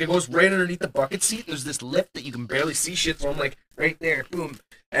 like it goes right underneath the bucket seat. There's this lip that you can barely see shit. So I'm like, right there, boom.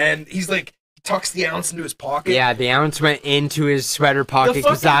 And he's like, he tucks the ounce into his pocket. Yeah, the ounce went into his sweater pocket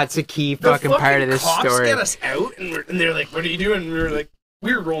because fucking- that's a key The fucking part of this cops story. get us out, and they're like, "What are you doing?" And we were like,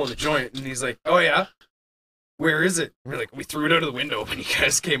 "We were rolling a joint," and he's like, "Oh yeah, where is it?" And we're like, "We threw it out of the window." And he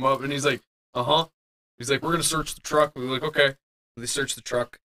guys came up, and he's like, "Uh huh." He's like, "We're gonna search the truck." We were like, "Okay." They search the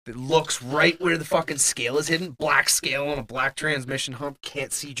truck. It looks right where the fucking scale is hidden. Black scale on a black transmission hump.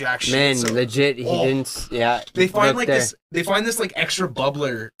 Can't see jack shit. Man, So legit, he Oh. didn't. Yeah, they find look like there. this. They find this like extra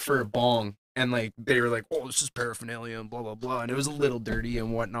bubbler for a bong. And like they were like, oh, this is paraphernalia and blah blah blah, and it was a little dirty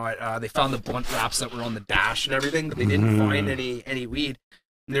and whatnot. They found the blunt wraps that were on the dash and everything, but they didn't find any weed.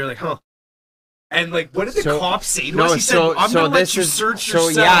 And they were like, huh. And like, what did the So- cops say to No, us? He so said, I'm so gonna let this you is search so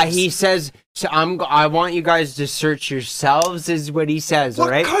yourselves. yeah. He says, so I want you guys to search yourselves, is what he says. what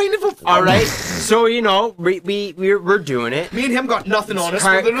all right, kind of a all right. So you know, we're doing it. Me and him got nothing on us.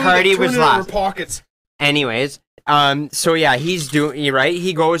 Car- We're literally Cardi like, was turning in our last. pockets. Anyways, so yeah, he's doing you're right.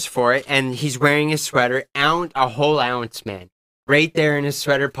 He goes for it, and he's wearing his sweater, a whole ounce, man, right there in his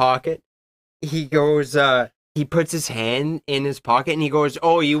sweater pocket. He goes, he puts his hand in his pocket, and he goes,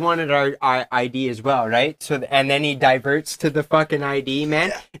 "Oh, you wanted our ID as well, right?" So, and then he diverts to the fucking ID,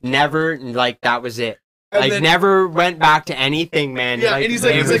 man. Never, like that was it. And Like then- never went back to anything, man. Yeah, and he's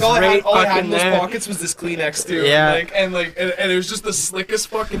like, it was all I right had in fucking those there. pockets was this Kleenex too. Yeah. and it was just the slickest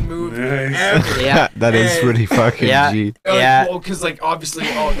fucking move Nice. ever. Yeah. That is And- pretty fucking Yeah. G. Yeah. Well, because like obviously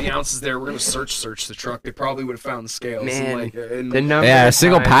all the ounces there, we're gonna search the truck. They probably would have found the scales. Man, and, like, and The number Yeah, a of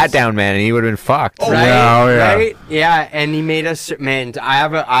single times- pat down, man, and he would have been fucked. Oh, Right, Yeah, oh, yeah. right, yeah, and he made us. Man, I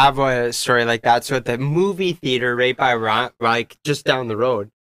have a story like that. So at the movie theater right by like just down the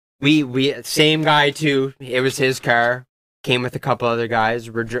road, we same guy too. It was his car. Came with a couple other guys.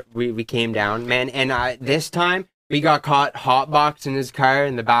 We came down, man, and this time we got caught hotboxing his car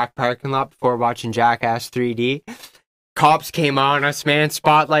in the back parking lot before watching Jackass 3D. Cops came on us, man,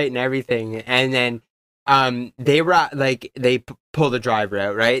 spotlight and everything, and then they were like they pulled the driver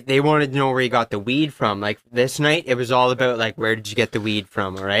out, right? They wanted to know where he got the weed from. Like this night, it was all about like, where did you get the weed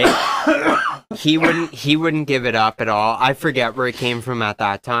from? All right. He wouldn't give it up at all. I forget where it came from at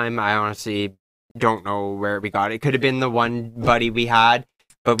that time. I honestly don't know where we got it. Could have been the one buddy we had.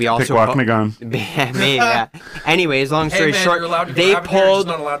 but we also Pickwacknagon. maybe, yeah. Anyways, long story man, short, you're allowed to they grab it here, pulled just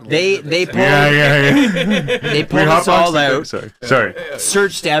not allowed to they leave it. they pulled They pulled us all out, Sorry.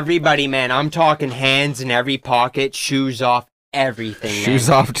 searched everybody, man. I'm talking hands in every pocket, shoes off, everything. Shoes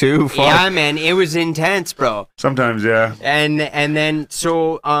man. off too. Fuck. Yeah, man, it was intense, bro. Sometimes, yeah. And then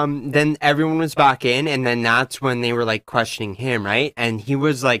then everyone was back in, and then that's when they were like questioning him, right? And he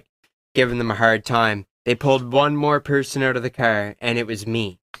was like giving them a hard time. They pulled one more person out of the car, and it was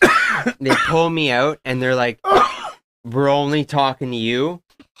me. They pull me out, and they're like, "We're only talking to you.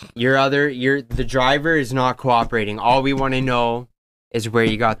 The driver is not cooperating. All we want to know is where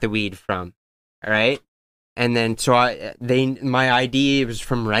you got the weed from, all right?" And then my ID was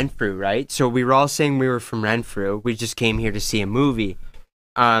from Renfrew, right? So we were all saying we were from Renfrew. We just came here to see a movie.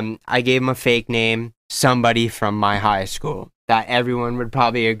 I gave him a fake name, somebody from my high school. That everyone would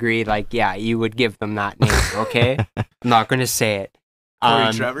probably agree, like, yeah, you would give them that name, okay? I'm not going to say it.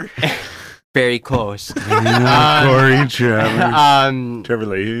 Corey Trevor. Very close. Corey Trevor. Trevor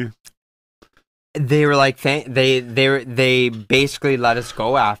Leahy. They were like, they basically let us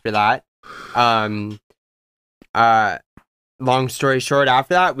go after that. Long story short,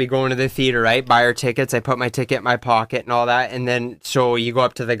 after that, we go into the theater, right? Buy our tickets. I put my ticket in my pocket and all that. And then, so you go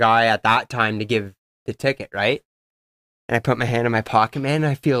up to the guy at that time to give the ticket, right? And I put my hand in my pocket, man, and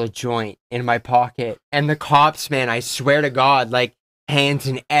I feel a joint in my pocket. And the cops, man, I swear to God, like, hands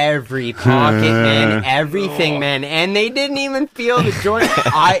in every pocket, man, everything, man. And they didn't even feel the joint.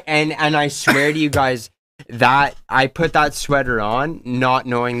 And I swear to you guys that I put that sweater on, not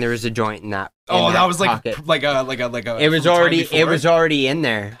knowing there was a joint in that. That was pocket. like a. It was already in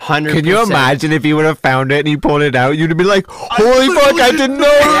there. 100%. Can you imagine if you would have found it and he pulled it out? You'd have been like, "Holy fuck! I didn't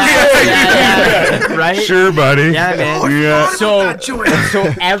know." Yeah, right? Sure, buddy. Yeah, man. Yeah.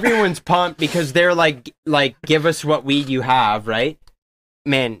 So everyone's pumped because they're like, give us what weed you have, right?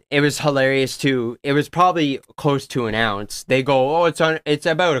 Man, it was hilarious too. It was probably close to an ounce. They go, "Oh, it's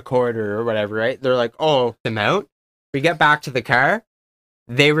about a quarter or whatever," right? They're like, "Oh, the amount." We get back to the car.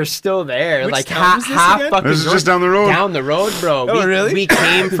 They were still there. Which like town was this half again? fucking This is just down the road. Down the road, bro. Oh, really? We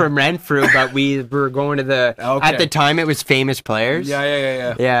came from Renfrew, but we were going to the Okay. at the time it was Famous Players.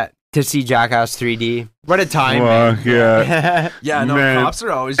 Yeah. Yeah, to see Jackass 3D. What a time, Fuck, yeah. man. Yeah, no, Man. cops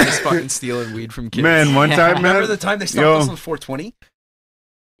are always just fucking stealing weed from kids. Man, one time, man. Remember the time they stopped Yo. us on 420?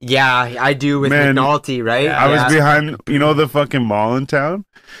 Yeah, I do with Man, McNulty, right? Yeah. I was Yeah. behind, the fucking mall in town.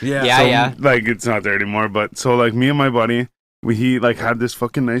 Yeah, So, yeah. Like, it's not there anymore, but so, like, me and my buddy, he, like, had this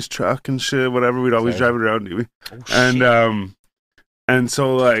fucking nice truck and shit, whatever. We'd always drive it around, and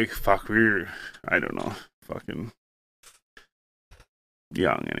so, like, fuck, we were, I don't know, fucking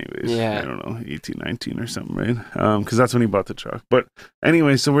young anyways. Yeah. I don't know, 18, 19 or something, right? Because that's when he bought the truck. But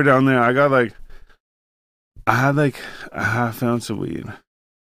anyway, so we're down there. I had, like, a half ounce of weed.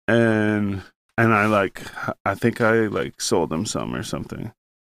 And I think I like sold him some or something.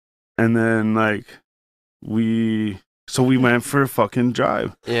 And then like we went for a fucking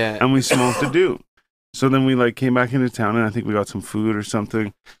drive Yeah. and we smoked a doobie. So then we like came back into town and I think we got some food or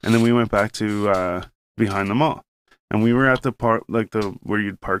something. And then we went back to behind the mall. And we were at the park, like where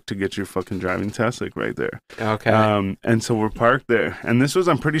you'd park to get your fucking driving test, like right there. Okay. And so we're parked there. And this was,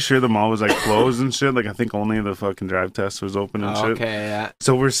 I'm pretty sure the mall was like closed and shit. Like I think only the fucking drive test was open and shit. Okay, yeah.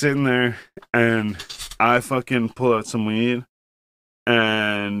 So we're sitting there and I fucking pull out some weed.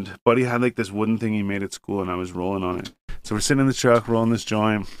 And Buddy had like this wooden thing he made at school and I was rolling on it. So we're sitting in the truck rolling this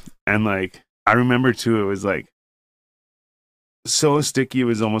joint. And like, I remember too, it was like, so sticky it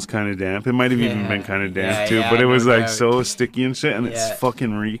was almost kind of damp. It might have even been kind of damp too, but it was like so sticky and shit, and it's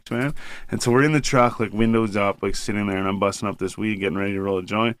fucking reeked, man. And so we're in the truck, like windows up, like sitting there, and I'm busting up this weed, getting ready to roll a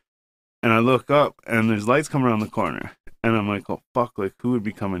joint. And I look up, and there's lights coming around the corner, and I'm like, oh fuck, like who would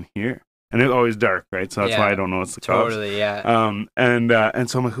be coming here? And it's always dark, right? So that's why I don't know it's the cops. Totally, yeah. And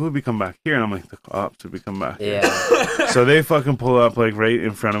so I'm like, who would be coming back here? And I'm like, the cops would be coming back here. Yeah. So they fucking pull up like right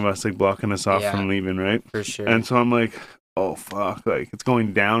in front of us, like blocking us off from leaving, right? For sure. And so I'm like, oh fuck, like it's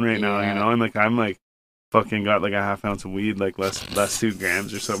going down right now, you know, and like I'm like fucking got like a half ounce of weed, like less 2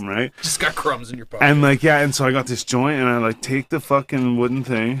 grams or something, right? Just got crumbs in your pocket. And like and so I got this joint and I like take the fucking wooden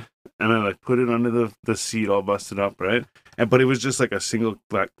thing and I like put it under the seat all busted up, right? But it was just like a single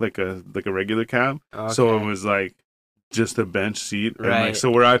like a regular cab. Okay. So it was like just a bench seat, and Right. like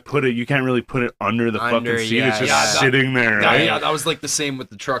so where I put it, you can't really put it under the fucking seat. It's just sitting there, right? Yeah, that was like the same with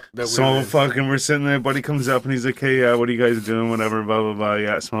the truck. That So fucking, we're sitting there. Buddy comes up and he's like, "Hey, what are you guys doing? Whatever, blah blah blah.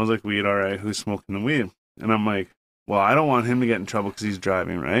 Yeah, it smells like weed. All right, who's smoking the weed?" And I'm like, well, I don't want him to get in trouble because he's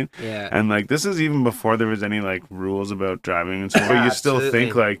driving, right? Yeah. And like this is even before there was any like rules about driving and stuff. But Yeah, you still absolutely.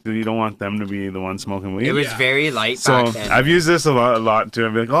 think like you don't want them to be the one smoking weed. It was Yeah. very light So back then. I've used this a lot too.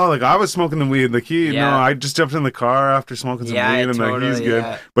 I'd be like, oh, like I was smoking the weed. Like he, Yeah. no, I just jumped in the car after smoking some Yeah, weed, and like he's totally, good.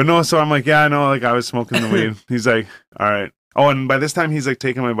 yeah. But no, so I'm like, yeah, I know, like I was smoking the weed. He's like, all right. Oh, and by this time he's like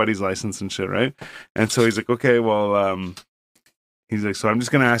taking my buddy's license and shit, right? And so he's like, okay, well, he's like, so I'm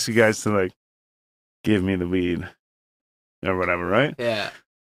just gonna ask you guys to like give me the weed or whatever, right? Yeah.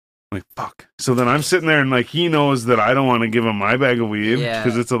 I'm like, fuck. So then I'm sitting there and like he knows that I don't want to give him my bag of weed Yeah.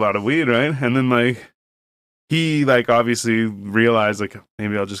 because it's a lot of weed, right? And then like he like obviously realized like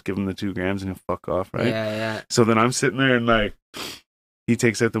maybe I'll just give him the 2 grams and he'll fuck off, right? Yeah. So then I'm sitting there and like he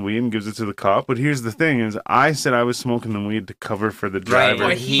takes out the weed and gives it to the cop. But here's the thing: is I said I was smoking the weed to cover for the Right, driver,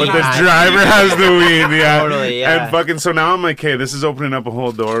 but he but the had- driver has the weed, yeah. Totally, yeah. And fucking so now I'm like, hey, this is opening up a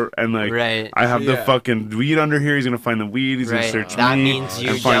whole door, and like Right. I have the Yeah. fucking weed under here. He's gonna find the weed. He's Right. gonna search That me means you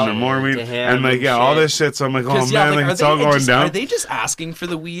and find dealt the more weed, to him and like and yeah, all shit. this shit. So I'm like, oh 'Cause, yeah, man, like, like, it's all going Are down. they just asking for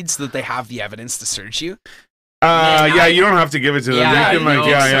the weed so that they have the evidence to search you? Yeah, you don't have to give it to them. Yeah, They can like, no,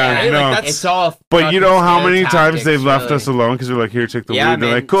 yeah, so, yeah, like, no. that's- It's all. But you know how fucking many scare times they've tactics, left really. us alone because we're like, here, take the Yeah, weed. They're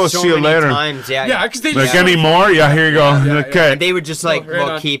man, like, cool, so see you many later. Times, yeah. Yeah, because they Like just any more? Yeah, here you go. Yeah, Like, yeah. okay. And they would just like, Oh, right well,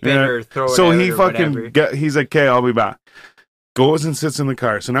 on. keep it Yeah. or throw it So out he or fucking whatever. he's like, okay, I'll be back. Goes and sits in the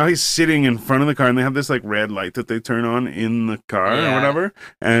car. So now he's sitting in front of the car, and they have this like red light that they turn on in the car or Yeah. whatever.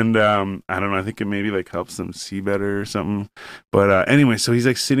 And I don't know. I think it maybe like helps them see better or something. But anyway, so he's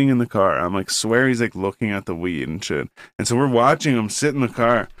like sitting in the car. I'm like, swear he's like looking at the weed and shit. And so we're watching him sit in the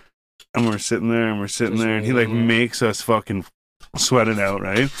car, and we're sitting there and we're sitting Just there, and he like waiting. makes us fucking sweat it out,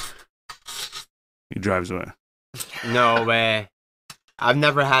 right? He drives away. No way. I've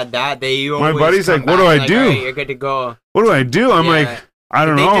never had that. You My always buddy's come like, what do back I do? "All right, you're good to go. What do I do? I'm Yeah. like, I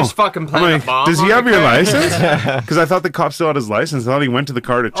don't Did know. They just fucking I'm plant like, a bomb. does he on have the your car? license? Because I thought the cop still had his license. I thought he went to the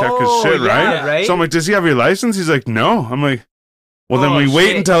car to check Oh, his shit, yeah, right? So I'm like, does he have your license? He's like, no. I'm like, well, then Oh, we wait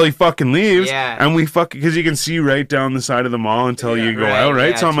shit. until he fucking leaves. Yeah. And we because you can see right down the side of the mall until Yeah, you go right, out, right?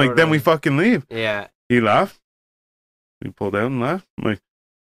 yeah, So I'm like, then we totally. fucking leave. Yeah. He left. We pulled out and left. I'm like,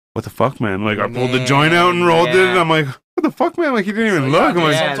 what the fuck, man? Like, I pulled the joint out and Man, rolled it. yeah. And I'm like, what the fuck, man? Like, he didn't even So, look. I'm yeah,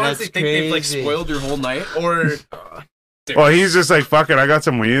 like, Yeah, sometimes they that's think they've like crazy. spoiled your whole night, or well, he's just like, fuck it. I got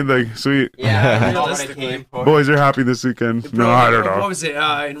some weed. Like, sweet. Yeah. I know what I Realistically. came for. Boys are happy this weekend. Bro, No, I don't What know. was it?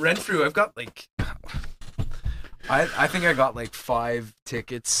 In Renfrew, I've got like, I think I got like 5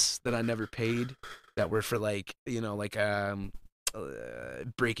 tickets that I never paid that were for like,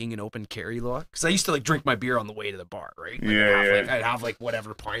 breaking an open carry law. Because I used to like drink my beer on the way to the bar, right? Like, Yeah, I'd have like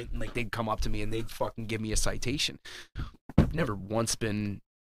whatever pint, and like they'd come up to me and they'd fucking give me a citation. I've never once been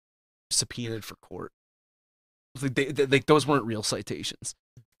subpoenaed for court. Like like those weren't real citations.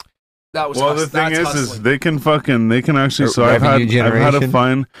 That was Well, the thing that's is hustling. they can actually. So I've had Revenue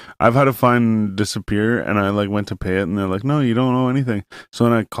I've had a fine disappear, and I like went to pay it, and they're like, no, you don't owe anything. So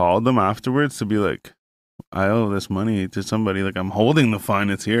then I called them afterwards to be like, I owe this money to somebody. Like, I'm holding the fine.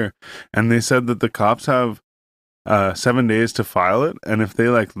 It's here, and they said that the cops have 7 days to file it, and if they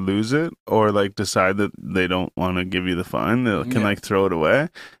like lose it or like decide that they don't want to give you the fine, they can Yeah. like throw it away.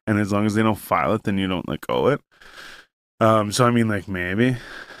 And as long as they don't file it, then you don't like owe it. So I mean, like maybe,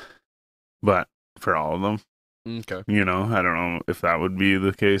 but for all of them, Okay. you know, I don't know if that would be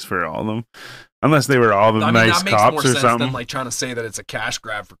the case for all of them, unless they were all the I mean, nice that makes cops more or sense something. than like trying to say that it's a cash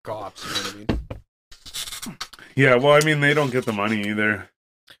grab for cops. You know what I mean? Yeah, well, I mean, they don't get the money either,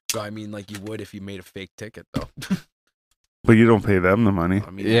 I mean, like you would if you made a fake ticket, though. but you don't pay them the money.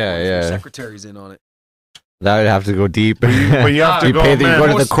 I mean, Yeah, if your yeah. secretary's in on it. That would have to go deep. But you have to You go, pay the, man. go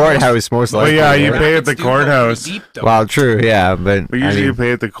to the Most- courthouse most Well, likely. yeah, you right? pay at the Rackets do go pretty courthouse. deep, though. Well, true, yeah, but But I usually you mean,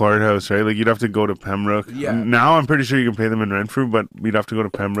 pay at the courthouse, right? Like you'd have to go to Pembroke. Yeah. Now I'm pretty sure you can pay them in Renfrew, but you'd have to go to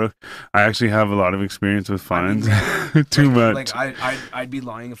Pembroke. I actually have a lot of experience with fines. Too much. Like I'd be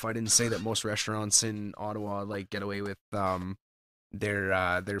lying if I didn't say that most restaurants in Ottawa like get away with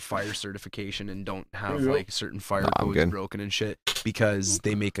their fire certification and don't have like certain fire I'm codes good. broken and shit because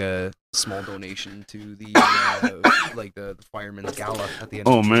they make a small donation to the like the fireman's gala at the end.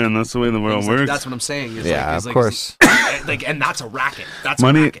 Oh of the man, that's the way the world things like- works. That's what I'm saying. Is yeah, like, of course. like, and that's a racket. That's a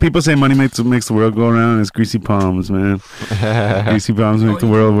Money. racket. People say money makes the world go around. It's greasy palms, man. Greasy palms make the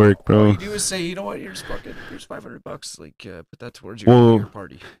world work, All bro. you do is say, you know what, here's $500. Like, put that towards your Well, beer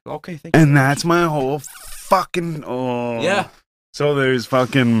party. Okay, thank you. And that's my whole fucking Yeah. So there's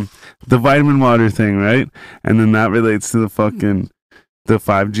fucking the vitamin water thing, right? And then that relates to the fucking the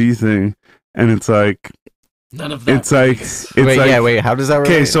 5G thing, and it's like None of that. it's like relates. it's wait, like yeah, wait. How does that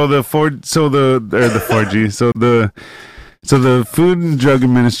relate? okay. So the 4G, so the So the Food and Drug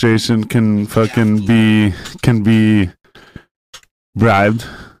Administration can fucking be bribed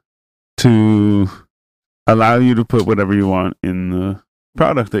to allow you to put whatever you want in the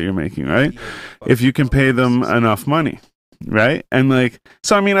product that you're making, right? If you can pay them enough money, right? And like,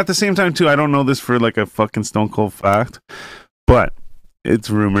 so I mean, at the same time too, I don't know this for like a fucking stone cold fact, but it's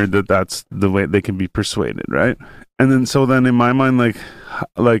rumored that that's the way they can be persuaded, right? And then so then in my mind,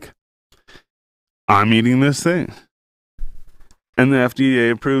 like I'm eating this thing, and the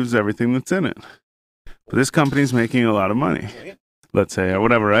FDA approves everything that's in it, but this company's making a lot of money, let's say, or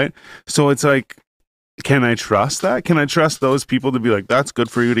whatever, right? So it's like, can I trust that? Can I trust those people to be like, that's good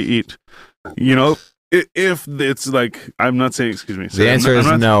for you to eat? You know, if it's like, I'm not saying, excuse me. The answer is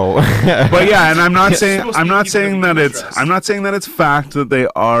no. But yeah, and I'm not saying that it's fact that they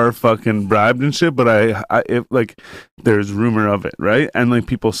are fucking bribed and shit. But if like, there's rumor of it, right? And like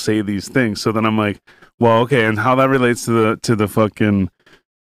people say these things, so then I'm like, well, okay. And how that relates to the fucking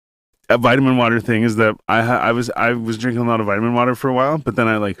vitamin water thing is that I was drinking a lot of vitamin water for a while, but then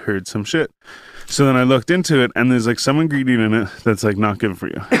I like heard some shit. So then I looked into it, and there's like some ingredient in it that's like not good for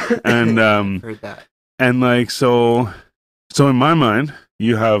you. And Heard that. and like so in my mind,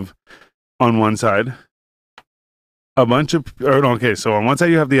 you have on one side a bunch of so on one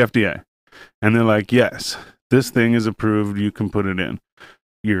side you have the FDA, and they're like, yes, this thing is approved, you can put it in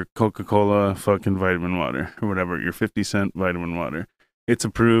your Coca-Cola fucking vitamin water or whatever, your 50-cent vitamin water. It's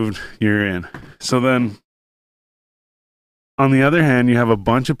approved, you're in. So then on the other hand, you have a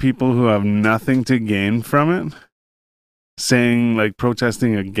bunch of people who have nothing to gain from it, saying like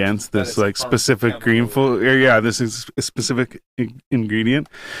protesting against this like specific this is a specific ingredient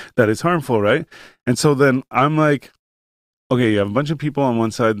that is harmful, right? And so then I'm like, okay, you have a bunch of people on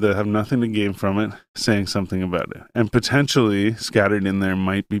one side that have nothing to gain from it saying something about it, and potentially scattered in there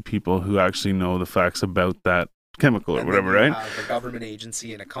might be people who actually know the facts about that chemical or whatever, right? A government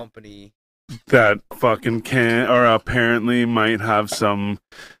agency and a company that fucking can or apparently might have some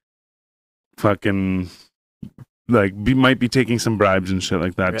fucking like might be taking some bribes and shit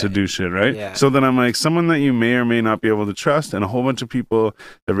like that to do shit, right? Yeah. So then I'm like, someone that you may or may not be able to trust, and a whole bunch of people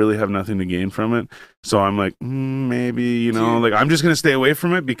that really have nothing to gain from it. So I'm like, maybe, you know, like I'm just gonna stay away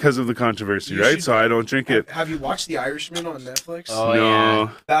from it because of the controversy, right? So I don't drink it. Have you watched The Irishman on Netflix? Oh, no. yeah.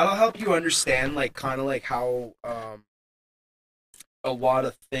 That'll help you understand, like, kind of like how a lot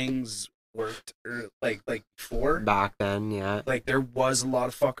of things worked, or like before. Back then, yeah. Like there was a lot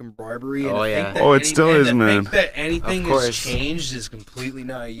of fucking bribery. And Oh, I yeah. think that Oh, it still is, man. Think that anything Of has course. changed is completely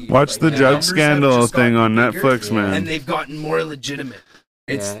naive. Watch the the drug numbers have scandal just thing gotten on bigger, Netflix, man. and they've gotten more legitimate.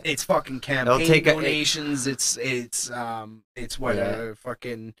 It's Yeah. it's fucking It'll campaign take donations. It's what Yeah.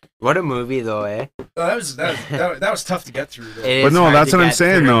 fucking. What a movie, though, eh? That was tough to get through. Though. It But is no, hard that's to what I'm get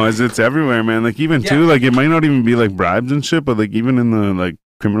saying through. though, is it's everywhere, man. Like even too, like it might not even be like bribes and shit, but like even in the like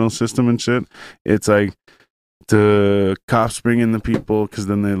criminal system and shit, it's like the cops bring in the people because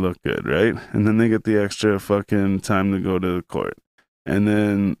then they look good, right? And then they get the extra fucking time to go to the court, and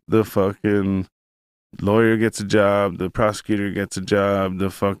then the fucking lawyer gets a job, the prosecutor gets a job, the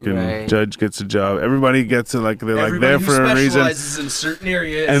fucking Right. judge gets a job. Everybody gets it, like they're like Everybody there who for a reason. specializes in certain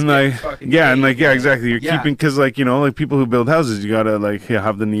areas And get like fucking yeah, and paid. like yeah, exactly. You're Yeah. keeping because like you know like people who build houses, you gotta like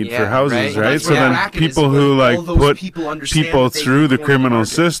have the need for Yeah, houses, right. right? That's So where then the racket is, people when who all like those put people, understand people that they through the can go on criminal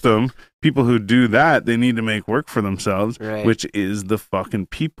market. system, people who do that, they need to make work for themselves, Right. which is the fucking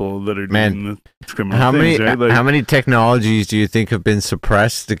people that are Man, doing the criminal How things, many right? Like, how many technologies do you think have been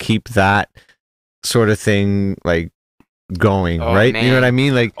suppressed to keep that sort of thing like going? Oh, right? You know man. what I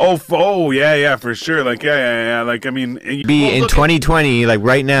mean? Like yeah, for sure. Like yeah. Like I mean, be Well, in look at- 2020, like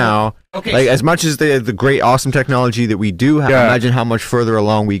right now. Okay, Like as much as the great awesome technology that we do have, Yeah. imagine how much further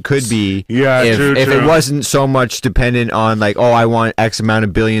along we could be yeah, if true. it wasn't so much dependent on like, oh, I want X amount of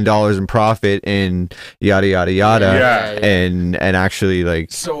 $1 billion in profit and yada yada yada, Yeah. and actually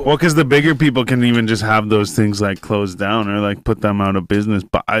like so Well, because the bigger people can even just have those things like closed down or like put them out of business,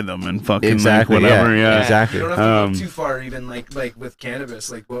 buy them and fucking exactly like whatever. yeah, Yeah, exactly. you don't have to Um, go too far. Even like with cannabis,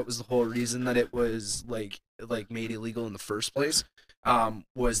 like what was the whole reason that it was like made illegal in the first place?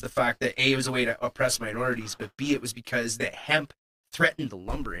 Was the fact that A, it was a way to oppress minorities, but B, it was because that hemp threatened the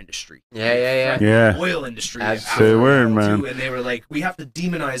lumber industry. Yeah. Yeah. The oil industry. Absolutely. Say a word, after a while, man. too, and they were like, we have to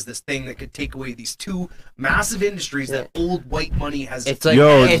demonize this thing that could take away these two massive industries that old white money has. It's like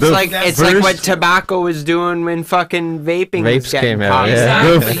Yo, it's the like it's like what first- tobacco was doing when fucking vaping was Vapes getting came out, popular. yeah.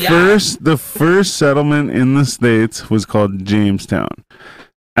 The Exactly, yeah. the first settlement in the States was called Jamestown.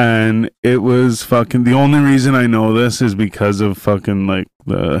 And it was fucking the only reason I know this is because of fucking like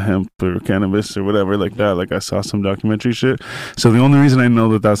the hemp or cannabis or whatever like that. Like I saw some documentary shit. So the only reason I know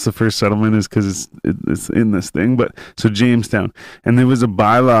that that's the first settlement is because it's in this thing. But so Jamestown, and there was a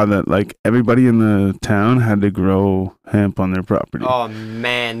bylaw that like everybody in the town had to grow hemp on their property. Oh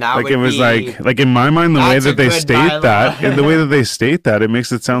man, that like would it was be... like in my mind, the way That's a that they good state bylaw. that, in the way that they state that, it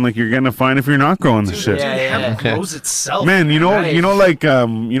makes it sound like you're getting a fine if you're not growing the shit. Yeah, yeah. Hemp grows itself. Man, you know, Nice.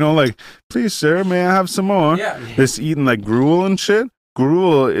 like, please, sir, may I have some more? Yeah. This eating like gruel and shit.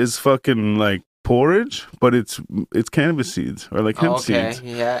 Gruel is fucking like porridge, but it's cannabis seeds or like hemp Okay, seeds,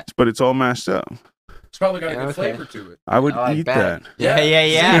 yeah. but it's all mashed up. It's probably got a good Okay. flavor to it. I would I eat bet. that.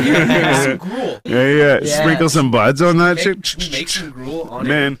 Yeah. Some gruel. Yeah. Yeah. Sprinkle some buds on that Make shit. some gruel on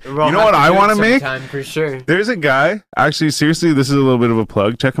Man, it. We'll you know have what to I do it want to make? sometime for sure. There's a guy. Actually, seriously, this is a little bit of a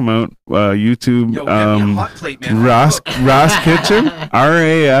plug. Check him out. YouTube. Yo, get me a hot plate, man. Ras Kitchen,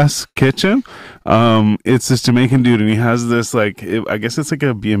 RAS Kitchen. It's this Jamaican dude, and he has this like I guess it's like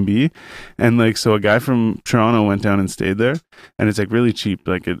a B&B, and like so a guy from Toronto went down and stayed there, and it's like really cheap.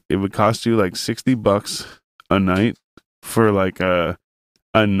 Like it would cost you like $60 a night for like a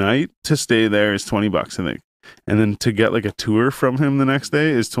night to stay there is $20, I think, and then to get like a tour from him the next day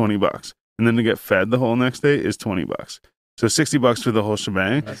is $20, and then to get fed the whole next day is $20. So $60 for the whole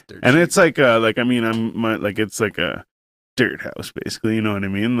shebang. That's dirt And cheap. it's like it's like a dirt house basically, you know what I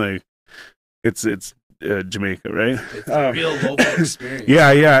mean? Like it's Jamaica, right? It's a real local experience.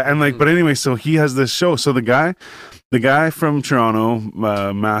 Yeah, and like, but anyway, so he has this show. So the guy from Toronto,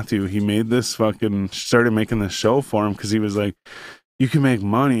 Matthew, he made this started making this show for him because he was like, you can make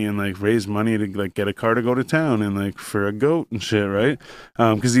money and like raise money to like get a car to go to town and like for a goat and shit, right?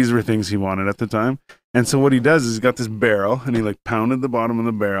 Because these were things he wanted at the time. And so what he does is he's got this barrel and he like pounded the bottom of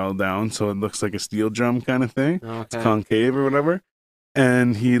the barrel down so it looks like a steel drum kind of thing. It's Okay. concave or whatever.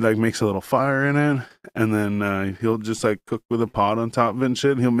 And he like makes a little fire in it, and then he'll just like cook with a pot on top of it and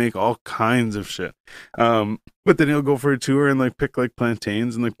shit. And he'll make all kinds of shit. But then he'll go for a tour and like pick like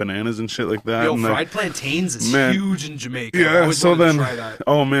plantains and like bananas and shit like that. Yo, and, like, fried plantains is Man. huge in Jamaica. Yeah, I always so wanted to then- try that.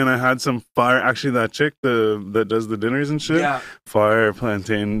 oh man, I had some fire. Actually, that chick that does the dinners and shit. Yeah. Fire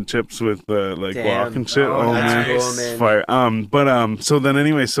plantain chips with like Damn. guac and shit. Oh, Oh, that's man, cool, man. fire. So then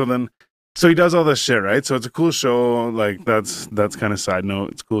anyway, so he does all this shit, right? So it's a cool show. Like that's kind of side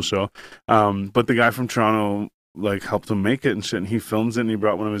note. It's a cool show. But the guy from Toronto like helped him make it and shit, and he films it and he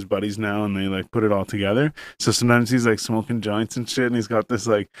brought one of his buddies now and they like put it all together. So sometimes he's like smoking joints and shit, and he's got this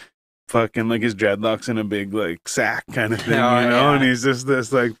like fucking like his dreadlocks in a big like sack kind of thing, Oh, you know, yeah. and he's just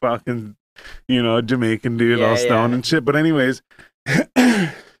this like fucking, you know, Jamaican dude all Yeah, stoned yeah. and shit. But anyways, there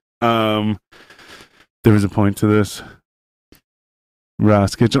was a point to this.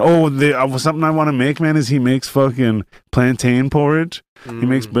 Ras Kitchen. Oh, something I want to make, man, is he makes fucking plantain porridge. He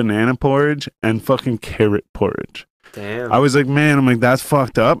makes Mm, banana porridge and fucking carrot porridge. Damn. I was like, man, I'm like, that's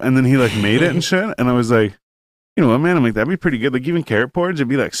fucked up. And then he like made it and shit. And I was like, you know what, man? I'm like, that'd be pretty good. Like even carrot porridge, it'd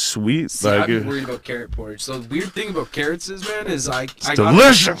be like sweet. See, like I'd be worried about carrot porridge. So the weird thing about carrots is, man, is I got-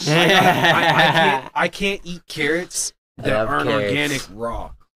 delicious. I can't eat carrots I that love aren't carrots. organic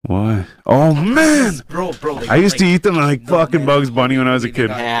raw. Why? Oh man, Bro, they I used to eat them like no, fucking man. Bugs Bunny when I was a They kid.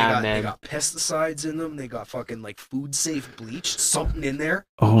 got- Yeah, they man. got pesticides in them. They got fucking like food safe bleach, something in there.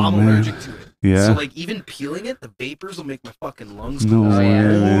 Oh I'm man, allergic to it. yeah. So like even peeling it, the vapors will make my fucking lungs. No close. way, Oh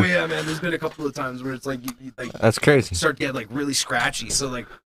man. yeah, man. There's been a couple of times where it's like you like That's crazy. start to get like really scratchy. So like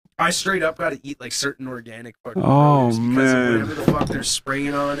I straight up got to eat like certain organic fucking Oh, produce because man. of whatever the fuck they're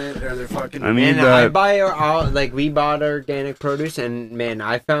spraying on it or they're fucking. I need Man, I that. buy we bought organic produce, and man,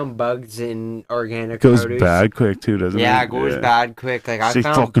 I found bugs in organic It goes produce. bad quick too, doesn't it? Yeah, it goes bad quick. Like I Say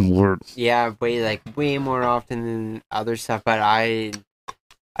found, fucking word. yeah, way more often than other stuff. But I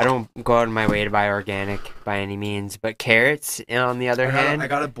don't go out of my way to buy organic by any means. But carrots, on the other hand, I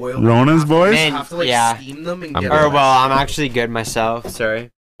gotta boil. Rona's them. boys? I have to like Yeah. steam them and I'm- get. or them. well, I'm actually good myself.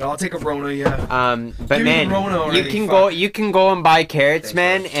 Sorry. I'll take a Rona. Yeah. But Give me man, Rona already, you can go and buy carrots, Thanks,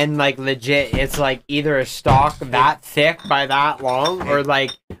 man, bud. and like legit, it's like either a stalk that thick by that long, or like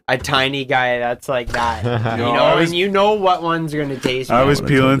a tiny guy that's like that. You No, know, I was- and you know what one's gonna taste. I man. was wanna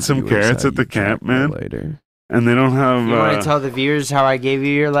tell peeling the some viewers carrots how at the you track camp, my man, lighter. and they don't have. You want to tell the viewers how I gave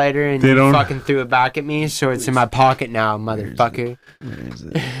you your lighter and They you don't- fucking threw it back at me, so it's in my pocket now, motherfucker. Where is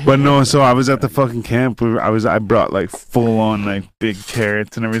it? But no, so I was at the fucking camp. I brought like full on like big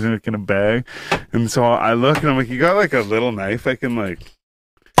carrots and everything like in a bag, and so I look and I'm like, you got like a little knife I can like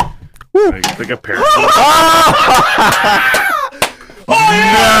a pair. Oh,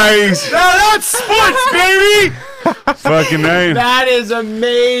 Nice. Now that's sports, baby. Fucking knife. That is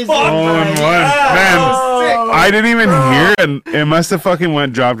amazing. All in one. Man, I didn't even hear it. It must have fucking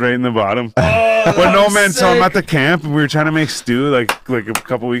dropped right in the bottom. But no, man, so I'm at the camp and we were trying to make stew like a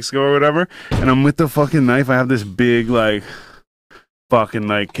couple weeks ago or whatever, and I'm with the fucking knife. I have this big like fucking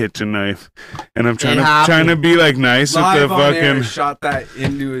like kitchen knife, and I'm trying to be like nice with the fucking shot that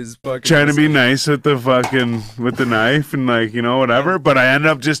into his fucking trying to be nice with the fucking with the knife and like, you know, whatever, but I end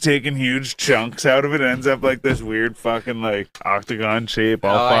up just taking huge chunks out of it. It ends up like this weird fucking like octagon shape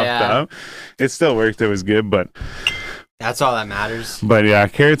all fucked up. It still worked. It was good, but that's all that matters. But yeah,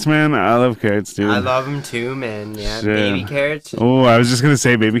 carrots, man. I love carrots, dude. I love them too, man. Yeah, Shit. baby carrots. Oh, I was just gonna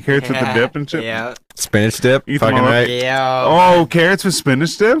say baby carrots with the dip and shit. Yeah. Spinach dip. Eat them Fucking all up. right. Yeah. Oh, carrots with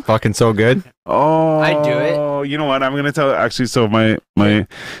spinach dip. Fucking so good. Oh, I do it. Oh, you know what? I'm gonna tell. Actually, so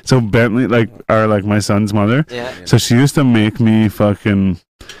so Bentley, like my son's mother. Yeah. So she used to make me fucking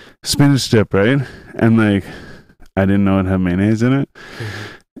spinach dip, right? And like, I didn't know it had mayonnaise in it.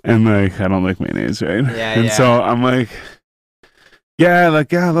 And like, I don't like mayonnaise, right? Yeah, and yeah. so I'm like, yeah,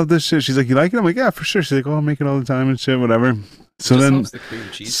 I love this shit. She's like, you like it? I'm like, yeah, for sure. She's like, oh, I'll make it all the time and shit, whatever. So Just then, helps the cream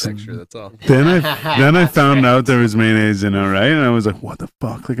cheese texture. That's all. then I found out there was mayonnaise in it, right? And I was like, what the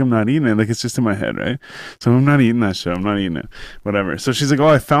fuck? Like, I'm not eating it. Like, it's just in my head, right? So I'm not eating that shit. I'm not eating it. Whatever. So she's like, oh,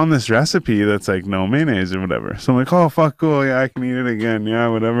 I found this recipe that's like no mayonnaise or whatever. So I'm like, oh, fuck, cool. Yeah, I can eat it again. Yeah,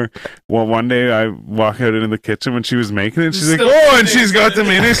 whatever. Well, one day I walk out into the kitchen when she was making it. She's like, oh, and she's got the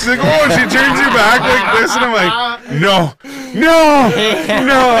mayonnaise. She's like, oh, and she turns her back like this. And I'm like, no.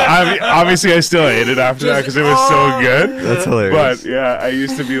 Obviously, I still ate it after that because it was so good. That's hilarious. But yeah, I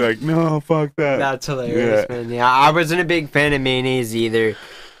used to be like, no, fuck that. That's hilarious, man. Yeah, I wasn't a big fan of mayonnaise either.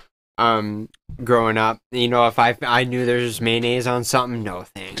 Growing up, you know, if I knew there was mayonnaise on something, no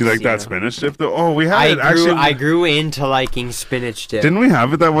thanks. Do you like that know? spinach dip though? Oh, we had it actually. I grew into liking spinach dip. Didn't we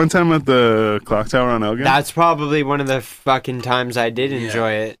have it that one time at the clock tower on Elgin? That's probably one of the fucking times I did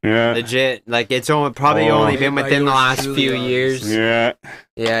enjoy it. Yeah. Legit. Like, it's probably only been within the last few years. Yeah.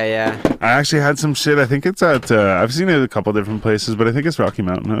 Yeah. I actually had some shit. I think it's at. I've seen it a couple different places, but I think it's Rocky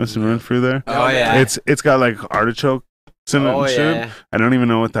Mountain House and run through there. Oh, yeah. It's got like artichoke in it Oh, and shit. yeah. I don't even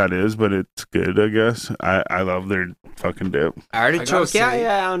know what that is, but it's good, I guess. I love their fucking dip. Artichoke,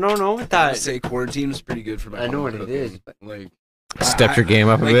 yeah. I don't know what I that would is. say quarantine was pretty good for my I know what it cooking. is, but Like, Stepped your game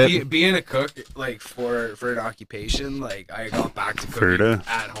up a like bit. being a cook, like for an occupation, like I got back to cooking Ferda.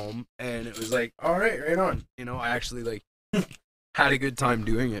 at home, and it was like, all right on. You know, I actually like had a good time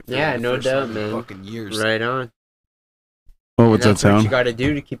doing it. For Yeah, the no first doubt, time in man. Fucking years. right on. Oh, what's that And that's what you sound? got to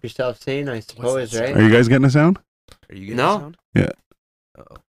do to keep yourself sane, I suppose, that right? Are you guys getting a sound? Are you getting No. a sound? Yeah.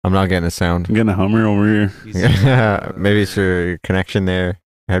 Uh-oh. I'm not getting a sound. I'm getting a Hummer over here. Yeah, maybe it's your connection there.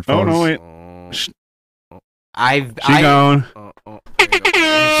 Oh Headphones. no, wait. I've She gone.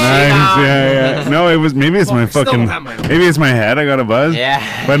 Nice. Yeah. No, it was maybe it's my fucking. Maybe it's my head. I got a buzz.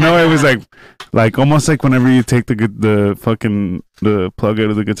 Yeah. But no, it was like almost like whenever you take the fucking the plug out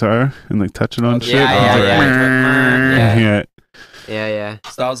of the guitar and like touch it on Yeah, shit. yeah. Yeah. Yeah.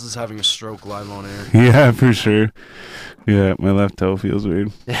 Styles is having a stroke live on air. Yeah, for sure. Yeah, my left toe feels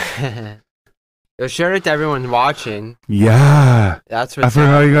weird. So shout out to everyone watching. Yeah. That's I what's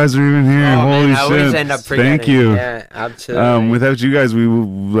forgot you guys were even here. Oh, Holy man, I always shit. end up forgetting. Thank you. Yeah, absolutely. Without you guys, we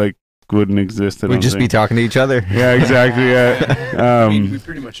wouldn't exist. I We'd don't just be think. talking to each other. Yeah, exactly. Yeah. We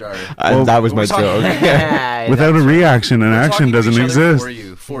pretty much are. Well, that was my we're talking- joke. Yeah, Without a that's- reaction, an We're action talking to doesn't each other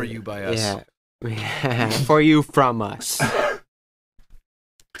exist. For you by us. Yeah. For you from us.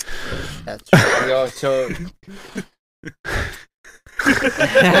 That's right. Yo, so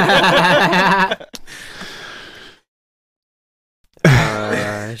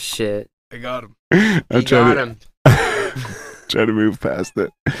shit. I got him. I You got him. try to move past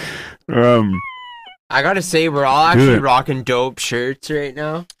it. I gotta say, we're all Do actually it. rocking dope shirts right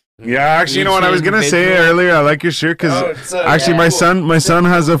now. Yeah, actually, you know what I was gonna say Individual. earlier? I like your shirt because actually, yeah. my son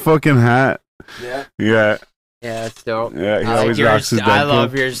has a fucking hat. Yeah. Yeah, Yeah, it's dope. yeah, he I like always rocks his yours. I Deadpool.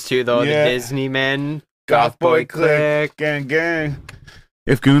 love yours too, though. Yeah. The Disney men. Goth Boy Click, gang, gang.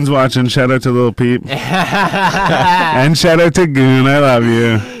 If Goon's watching, shout out to Lil Peep. yeah, And shout out to Goon, I love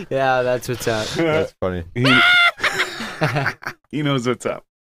you. that's what's up. That's funny. He knows what's up.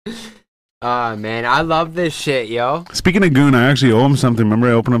 Oh man, I love this shit, yo. Speaking of Goon, I actually owe him something. Remember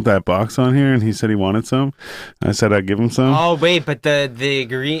I opened up that box on here and he said he wanted some? I said I'd give him some. Oh wait, but the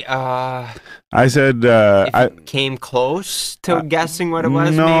green I said if I it came close to guessing what it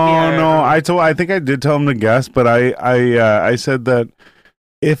was. no, maybe I don't know. I think I did tell him to guess, but I said that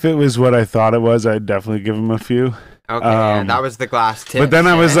if it was what I thought it was, I'd definitely give him a few. Okay, yeah, that was the glass tip. But then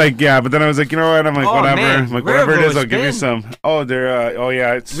I was like, you know what? I'm like, Oh, whatever. man, I'm like, where whatever have it is, those I'll give you been? some. Oh,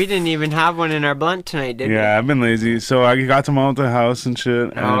 they're, it's. we didn't even have one in our blunt tonight, did Yeah, I've been lazy. So I got them all at the house and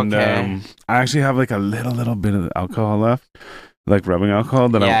shit. And Okay. I actually have like a little bit of alcohol left, like rubbing alcohol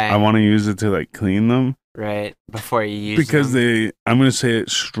that Yeah. I want to use it to like clean them. we? Right, before you use Because them. I'm going to say it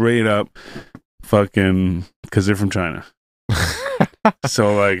straight up, fucking, because they're from China.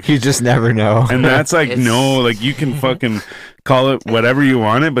 So like, You just never know. and that's like, It's- no, like you can fucking call it whatever you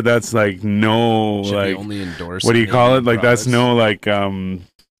want it, but that's like no, Should be like, only endorsed what do you call it? Canadian Like that's products. no, like, I'm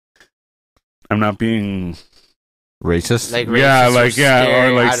not being, Racist. Like yeah, racist like, yeah,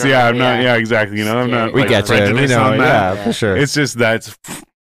 scary, or I like, don't yeah, know, I'm not, yeah, exactly. You know, I'm not, Scary. we like, get you. We prejudiced know. on that. Yeah, for sure. It's just that's,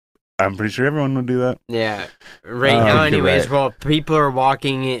 I'm pretty sure everyone will do that. Yeah. Right I now, think you're anyways, right. well, people are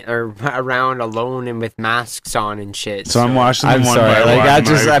walking or around alone and with masks on and shit. So I'm watching them I'm one sorry. by Like one. that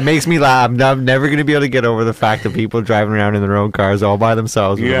just like- that makes me laugh. I'm never gonna be able to get over the fact that people driving around in their own cars all by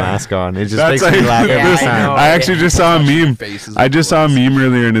themselves with Yeah. a mask on. It just That's makes me like- laugh Yeah, every I time. know. I actually just saw a meme. Faces I of just saw a bullets. meme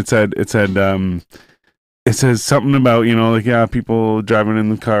earlier, and it said it says something about, you know, like, yeah, people driving in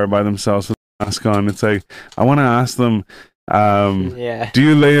the car by themselves with a mask on. It's like, I want to ask them, Yeah. do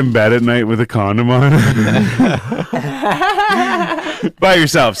you lay in bed at night with a condom on? By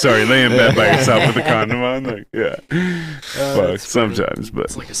yourself, sorry, lay in bed by yourself with a condom on. Like, yeah, fuck, that's funny. sometimes, but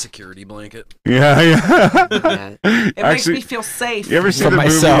It's like a security blanket. yeah. Yeah. Actually, feel safe. you ever see For the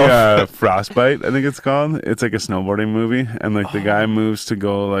myself. movie Frostbite? I think it's called. It's like a snowboarding movie, and like the guy moves to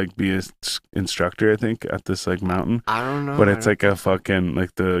go like be a instructor, I think, at this like mountain. I don't know. But it's like a fucking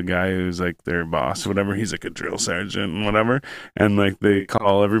like the guy who's like their boss or whatever. He's like a drill sergeant and whatever. And like they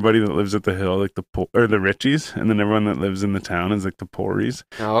call everybody that lives at the hill like the or the Richies, and then everyone that lives in the town is like the Pories.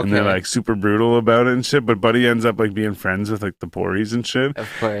 okay. And they're like super brutal about it and shit. But Buddy ends up like being friends with like the Pories and shit. Of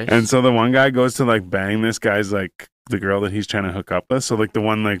course. And so the one guy goes to like bang this guy's like the girl that he's trying to hook up with. So like the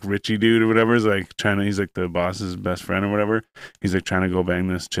one like Richie dude or whatever is like he's like the boss's best friend or whatever. He's like trying to go bang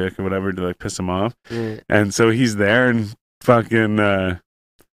this chick or whatever to like piss him off. Yeah. And so he's there and fucking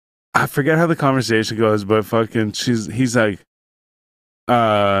I forget how the conversation goes, but fucking he's like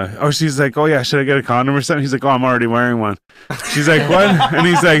she's like, oh yeah, should I get a condom or something? He's like, oh, I'm already wearing one. She's like, what? And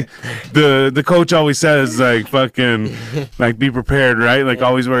he's like, the coach always says like fucking like be prepared, right? Like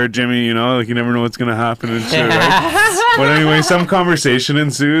always wear a Jimmy, you know, like you never know what's gonna happen and shit, right? But anyway, some conversation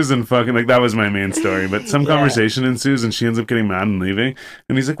ensues and fucking like that was my main story. But some conversation ensues and she ends up getting mad and leaving.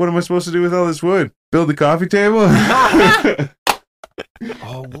 And he's like, what am I supposed to do with all this wood? Build a coffee table?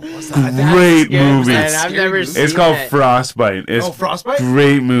 Oh, what was that? Great Good, movie. man. I've never It's seen called it. Frostbite. It's Frostbite?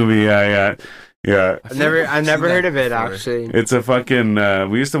 great movie. Yeah. I've never heard of it actually. It's a fucking.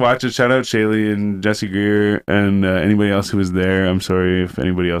 We used to watch it. Shout out Shaylee and Jesse Greer and anybody else who was there. I'm sorry if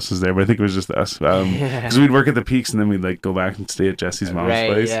anybody else was there, but I think it was just us. Because we'd work at the Peaks and then we'd like go back and stay at Jesse's mom's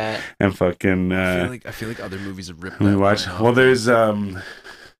Right, place yeah. and fucking. I feel like other movies have ripped we that watch. one off. Well, there's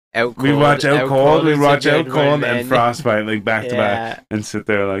Out we watch Out Cold. We is a watch Out good Cold one, and man. Frostbite like back to back Yeah. and sit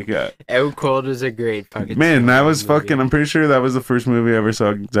there like yeah. Out Cold is a great fucking. Man, that was movie. fucking. I'm pretty sure that was the first movie I ever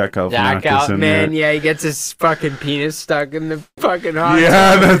saw Zach Galifianakis Jack out, in. man. there. Yeah, he gets his fucking penis stuck in the fucking hot Yeah,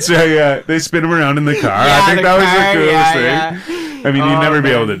 tub. that's right. Yeah, they spin him around in the car. Yeah, I think the that was car, the coolest yeah, thing. yeah. I mean, you'd Oh, never be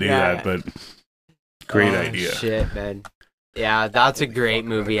able to man, do yeah. that, but great Oh, idea. Shit, man. Yeah, that's a great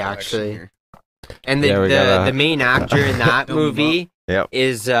movie actually. Here. And the Yeah, we got the main actor in that Build 'em movie Yep.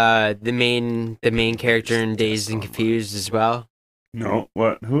 is the main character in Dazed and Confused as well. No,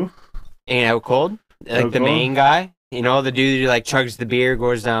 what? Who? And Out Cold, like Out the Cold? main guy. You know, the dude who like chugs the beer,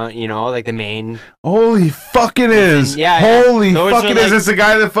 goes down. You know, like the main. Holy fuck! It is. Yeah, yeah. Holy Those fuck! are It is. like- It's the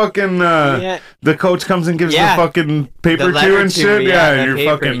guy that fucking yeah, the coach comes and gives Yeah. the fucking paper The to letter and to, shit. yeah, Yeah, the your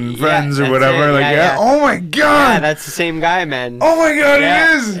paper. fucking Yeah, friends or that's whatever. it. Like, Yeah, yeah. yeah. Oh my yeah, god. that's the same guy, man. Oh my god,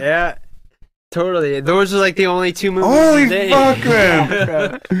 yeah, it is. Yeah, totally. Those are like the only two movies. Holy today. fuck,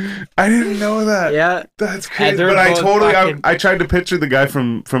 man. Yeah, I didn't know that. yeah. That's crazy. they're But I both totally, fucking- I tried to picture the guy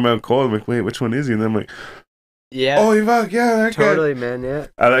from Out Cold. I'm like, wait, which one is he? And then I'm like, Yeah, holy fuck, yeah, that guy. totally, man. Yeah.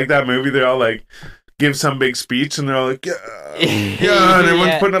 I like that movie. They're all like, give some big speech, and they're all like, yeah, yeah, and everyone's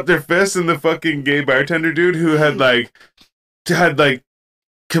Yeah. putting up their fists, and the fucking gay bartender dude who had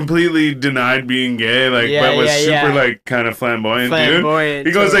completely denied being gay, like, Yeah, but was yeah, super yeah. like kind of flamboyant, Flamboyant, dude.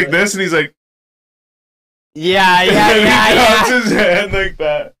 He goes like totally. this, and he's like, Yeah, yeah, and yeah, he yeah. counts his hand like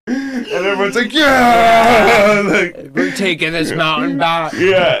that. And everyone's like, yeah, like, We're taking this mountain back.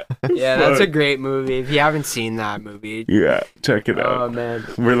 yeah, Yeah, that's a great movie. If you haven't seen that movie, yeah, check it oh out. man,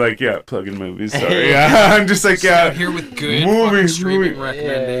 We're like, yeah, plugging movies. Sorry, yeah, I'm just like, Out yeah, here with good Movies, fucking streaming movies.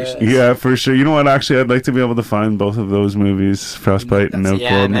 recommendations. yeah, for sure. You know what? Actually, I'd like to be able to find both of those movies, Frostbite and No Yeah,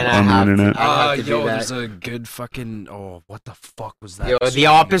 Cold, man, I on the have to- internet. I have to do Yo, that. there's a good fucking. Oh, what the fuck was that? yo, the streaming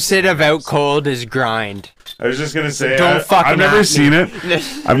opposite of out service? cold is grind. I was just gonna say, Don't fucking I've never at me. seen it.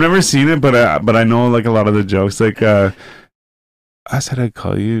 I've never seen it, but I know like a lot of the jokes. Like, I said I'd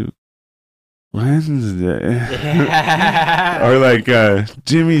call you Wednesday, or like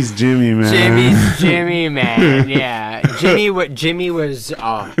Jimmy's Jimmy, man. Jimmy's Jimmy, man. Yeah, Jimmy was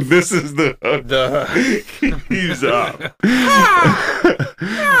off. This is the he's up.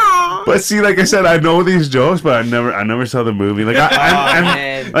 But see, like I said, I know these jokes, but I never saw the movie. Like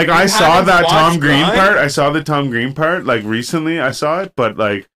Man. like You I saw haven't that Tom watched Green Grind? part. I saw the Tom Green part like recently. I saw it, but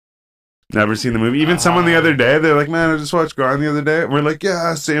like never seen the movie. Even someone the other day, they're like, "Man, I just watched Grind the other day." And we're like,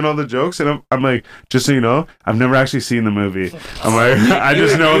 "Yeah," saying all the jokes, and I'm like, just so you know, I've never actually seen the movie. I'm like, I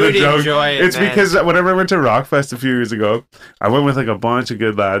just know the you'd joke. enjoy it, It's man. because whenever I went to Rockfest a few years ago, I went with like a bunch of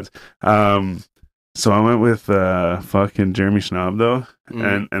good lads. So I went with fucking Jeremy Schnaub though,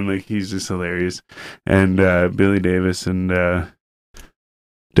 and like he's just hilarious, and Billy Davis and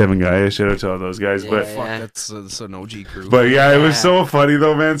Devin Gaia. Shout out to all those guys, but Yeah. Fuck, that's an OG crew. but yeah, it was Yeah. so funny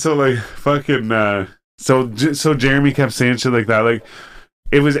though, man. So like fucking so Jeremy kept saying shit like that, like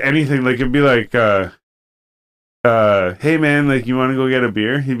it was anything. Like it'd be like hey man, like you want to go get a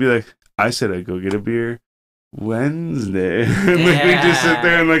beer? He'd be like, I said I'd go get a beer Wednesday. And like we just sit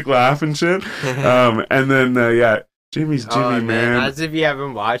there and like laugh and shit. And then yeah, Jimmy's Jimmy, Oh, man. As if you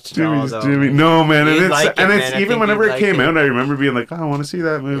haven't watched it all, Jimmy's though. Jimmy. No, man, and You'd it's like it, and man. it's I even think whenever you'd it like came it. out, I remember being like, oh, I want to see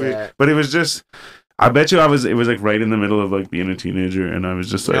that movie. Yeah. But it was just, I bet you it was like right in the middle of like being a teenager, and I was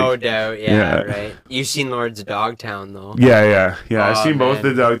just like, No doubt, yeah, yeah. right. You've seen Lords of Dogtown, though. yeah. I've Oh, seen both the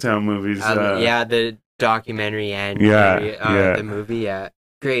man. Dogtown movies. Yeah, the documentary and Yeah, the movie, yeah.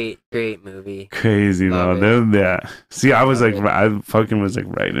 Great movie. Crazy though. Love Yeah. See, I was Love like, it. I fucking was like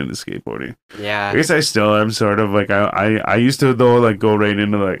right into skateboarding. I Yeah. guess I still am sort of like I used to though like go right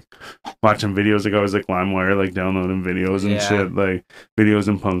into like watching videos. Like I was like LimeWire, like downloading videos and Yeah. shit, like videos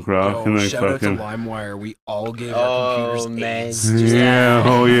in punk rock Yo, and like shout out to fucking LimeWire. We all gave our Oh, computers man. A's. yeah,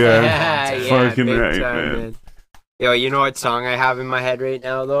 oh yeah, yeah, fucking big right, time, man. Yo, you know what song I have in my head right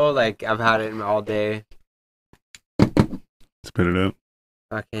now, though? Like, I've had it all day. Spit it out.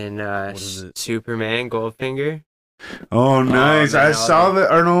 Fucking is it? Superman, Goldfinger. Oh, nice. man, I I'll saw do-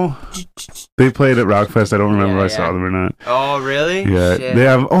 that. Or no, they played at Rockfest. I don't remember Yeah, if I saw yeah. them or not. Oh, really? Yeah, Shit. they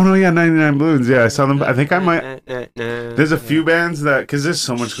have. Oh no, yeah, 99 Balloons. Yeah, I saw them. I think I might. There's There's a few bands that, because there's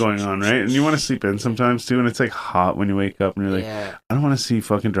so much going on, right? And you want to sleep in sometimes too, and it's like hot when you wake up, and you're like, Yeah. I don't want to see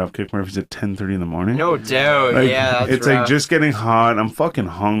fucking Dropkick Murphys at 10:30 in the morning. No doubt. Like, yeah, that's it's like rough. just getting hot. I'm fucking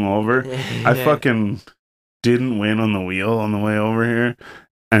hungover. I Yeah. fucking didn't win on the wheel on the way over here,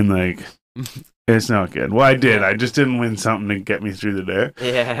 and like, it's not good. Well, I did. I just didn't win something to get me through the day.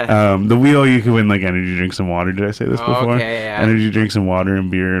 Yeah. The wheel, you can win like energy drinks and water. Did I say this before? Okay, yeah. Energy drinks and water and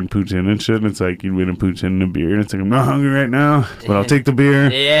beer and poutine and shit. And it's like you win a poutine and a beer, and it's like I'm not hungry right now, but I'll take the beer.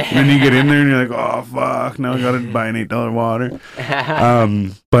 Yeah. And then you get in there and you're like, oh fuck, now I gotta buy an $8 water.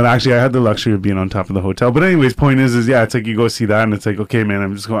 But actually, I had the luxury of being on top of the hotel. But anyways, point is yeah, it's like you go see that, and it's like, okay, man,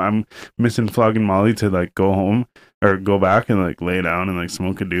 I'm missing Flogging Molly to like go home or go back and like lay down and like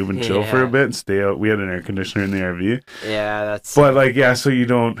smoke a doob and chill for a Yeah. bit and stay out. We had an air conditioner in the RV. Yeah, that's. But like, yeah, so you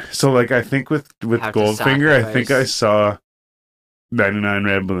don't. So like, I think with Have to Goldfinger, I think I sacrifice. saw 99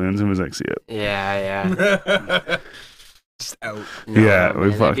 Red Balloons and was like, see it. Yeah. Just out. Yeah, we man,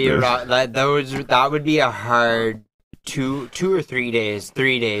 that'd fucked be a this. that would be a hard 2 or 3 days.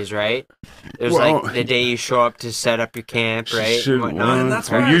 3 days, right? There's Well, like the day you show up to set up your camp, right? Should and whatnot. And that's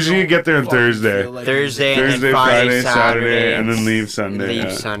well, why I usually you don't get there on fucking Thursday. feel like Thursday, and Thursday, then Friday, Saturday, and then it's- leave Sunday. Leave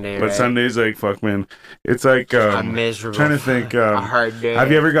yeah. Sunday, But right? Sunday's like, fuck, man. It's like, a miserable. trying to think, a hard day.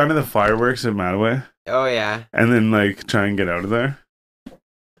 have you ever gone to the fireworks in Mattaway Oh yeah. and then like try and get out of there?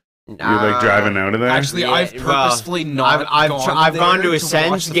 You're like driving out of there? Actually, Yeah, I've well, purposefully not. I've gone to a there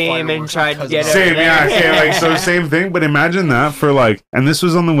Sens watch the game and fireworks tried to because get of- out. Same, yeah, there. okay, like so same thing, but imagine that for like, and this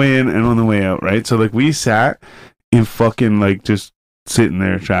was on the way in and on the way out, right? So like we sat in fucking like just sitting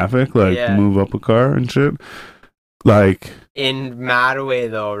there in traffic, like Yeah. move up a car and shit. Like In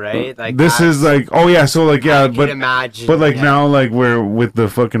Mattaway though, right? Like this is like, oh yeah, so like yeah, I could but imagine. but like yeah. now like we're with the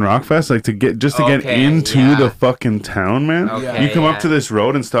fucking Rockfest, like to get Okay, into yeah. the fucking town, man. Okay, You come yeah. up to this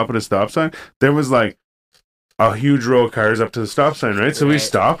road and stop at a stop sign. There was like a huge row of cars up to the stop sign, right? So we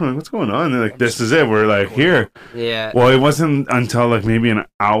stop and like, what's going on? They're like, this is it. We're like, here. Yeah. Well, it wasn't until like maybe an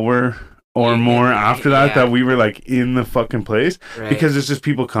hour or more after that we were like in the fucking place because there's just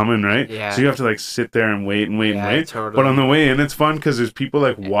people coming, right? Yeah. So you have to like sit there and wait and wait and wait. Totally. But on the way in, it's fun because there's people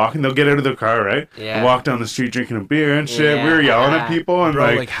like walking. They'll get out of their car, right? Yeah. And walk down the street drinking a beer and shit. Yeah. We were yelling at people and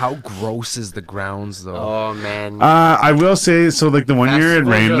Bro, like how gross is the grounds though? Oh man. I will say so. Like the one year it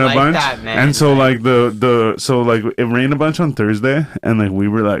Festivals rained are a like bunch, that, man. and so like so like it rained a bunch on Thursday, and like we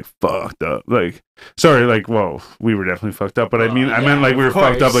were like fucked up. Like sorry, like well, we were definitely fucked up, but I meant like we were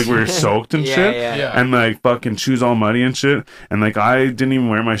fucked up, like we were soaked and shit, and like fucking shoes all muddy and shit, and like I didn't even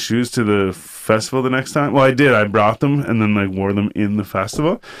wear my shoes to the festival the next time. Well, I did. I brought them and then like wore them in the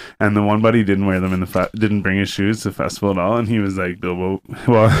festival, and the one buddy didn't wear them in the didn't bring his shoes to the festival at all, and he was like Bilbo.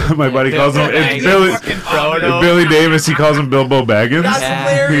 Well, my buddy calls him Billy Davis. He calls him Bilbo Baggins. That's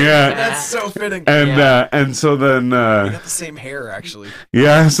hilarious. Yeah, That's so fitting. And so then we got the same hair actually.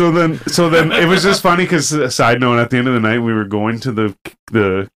 yeah. So then it was just funny because side note, at the end of the night we were going to the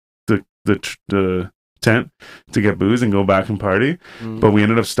tent to get booze and go back and party, but we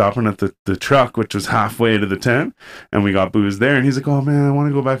ended up stopping at the truck, which was halfway to the tent, and we got booze there, and he's like, oh man, I want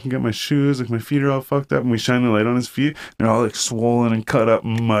to go back and get my shoes, like my feet are all fucked up, and we shine the light on his feet, they're all like swollen and cut up,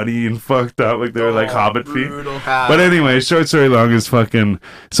 muddy and fucked up, like they were like hobbit brutal. feet. But anyway, short story long is fucking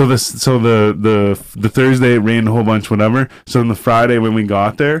the Thursday it rained a whole bunch, whatever. So on the Friday when we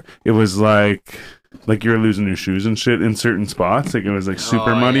got there, it was like you're losing your shoes and shit in certain spots. Like it was like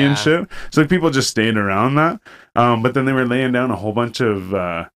super muddy and shit. So like people just stayed around that. But then they were laying down a whole bunch of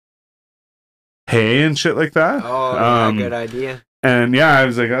hay and shit like that. Oh, good idea. And yeah, I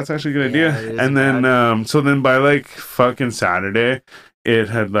was like, that's actually a good idea. And then so then by like fucking Saturday, it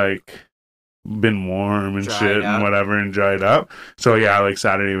had like been warm and shit and whatever and dried up. So yeah, like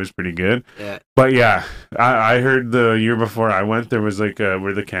Saturday was pretty good. Yeah. But yeah, I heard the year before I went, there was like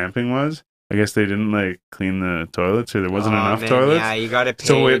where the camping was, I guess they didn't like clean the toilets, or there wasn't enough toilets. Yeah, you gotta pay.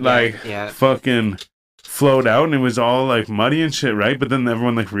 So it like fucking flowed out, and it was all like muddy and shit, right? But then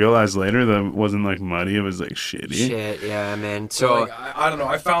everyone like realized later that it wasn't like muddy; it was like shitty. Shit, yeah, man. So like, I don't know.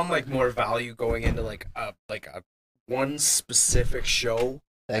 I found like more value going into like a one specific show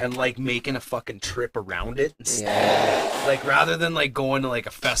and like making a fucking trip around it instead. Like rather than like going to like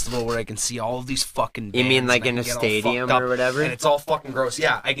a festival where I can see all of these fucking. You mean like in a stadium or whatever? And it's all fucking gross.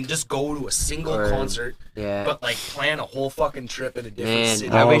 Yeah, I can just go to a single concert. Yeah. But like plan a whole fucking trip in a different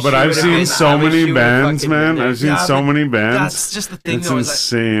city. Oh, but I've seen so many bands, man. I've seen so many bands. That's just the thing. It's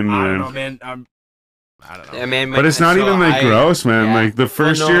insane, man. I don't know, man. I don't know. Yeah, man, but it's not even like gross, man. Yeah. Like the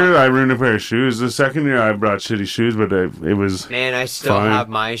first year I ruined a pair of shoes. The second year I brought shitty shoes, but it was man. I still have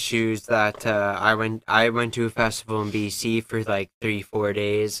my shoes that I went to a festival in BC for like 3-4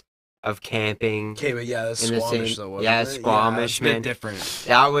 days of camping. Okay, but yeah, that's Squamish though. Yeah, Squamish, man. Man. Different.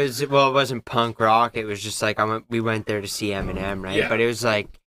 That was it wasn't punk rock. It was just like we went there to see Eminem, right? Yeah. But it was like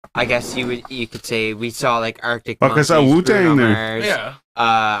I guess you could say we saw like Arctic Monkeys. I saw Wu-Tang there. Yeah.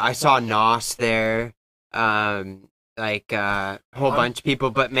 I saw Nos there. Like a whole bunch of people,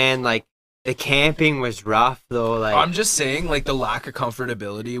 but man, like the camping was rough though. Like I'm just saying, like the lack of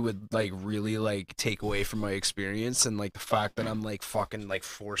comfortability would like really like take away from my experience, and like the fact that I'm like fucking like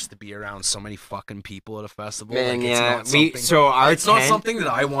forced to be around so many fucking people at a festival. Man, like, yeah, it's not something that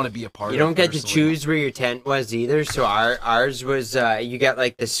I want to be a part of. You don't get to choose where your tent was either. So ours was you get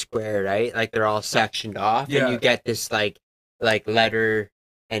like the square, right? Like they're all sectioned off, and you get this like letter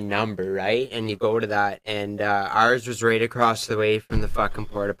and number, right? And you go to that, and ours was right across the way from the fucking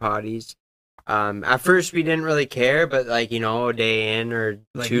porta potties. At first we didn't really care, but like, you know, a day in or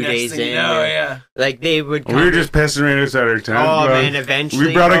like 2 days in, like they would we were just pissing right outside our tent. Oh man, eventually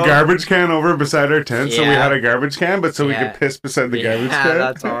we brought a garbage can over beside our tent, so we had a garbage can, but so we could piss beside the garbage can.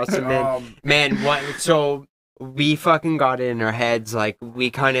 That's awesome, man. Man, what? So we fucking got it in our heads, like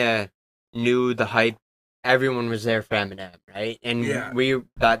we kind of knew the hype. Everyone was there for Eminem, right? And we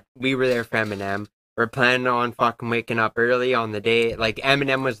were there for Eminem. We're planning on fucking waking up early on the day. Like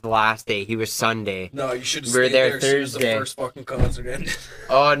Eminem was the last day. He was Sunday. No, you should. We were there Thursday. The first fucking concert ended.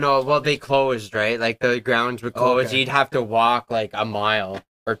 Oh no! Well, they closed, right? Like the grounds would close. Okay. You'd have to walk like a mile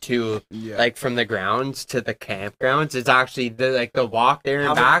or two, like from the grounds to the campgrounds. It's actually the walk there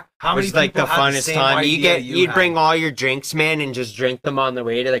and back was like the funnest time. You'd bring all your drinks, man, and just drink them on the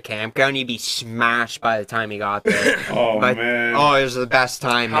way to the campground. You'd be smashed by the time you got there. Man! Oh, it was the best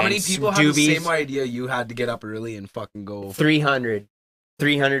time. How many people had the same idea you had to get up early and fucking go? 300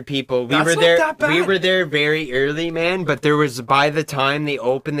 people. We were there very early, man. But there was by the time they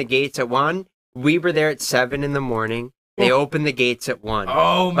opened the gates at 1, we were there at 7 in the morning. They open the gates at 1.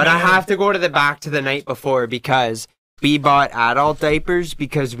 Oh, man. But I have to go to the back to the night before because we bought adult diapers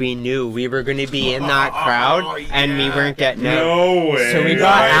because we knew we were going to be in that crowd and we weren't getting out. No way. So we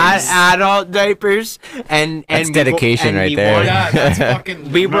got adult diapers and That's dedication right there. Yeah, that's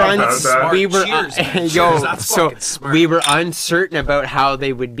fucking. we were Smart. we were Cheers, man. yo Cheers, that's so fucking smart. we were uncertain about how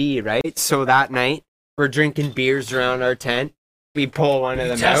they would be, right? So that night we're drinking beers around our tent. We pull one of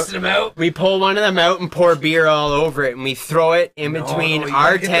them out. Testing them out. We pull one of them out and pour beer all over it, and we throw it in between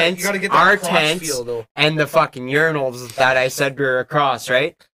our tents, and the fucking urinals that I said we were across,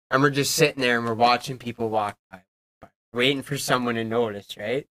 right? And we're just sitting there and we're watching people walk by, waiting for someone to notice,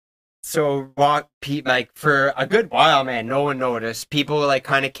 right? So like for a good while, man, no one noticed. People were like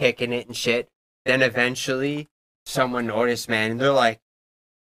kind of kicking it and shit. Then eventually, someone noticed, man, and they're like,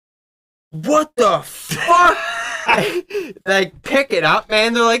 "What the fuck?" Like, pick it up,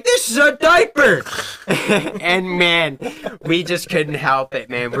 man. They're like, "This is a diaper." And man, we just couldn't help it,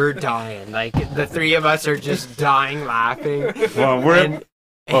 man. We're dying. Like, the three of us are just dying laughing. Well,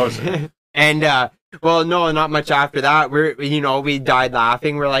 Well, no, not much after that. We died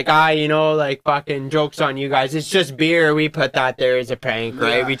laughing. We're like, like fucking jokes on you guys. It's just beer. We put that there as a prank,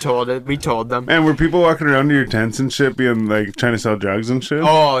 right? We told them. Man, were people walking around to your tents and shit, being like trying to sell drugs and shit?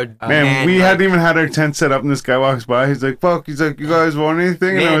 Oh, man, we hadn't even had our tent set up, and this guy walks by. He's like, "Fuck!" He's like, "You guys want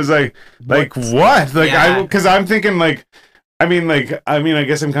anything?" And I was like, what? Like, because I'm thinking like. I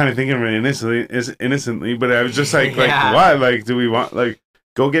guess I'm kind of thinking of it innocently, but I was just like, what? Like, do we want, like,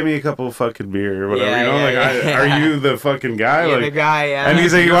 go get me a couple of fucking beer or whatever, are you the fucking guy? Yeah, like, the guy, yeah. And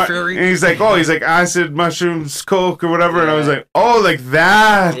he's like, and he's like, acid, mushrooms, coke, or whatever. And I was like, oh, like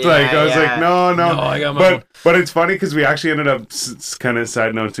that. Yeah, like, I was like, no. I got my But it's funny because we actually ended up, it's kind of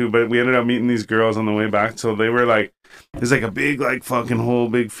side note too, but we ended up meeting these girls on the way back. So they were like, there's like a big, like, fucking whole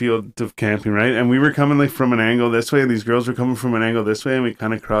big field of camping, right? And we were coming like from an angle this way, and these girls were coming from an angle this way, and we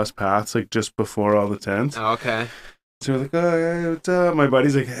kind of crossed paths like just before all the tents. Oh, okay. So we're like, oh, yeah, what's up? My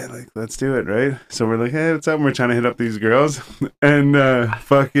buddy's like, hey, like, let's do it, right? So we're like, hey, what's up? And we're trying to hit up these girls, and the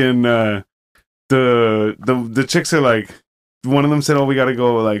chicks are like, one of them said, oh, we gotta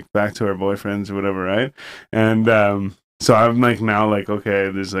go like back to our boyfriends or whatever, right? And so I'm like, now like, okay,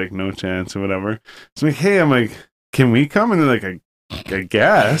 there's like no chance or whatever. So I'm like, hey, can we come? And they're like, I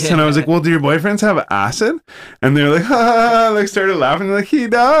guess. And I was like, well, do your boyfriends have acid? And they're like, like started laughing. They're like, he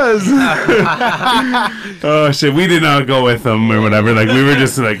does. Oh shit, we did not go with them or whatever. Like, we were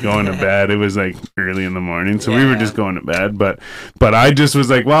just like going to bed. It was like early in the morning, so we were just going to bed. But I just was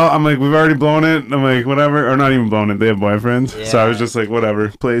like, well, I'm like, we've already blown it. I'm like, whatever, or not even blown it. They have boyfriends, so I was just like, whatever.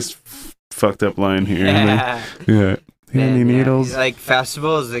 Place fucked up line here. Yeah. Any needles? Like,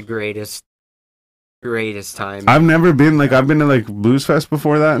 festival is the greatest time. I've never been, like, I've been to like Blues Fest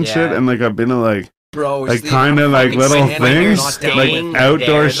before that and shit, and like I've been to like kind of like little things, like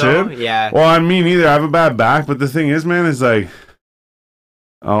outdoor shit. Yeah. Well, I mean, either I have a bad back, but the thing is, man, is like,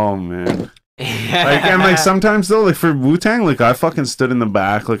 oh man, like, and like sometimes though, like for Wu-Tang, like I fucking stood in the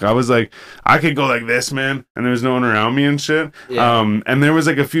back, like I was like, I could go like this, man, and there was no one around me and shit. And there was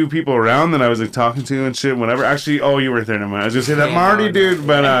like a few people around that I was like talking to and shit, whatever. Actually, oh, you were there, never mind. I was gonna say that Marty dude,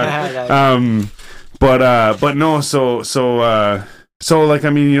 but but no, so like,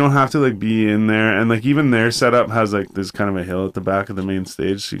 I mean, you don't have to like be in there, and like even their setup has like there's kind of a hill at the back of the main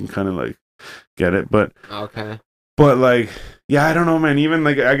stage, so you can kind of like get it. But like, yeah, I don't know, man. Even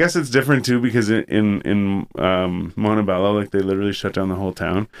like, I guess it's different too, because in Montebello, like they literally shut down the whole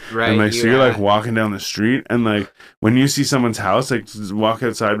town, right? And like, so you're like walking down the street, and like when you see someone's house, like just walk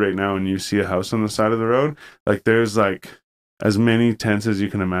outside right now, and you see a house on the side of the road, like there's like as many tents as you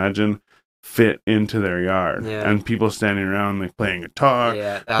can imagine fit into their yard, and people standing around like playing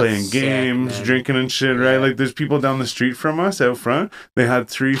guitar, playing games, sick, drinking and shit, right? Like there's people down the street from us out front. They had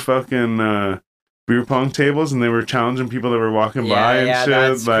 3 fucking beer pong tables, and they were challenging people that were walking by and shit.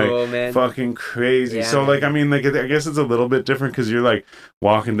 That's like cool, man. Fucking crazy. So like, I mean, like I guess it's a little bit different because you're like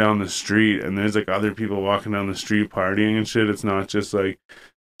walking down the street, and there's like other people walking down the street partying and shit. It's not just like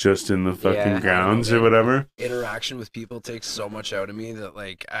just in the fucking grounds or whatever. Interaction with people takes so much out of me that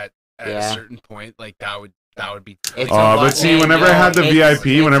like at a certain point, like that would be. But see, whenever I had the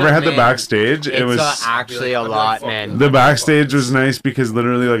VIP, whenever I had the backstage, it was actually a lot, man. The backstage was nice because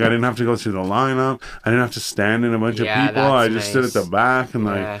literally, like, I didn't have to go through the lineup. I didn't have to stand in a bunch of people. I just stood at the back and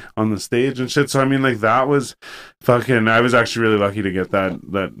like on the stage and shit. So I mean, like, that was fucking. I was actually really lucky to get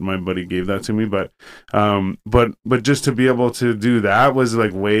that my buddy gave that to me. But just to be able to do that was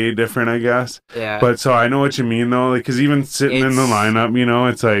like way different, I guess. Yeah. But so I know what you mean though, like, because even sitting in the lineup, you know,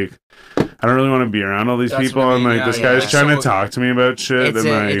 it's like, I don't really want to be around all these That's people. what I And mean, like this yeah, guy's yeah. trying to So- talk to me about shit. It's And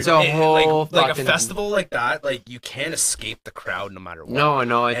a, like, it's a whole like a fucking- festival like that, like you can't escape the crowd no matter what. No,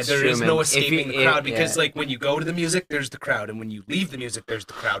 And it's there true, is man. no If escaping you- the crowd yeah. because like when you go to the music, there's the crowd, and when you leave the music, there's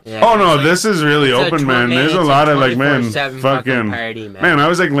the crowd. Yeah. oh no, It's this is really It's a open, man. There's a it's lot of like, man, 24/7 fucking. party, man. Man, I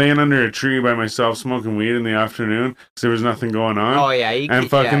was like laying under a tree by myself smoking weed in the afternoon because there was nothing going on. Oh yeah, you And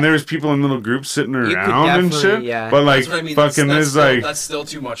could, fucking, yeah. there was people in little groups sitting could around and definitely, shit. yeah. But like, That's what I mean. fucking, that's there's still, like, that's still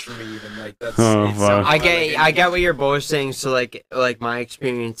too much for me. Even like that's. Oh, it fuck. sounds I like get what you're both saying. So like my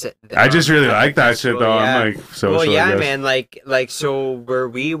experience. I just really at the like that shit festival, though. yeah. I'm like social. Well, I yeah, guess. man. Like so where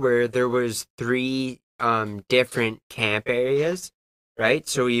we were, there was 3 different camp areas, right?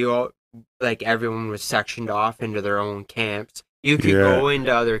 So you all like everyone was sectioned off into their own camps. You could Yeah. go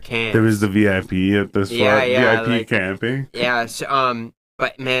into other camps. There was the VIP at this Yeah, yeah, VIP like- camping. Yeah, so,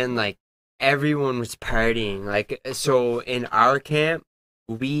 but man, like everyone was partying. Like, so in our camp,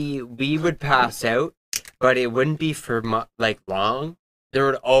 we would pass out, but it wouldn't be for like long. There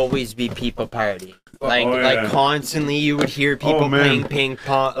would always be people partying. Like, Oh, yeah. like constantly, you would hear people Oh, man. playing ping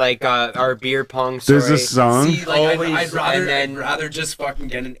pong, like our beer pong. There's Sorry. a song. See, like, Always, I'd rather, and then- I'd rather just fucking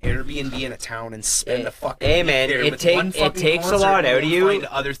get an Airbnb in a town and spend a fucking Hey, week man, there it with take- one it fucking takes a concert lot and out of then you. Find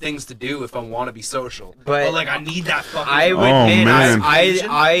other things to do if I want to be social. But like, I need that fucking. I would, Oh, man, man. I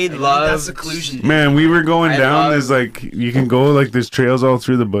need that love seclusion. Man, we were going I down. love- There's like you can go like there's trails all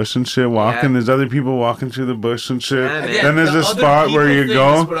through the bush and shit. Walking. Yeah. There's other people walking through the bush and shit. Yeah, man. Again, Then there's the a other spot where people you thing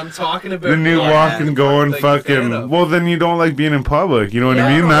go. is what I'm talking about. Then you Yeah. walk and go and Like, fan fucking. of. Well, then you don't like being in public. You know what I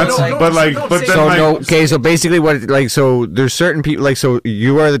Yeah, mean? no, That's no, but like don't but say then So like no, okay. So basically, what like so there's certain people like so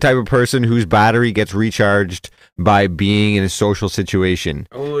you are the type of person whose battery gets recharged by being in a social situation,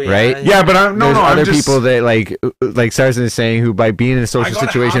 Oh, yeah, right? yeah, but I'm no there's no. other I'm just, people that like Sarson is saying who by being in a social gotta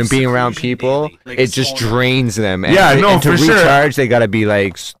situation have and being around seclusion people, daily. Like, it it's just all about- drains them. And, Yeah, no, and to for sure. recharge, they gotta be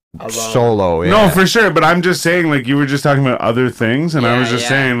like Alone. solo. Yeah. No, for sure. But I'm just saying, like, you were just talking about other things, and I Yeah, was just yeah.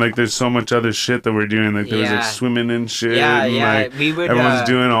 saying, like, there's so much other shit that we're doing. Like, there was Yeah. like swimming and shit. Yeah, and, yeah. Like, We would. everyone's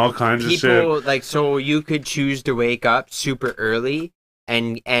doing all kinds of shit. People like so you could choose to wake up super early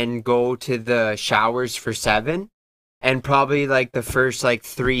and go to the showers for 7, and probably like the first like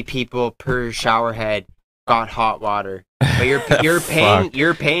 3 people per shower head got hot water. But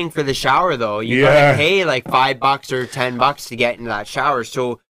you're paying for the shower though. You Yeah. gotta pay like $5 or $10 to get into that shower.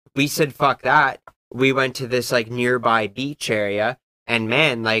 So we said fuck that. We went to this like nearby beach area, and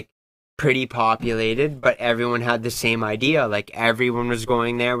man, like pretty populated, but everyone had the same idea. Like everyone was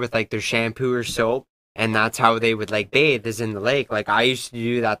going there with like their shampoo or soap, and that's how they would like bathe is in the lake. Like I used to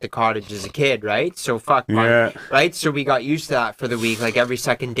do that at the cottage as a kid, right? So fuck, Yeah. right? So we got used to that for the week. Like every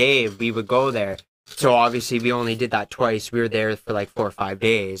second day we would go there. So obviously we only did that twice. We were there for like 4 or 5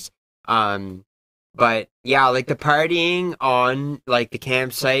 days. But yeah, like the partying on like the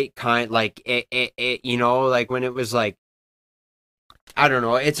campsite, kind like it you know, like when it was like, I don't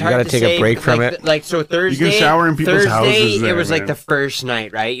know. It's You hard gotta to take a say, break from like, it. Like so Thursday, shower in people's Thursday, houses it there, was like man. the first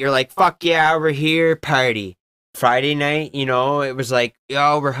night, right? You're like, fuck yeah, we're here, party. Friday night, you know, it was like,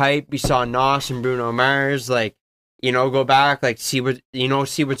 yo, we're hyped. We saw Nos and Bruno Mars, like, you know, go back, like, see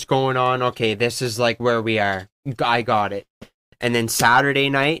what's going on. Okay, this is like where we are. I got it. And then Saturday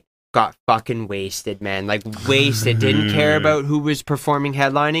night, got fucking wasted, man. Like wasted. Didn't care about who was performing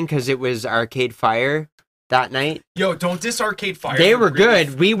headlining because it was Arcade Fire that night. Yo, don't diss Arcade Fire. They They're were really-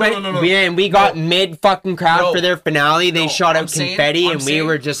 good. We went, no. we got mid fucking crowd No. for their finale. They No, shot I'm out saying- confetti, I'm and we saying-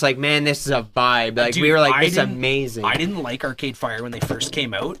 were just like, man, this is a vibe. Like Dude, we were like, I this is didn't- amazing. I didn't like Arcade Fire when they first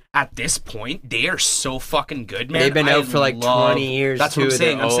came out. At this point, they are so fucking good, man. They've been I out for like love- 20 years. That's too. what I'm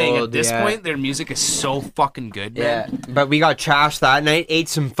saying. They're I'm saying at old, this yeah. point, their music is so fucking good, Yeah, man. but we got trashed that night. Ate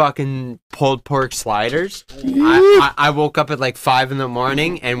some fucking pulled pork sliders. I woke up at like 5 in the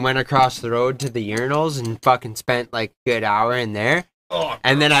morning and went across the road to the urinals and fucking spent like a good hour in there. Oh,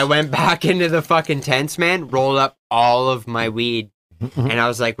 And then I went back into the fucking tents, man, rolled up all of my weed. And I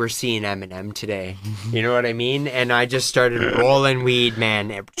was like, we're seeing Eminem today. You know what I mean? And I just started rolling weed,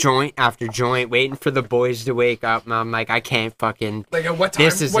 man, joint after joint, waiting for the boys to wake up. And I'm like, I can't fucking... like at what time?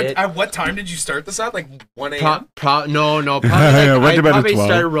 This is it. At what time did you start this at? Like 1 No, a.m. probably like, Yeah, went I to bed at probably 12.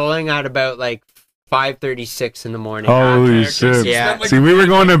 started rolling at about like 5:36 in the morning. Holy Okay, shit! so Yeah. spent, like, See, we were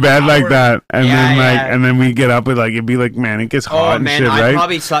going to bed like hour- that, and Yeah, then like, yeah. and then we get up with like it'd be like, man, it gets hot Oh and man, shit, I right?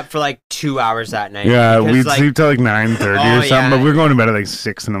 probably slept for like 2 hours that night. Yeah, because, we'd like, sleep till like 9:30 or Oh, something, yeah. but we were going to bed at like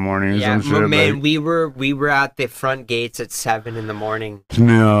 6 in the morning or Yeah, some shit. man, like, we were at the front gates at 7 in the morning.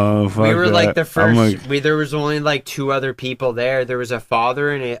 no, fuck We were like that. the I'm first. like, There was only like 2 other people there. There was a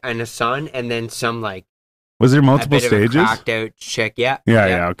father and a son, and then some like was there a multiple bit of a stages? cracked out chick. Yeah,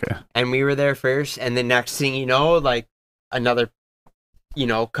 Yeah, okay. And we were there first, and the next thing you know, like another you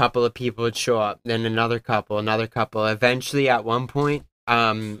know, a couple of people would show up, then another couple. Eventually, at one point,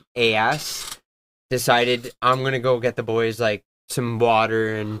 AS decided, I'm gonna go get the boys like some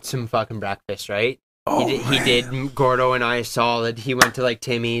water and some fucking breakfast, right? He did Gordo and I solid. He went to like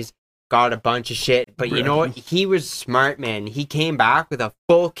Timmy's, got a bunch of shit. But you know what? He was smart, man. He came back with a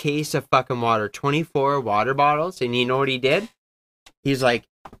full case of fucking water, 24 water bottles. And you know what he did? He's like,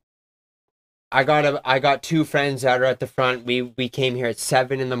 I got two friends that are at the front. We came here at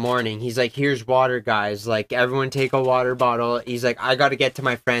 7 a.m. He's like, here's water, guys. Like, everyone take a water bottle. He's like, I got to get to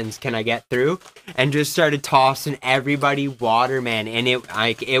my friends. Can I get through? And just started tossing everybody water, man. And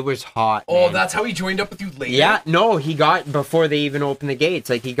it was hot. Oh, man. that's how he joined up with you later? Yeah, no, he got, before they even opened the gates.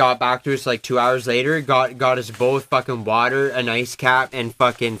 Like, he got back to us like 2 hours later. Got us both fucking water, an ice cap, and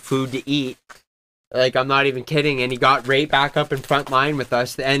fucking food to eat. Like, I'm not even kidding. And he got right back up in front line with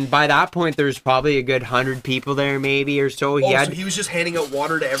us. And by that point, there was probably a good 100 people there, maybe, or so. So he was just handing out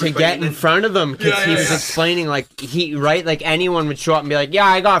water to everybody. To get in front of them, because he was explaining, like, like, anyone would show up and be like, yeah,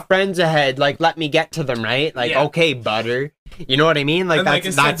 I got friends ahead. Like, let me get to them, right? Like, okay, butter. You know what I mean? Like, and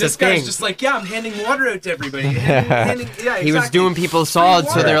that's this the thing. Guy's just like, yeah, I'm handing water out to everybody. He was doing people solid,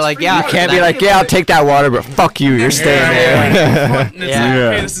 so they're like, yeah. You can't be like, yeah, I'll take that water, but fuck you, you're staying there.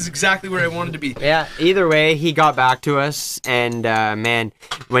 Okay, this is exactly where I wanted to be. Yeah, either way, he got back to us, and man,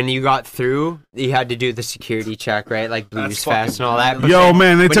 when you got through, you had to do the security check, right? Like Blues Fest and all that. But yo,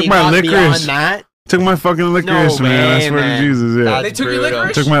 man, they took my licorice. That, took my fucking licorice, man. I swear to Jesus, yeah. They took your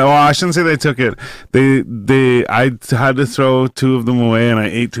licorice? I shouldn't say they took it. I had to throw 2 of them away, and I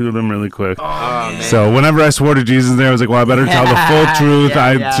ate 2 of them really quick. Oh, man. So whenever I swore to Jesus there, I was like, well, I better tell the full truth.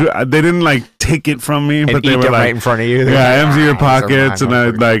 They didn't like take it from me, but they were like, right in front of you. Empty your pockets, and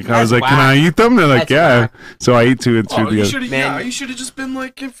I was like, can I eat them? They're like, yeah. So I ate 2 and 2 together. You should have just been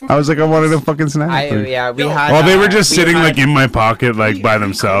like, I was like, I wanted a fucking snack. we had. Well, they were just sitting like in my pocket, like by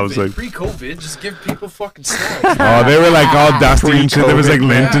themselves, like pre-COVID. Just give people fucking snacks. Oh, they were like all dusty and shit. There was like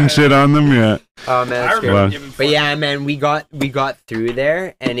lint and shit on them. Yeah. Oh man, that's good. But yeah, man, we got through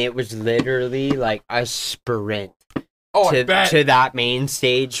there, and it was literally like a sprint to that main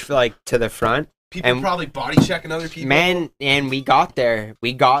stage, like to the front. People probably body checking other people. Man, and we got there,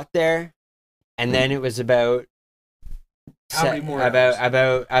 and then it was about how many more hours?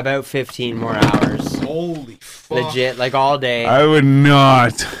 About 15 more hours. Holy fuck! Legit, like all day. I would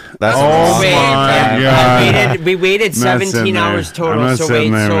not. That's my God. We waited 17 hours total. So it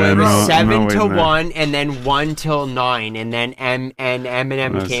was 7 to 1, and then 1 till 9, and then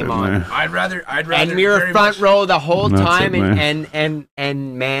Eminem came on. I'd rather. And we were front row the whole time,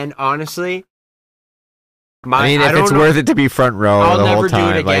 and man, honestly. If it's worth it to be front row I'll the never whole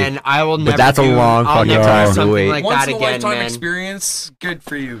time, do it again. I will never. But that's a long fucking something like Once that in a again, lifetime man. experience, good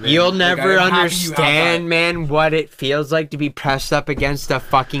for you. Man. You'll never understand, man, what it feels like to be pressed up against a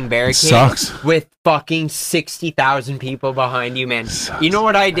fucking barricade Sucks. with fucking 60,000 people behind you, man. You know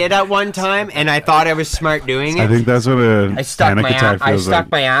what I did at one time, and I thought I was smart doing it. I think that's what a panic attack feels like. I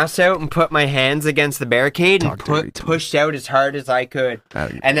stuck my ass out and put my hands against the barricade and pushed out as hard as I could,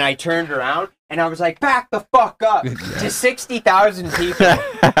 and then I turned around. And I was like, back the fuck up to 60,000 people.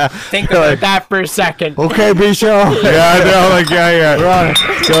 Think about that for a second. Okay, Bisho. Yeah.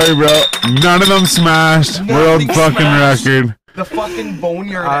 Sorry, bro. None of them smashed. World fucking record. The fucking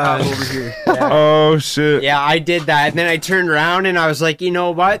boneyard over here. Yeah. Oh, shit. Yeah, I did that. And then I turned around and I was like, you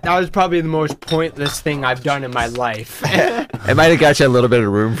know what? That was probably the most pointless thing I've done in my life. It might have got you a little bit of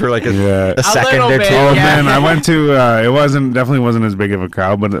room for like a second or two. Oh, man. I went to, it definitely wasn't as big of a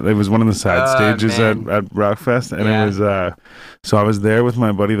crowd, but it was one of the side stages at Rockfest. And it was, so I was there with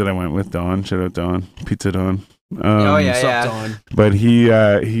my buddy that I went with, Don. Shout out Don. Pizza Don. Don. But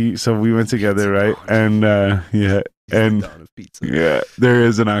so we went together, right? And, and yeah, there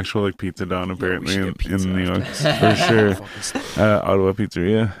is an actual like Pizza Don apparently in New York for sure. Ottawa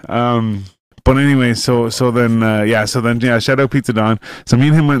Pizzeria. But anyway, so then shout out Pizza Don. So me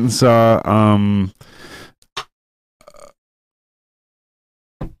and him went and saw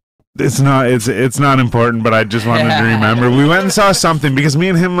it's not important, but I just wanted to remember. We went and saw something because me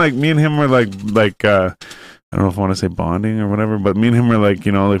and him were like I don't know if I want to say bonding or whatever, but me and him were like,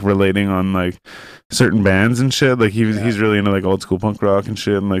 like relating on like certain bands and shit. Like he's really into like old school punk rock and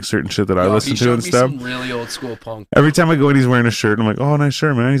shit, and like certain shit that I listen to and stuff. Some really old school punk. Every time I go in, he's wearing a shirt. I'm like, oh, nice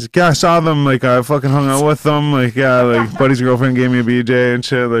shirt, man. He's like, yeah, I saw them. Like I fucking hung out with them. Like like buddy's girlfriend gave me a BJ and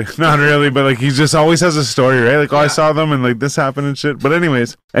shit. Like not really, but like he just always has a story, right? Like I saw them and like this happened and shit. But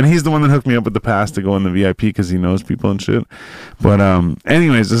anyways, and he's the one that hooked me up with the pass to go in the VIP because he knows people and shit. But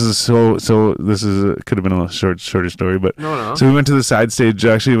anyways, this is could have been a shorter story, but no. So we went to the side stage.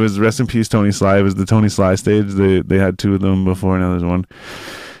 Actually, it was rest in peace Tony Sly. It was the Tony Sly stage. They had 2 of them before. Now there's one.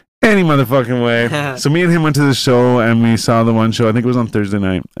 Any motherfucking way. So me and him went to the show, and we saw the one show. I think it was on Thursday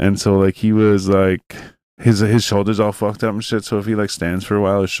night, and so like he was like his shoulder's all fucked up and shit. So if he like stands for a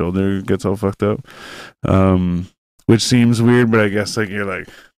while, his shoulder gets all fucked up. Which seems weird, but I guess like you're like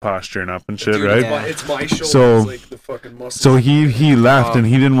posturing up and shit, Dude, right? It's my shoulder. So- It's like the fucking muscle. So he left, and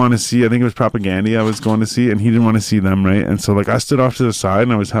he didn't want to see. I think it was Propaganda I was going to see, and he didn't want to see them, right? And so like I stood off to the side,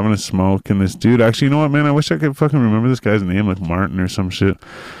 and I was having a smoke, and this dude, actually, you know what, man? I wish I could fucking remember this guy's name, like Martin or some shit.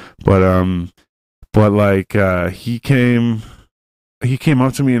 But like he came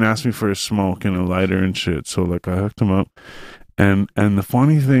up to me and asked me for a smoke and a lighter and shit. So like I hooked him up, and the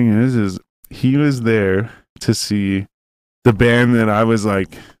funny thing is he was there to see the band that I was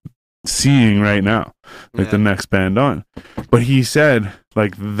like seeing right now, like the next band on. But he said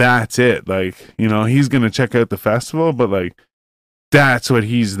like that's it, like, you know, he's gonna check out the festival, but like that's what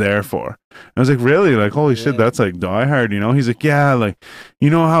he's there for. I was like, really? Like, holy shit, that's like Die Hard, you know? He's like, yeah, like, you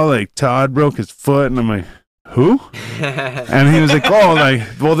know how like Todd broke his foot? And I'm like, who? And he was like, oh, like,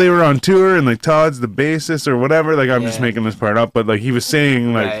 well, they were on tour, and like Todd's the bassist or whatever. Like, I'm just making this part up, but like he was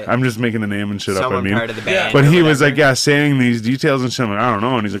saying, like, I'm just making the name and shit up. I mean, part of the band but or he was whatever. like, saying these details and shit. I'm like, I don't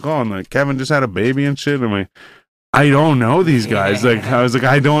know. And he's like, oh, and like Kevin just had a baby and shit. And I'm like, I don't know these guys. Like, I was like,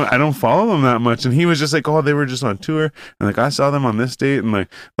 I don't follow them that much. And he was just like, oh, they were just on tour, and like I saw them on this date, and like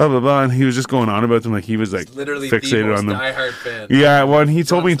blah blah blah. And he was just going on about them, like he was like He's literally fixated the most on them. diehard fan. Yeah, well, and he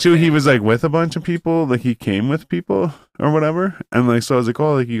told me Lots too, of he fans. was like with a bunch of people, like he came with people or whatever, and like so I was like,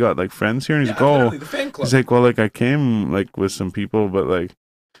 oh, like you got like friends here, and he's Yeah, like, oh, literally the fan club. he's like, well, like I came like with some people, but like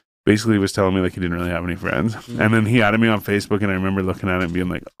basically he was telling me like he didn't really have any friends, and then he added me on Facebook, and I remember looking at it and being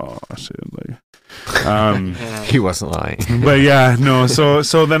like, oh shit, like, He wasn't lying. but yeah, no. So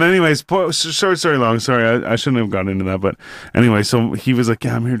then, anyways, short story long. Sorry, I shouldn't have gotten into that. But anyway, so he was like,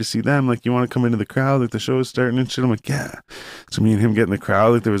 "Yeah, I'm here to see them. Like, you want to come into the crowd? Like, the show is starting and shit." I'm like, "Yeah." So me and him get in the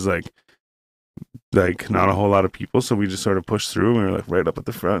crowd. Like, there was like not a whole lot of people. So we just sort of pushed through. And we were like right up at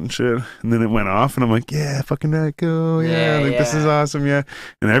the front and shit. And then it went off, and I'm like, "Yeah, fucking that go. Yeah, like this is awesome. Yeah."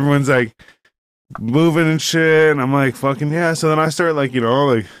 And everyone's like moving and shit, and I'm like, fucking yeah. So then I start like, you know,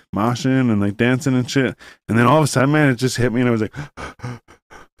 like moshing and like dancing and shit, and then all of a sudden, man, it just hit me, and I was like,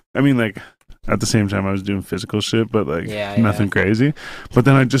 I mean, like at the same time I was doing physical shit, but like nothing crazy. But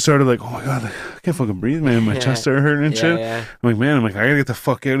then I just started like, oh my god, like, I can't fucking breathe, man. My chest started hurting and shit. I'm like, man, I'm like, I gotta get the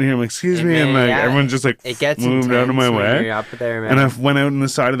fuck out of here. I'm like, excuse me, and like everyone just like it gets moved out of my intense when way. you're up there, man. And I went out on the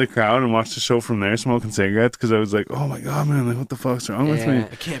side of the crowd and watched the show from there, smoking cigarettes, because I was like, oh my god, man, like what the fuck's wrong with me?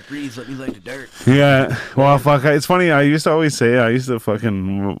 I can't breathe. Let me lay the dirt. Yeah, well, fuck. It's funny. I used to always say I used to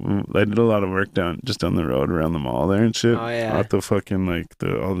fucking. I did a lot of work down the road around the mall there and shit. Oh, yeah. At the fucking like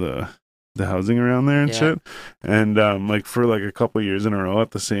all the housing around there and Yeah. shit, and like for like a couple years in a row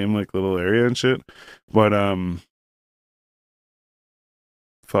at the same like little area and shit. But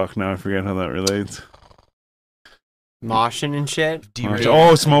fuck. Now I forget how that relates. Moshing and shit.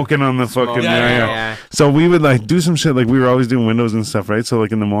 Oh, smoking on the fucking yeah. So we would like do some shit, like we were always doing windows and stuff, right? So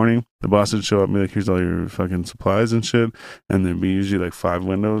like in the morning, the boss would show up and be like, here's all your fucking supplies and shit. And there'd be usually like 5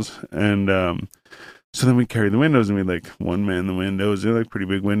 windows. And so then we carry the windows, and we'd like one man the windows. They're like pretty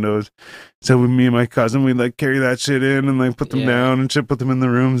big windows. So with me and my cousin, we'd like carry that shit in and like put them down and shit, put them in the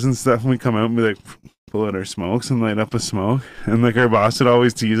rooms and stuff. And we'd come out and be like, pull out our smokes and light up a smoke. And like our boss would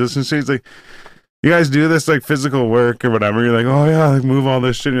always tease us and shit. He's like, you guys do this like physical work or whatever. You're like, oh yeah, like move all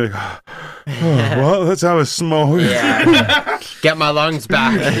this shit. You're like, oh, well, let's have a smoke. Yeah. Get my lungs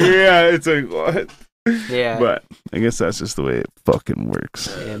back. Yeah, it's like what? Yeah. But I guess that's just the way it fucking works.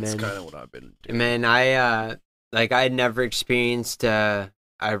 Yeah, That's man. kind of what I've been doing. Man, I I'd never experienced a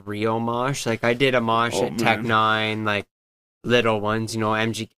real mosh. Like I did a mosh Oh, at Tech man. 9, like little ones, you know,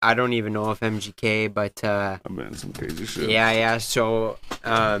 MG. I don't even know if MGK, but I've been in some crazy shit. yeah. So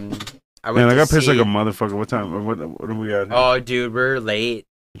I went. Man, I to got pissed see- like a motherfucker. What time? What are we at? Oh, dude, we're late.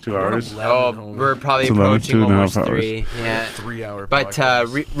 2 hours? Oh, we're probably It's 11, approaching 2.5 almost hours. 3. Yeah. 3 hour. But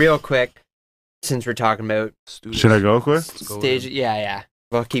real quick, since we're talking about Should I go quick? stage, yeah.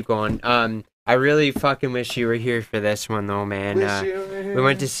 We'll keep going. I really fucking wish you were here for this one though, man. We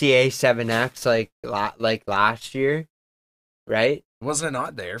went to see A7X like last year, right? Wasn't I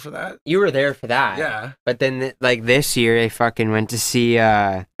not there for that? You were there for that. Yeah. But then like this year I fucking went to see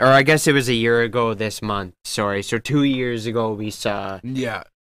or I guess it was a year ago this month. Sorry. So 2 years ago we saw Yeah.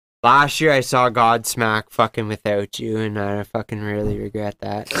 last year I saw Godsmack fucking Without You, and I fucking really regret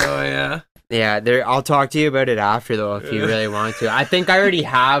that. Oh yeah. Yeah, there. I'll talk to you about it after though, if you really want to. I think I already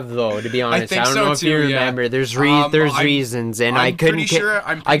have though, to be honest. think I don't so know if you too, yeah. remember. There's I'm reasons, and I couldn't. pretty sure.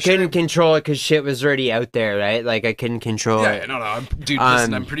 I'm I pretty sure- couldn't control it because shit was already out there, right? Like I couldn't control Yeah, it. no. Dude,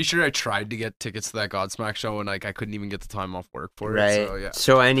 listen, I'm Um, pretty sure I tried to get tickets to that Godsmack show and like I couldn't even get the time off work for it. Right. So yeah.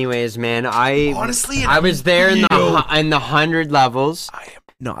 So, anyways, man, I Honestly, I was there in Yo. the 100 levels. I am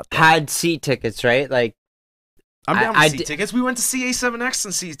not. Had seat tickets, right? Like I'm down I with seat di- tickets. We went to CA7X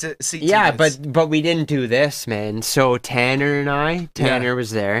and seat yeah, tickets. but we didn't do this, man. So Tanner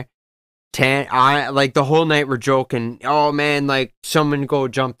was there. I like the whole night we're joking. Oh man, like someone go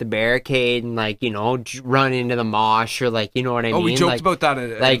jump the barricade and like run into the mosh or like you know what I mean. We joked like, about that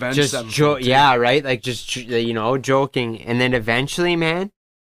at like Avenged just Sevenfold, too. yeah, right. Like just joking, and then eventually, man,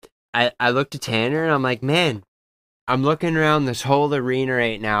 I looked at Tanner and I'm like, man, I'm looking around this whole arena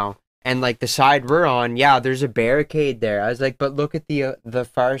right now. And like the side we're on, yeah, there's a barricade there. I was like, but look at the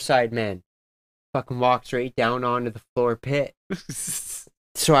far side, man. Fucking walks right down onto the floor pit.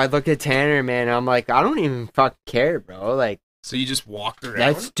 So I looked at Tanner, man. I'm like, I don't even fucking care, bro. Like, So you just walked around.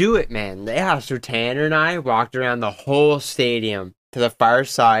 let's do it, man. Yeah. So Tanner and I walked around the whole stadium to the far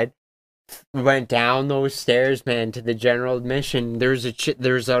side. We went down those stairs, man, to the general admission. There's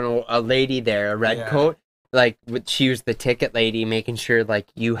a lady there, a red Yeah. coat. Like she was the ticket lady, making sure like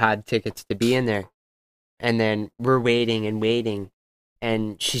you had tickets to be in there. And then we're waiting and waiting,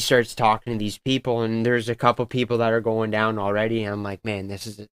 and she starts talking to these people, and there's a couple people that are going down already. And I'm like, man, this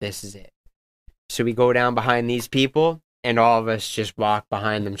is it. So we go down behind these people, and all of us just walk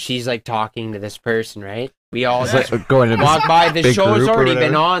behind them. She's like talking to this person, right? We all Is just that going to this walk by. The big show's group or already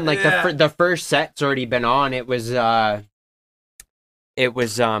been whatever? on. Like Yeah. the first set's already been on. It was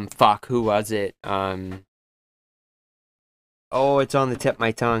fuck, who was it? Oh, it's on the tip of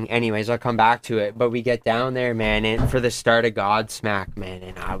my tongue. Anyways, I'll come back to it. But we get down there, man, and for the start of Godsmack, man,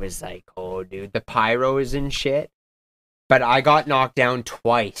 and I was like, oh, dude, the pyros and shit. But I got knocked down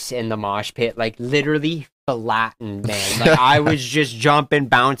twice in the mosh pit, like literally flattened, man. Like I was just jumping,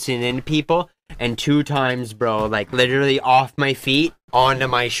 bouncing into people, and 2 times, bro, like literally off my feet onto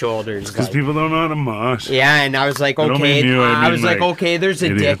my shoulders. Because like- people don't know how to mosh. yeah, and I was like, I don't okay. mean you, I I mean, was like, like, okay, there's a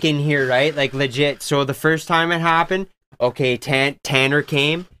idiot. dick in here, right? Like legit. So the first time it happened, okay, Tanner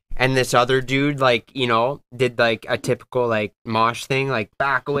came, and this other dude, like, did like a typical like mosh thing, like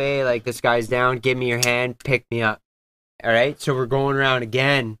back away, like this guy's down, give me your hand, pick me up. All right, so we're going around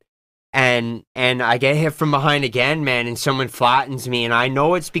again. And I get hit from behind again, man, and someone flattens me, and I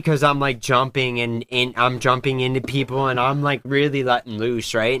know it's because I'm like jumping and I'm jumping into people, and I'm like really letting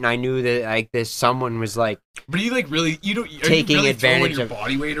loose, right? And I knew that like someone was like, But you like really, you don't. Are Taking you really advantage throwing your of-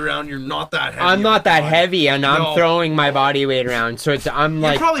 body weight around. You're not that heavy. I'm not that heavy, and I'm No. throwing my body weight around, so I'm You're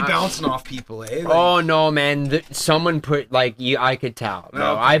like probably I- bouncing off people, eh? Like, Oh no, man! Someone put like you. I could tell,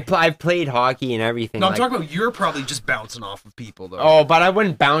 bro. Okay. I've played hockey and everything. no, I'm like- talking about you're probably just bouncing off of people though. Oh, but I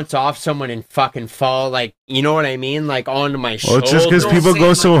wouldn't bounce off someone and fucking fall, like, you know what I mean, like onto my Well, shoulder. it's just because No, people saying, go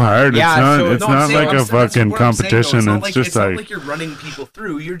like- so hard. Yeah, it's not. so- It's No, I'm not saying like what a I'm saying- that's fucking what I'm saying, though. competition. It's not It's like, just it's not like like you're running people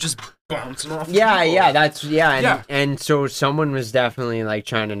through. You're just bouncing off. Yeah, people. yeah, that's and, Yeah. and so someone was definitely like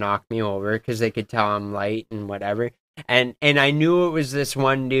trying to knock me over because they could tell I'm light and whatever. And I knew it was this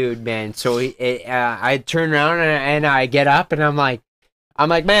one dude, man. So I turn around and I get up and I'm like,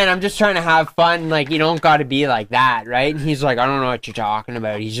 man, I'm just trying to have fun. Like, you don't got to be like that, right? And he's like, I don't know what you're talking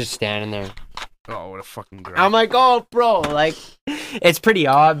about. He's just standing there. Oh, what a fucking great. I'm like, oh, bro, like, it's pretty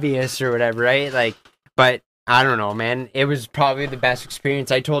obvious or whatever, right? Like, but I don't know, man. It was probably the best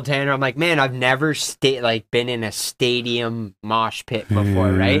experience. I told Tanner, I'm like, man, I've never been in a stadium mosh pit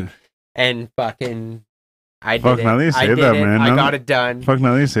before, Yeah. right? And fucking, I did Fuck, it. now that you I say did that, it. man, I now got that- it done. fuck.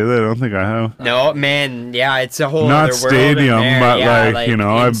 Now that you say that, I don't think I have. No, man, yeah, it's a whole Not other world in stadium, there. but Yeah, like you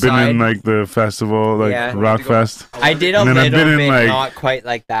know, I've been inside. in like the festival, like Yeah. Rock Fest. I did a and then I've little been in, bit, like- not quite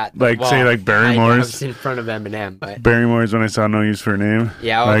like that. like, say, like, I Barrymore's. was in front of Eminem, but Barrymore's when I saw No Use for a Name.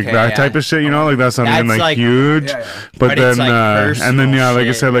 yeah, Like okay, that yeah. type of shit, you know, like that's not even That's, like like- huge. Yeah, yeah. But But then, it's, like, and then personal yeah, like I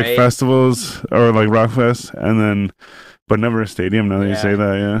shit, said, like right? festivals or like Rock Fest, and then, but never a stadium. Now that you Yeah. say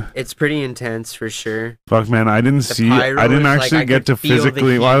that, yeah. It's pretty intense for sure. Fuck, man, I didn't The see. I pyros, didn't like, actually I get to could feel the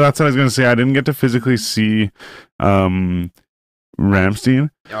physically. Well, heat. that's what I was gonna say. I didn't get to physically see, Ramstein,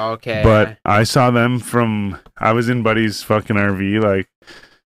 Okay. but I saw them from. I was in Buddy's fucking RV. Like,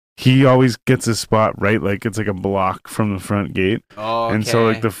 he always gets a spot right. Like it's like a block from the front gate, and so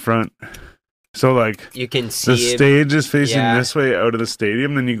like the front. So like you can see the it. stage is facing Yeah. this way out of the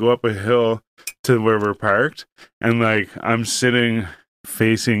stadium, then you go up a hill to where we're parked, and like I'm sitting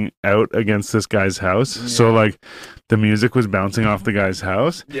facing out against this guy's house. So like the music was bouncing off the guy's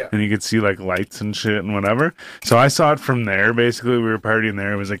house, Yeah. and you could see like lights and shit and whatever. So I saw it from there. Basically, we were partying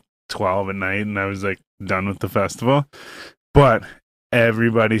there. It was like 12 at night, and I was like done with the festival. But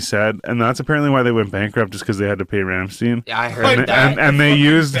everybody said, and that's apparently why they went bankrupt, just because they had to pay Rammstein. Yeah, I heard that. And they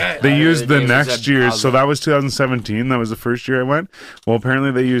used the It was next a year. So problem. that was 2017. That was the first year I went. Well,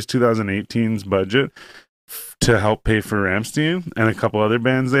 apparently they used 2018's budget to help pay for Rammstein and a couple other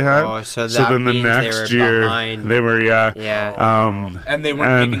bands they had. Oh, so So that then the means next they were year behind. they were Yeah. And they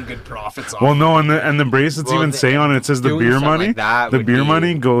weren't making good profits off. well, no, and the bracelets Well, even say on it, it says the doing beer something money. like that The would beer be-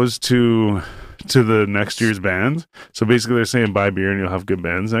 money goes to the next year's bands. So basically, they're saying buy beer and you'll have good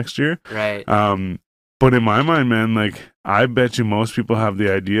bands next year. Right. But in my mind, man, like I bet you most people have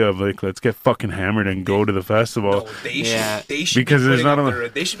the idea of like, let's get fucking hammered and go to the festival. No, Yeah. they should Because be there's putting not up a- their,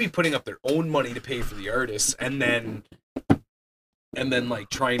 they should be putting up their own money to pay for the artists, and then like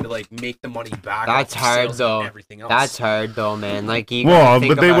trying to like make the money back. That's off of hard, sales and though. Everything else. That's hard though, man. Like you. Well, gotta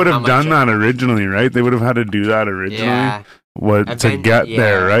think but they about would how have much done it- that originally, right? They would have had to do that originally. Yeah. What to get yeah.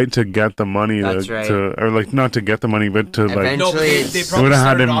 there, right? To get the money, That's to, right. or like not to get the money, but to like. Eventually- No, but they It's- probably Would've had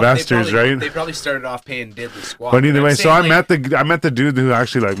started off- investors, right? They probably started off paying Diddley Squad. But either I'm way, so saying, I like, met the dude who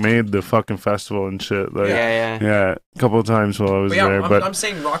actually like made the fucking festival and shit. Like, Yeah. yeah, a couple of times while I was But yeah, there. I'm, But I'm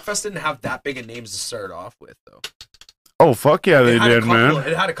saying Rockfest didn't have that big of names to start off with, though. oh fuck yeah, they It had a did, couple, man.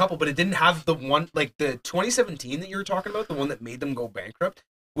 It had a couple, but it didn't have the one like the 2017 that you were talking about, the one that made them go bankrupt,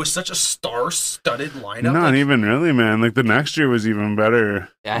 was such a star-studded lineup. Not like, even really, man. Like the next year was even better.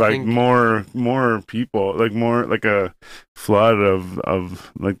 Yeah, I like think- more people, like more like a flood of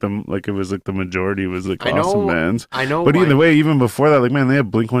like it was like the majority was like I awesome know- bands. I know. But either one- way, even before that, like man, they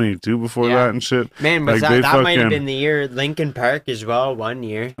had Blink-182 before Yeah. that and shit. man, was like, they that might have fucking- been the year Linkin Park as well. One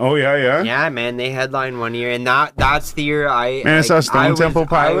year. Oh yeah. Yeah, man, they headlined one year, and that's the year I. Man, I saw like, Stone was- Temple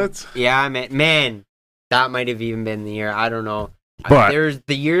Pilots. Yeah, man, that might have even been the year. I don't know. But- There's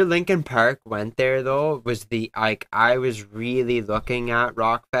the year Linkin Park went there though was the like I was really looking at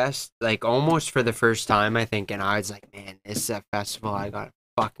Rockfest like almost for the first time I think, and I was like, man, this is a festival I gotta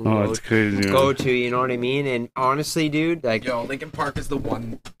fucking Oh, it's crazy. man. go to. You know what I mean? And honestly, dude, like. Yo, Linkin Park is the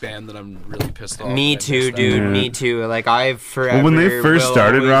one band that I'm really pissed off. Me that I too, missed out dude. Yeah. Me too. Like I've forever. Well, when they first will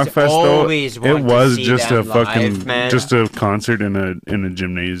started always- Rockfest, though, always it want to was see just a them fucking live, man. just a concert in a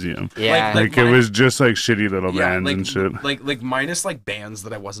gymnasium. Yeah. Like it mine- was just like shitty little Yeah, bands like, and shit. like minus like bands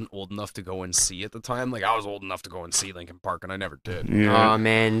that I wasn't old enough to go and see at the time. Like I was old enough to go and see Linkin Park, and I never did. Yeah. Oh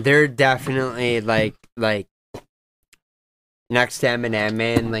man, they're definitely like next to Eminem,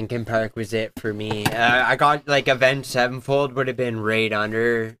 man. Linkin Park was it for me. I got like Avenged Sevenfold would have been right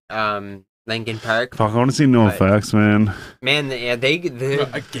under Linkin Park. Fuck, I want to see No But- Effects, man. Man, they Again? they go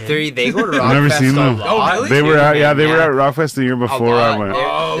to Rockfest I've never seen them. a Oh, lot. really? They were at Yeah. they were at Rockfest the year A before I lot. went.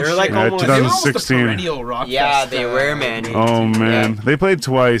 They're like shit. Yeah, almost. They were almost the 2016. perennial Rockfest, Yeah, they were, man. Oh man, they played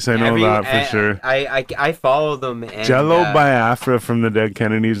twice. I know Every- that for sure. I follow them. And, Jello Biafra from the Dead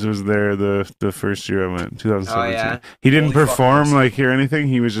Kennedys was there the first year I went, 2017. Oh, yeah? He didn't Holy perform fuck. like or anything.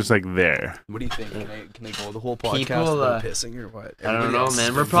 He was just like there. What do you think? Can they go the whole podcast People, without pissing or what? I don't Everybody know, else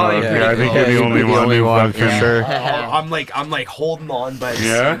man. is We're fucking- probably Fuck, pretty yeah, I think cool. you're the only one who one, fucking. for sure. I'm like holding on by the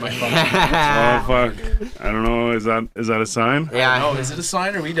Yeah? seat of my fucking- Oh fuck! I don't know. Is that a sign? Yeah. Oh, is it a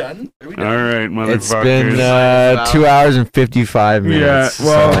sign? Are we done? Are we All done? right, motherfuckers. It's been 2 hours and 55 yeah. minutes.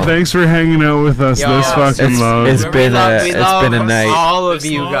 Well, so thanks for hanging out with us Yo, this fucking long. it's been a night. All of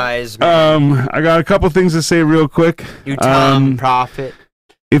This you long? guys. Man. I got a couple things to say real quick. You tell 'em, Prophet.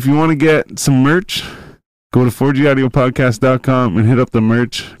 If you want to get some merch, go to 4gaudiopodcast.com and hit up the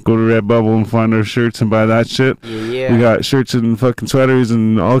merch. Go to Redbubble and find our shirts and buy that shit. Yeah. We got shirts and fucking sweaters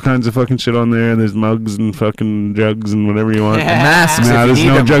and all kinds of fucking shit on there. There's mugs and fucking jugs and whatever you want. masks. Nah, if you there's need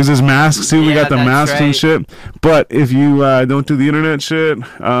no them. jugs, there's masks too. We Yeah, got the that's masks and right. shit. But if you don't do the internet shit,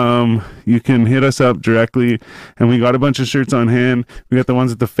 you can hit us up directly. And we got a bunch of shirts on hand. We got the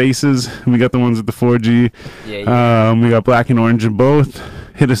ones with the faces. And we got the ones with the 4G. Yeah. We got black and orange in both.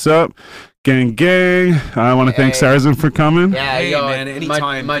 Hit us up. Gang, gang. I want to thank Hey. Sarzan for coming. Yeah, Hey yo, man,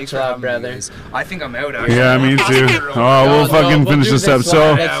 anytime. Much Thanks for love, having me, brother. guys. I think I'm out. Actually. Yeah, me too. Oh, we'll fucking finish do this up. live.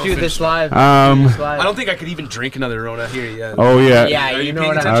 So, Let's do this live. Um, Let's do this live. I don't think I could even drink another Rona here yet. oh yeah. Yeah, Are you know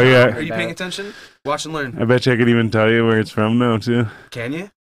paying what I'm attention? Oh, yeah. Are you paying attention? Watch and learn. I bet you I could even tell you where it's from now too. Can you?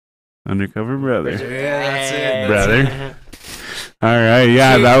 Undercover brother. Yeah, that's it. Brother. All right,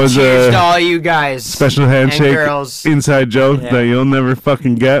 yeah, Cheers- that was cheers to a all you guys. special and handshake girls. inside joke Yeah. that you'll never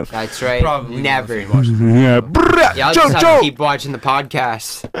fucking get. That's right. Probably Never. if you watch Yeah, brrrah, Y'all joke, just have joke. to keep watching the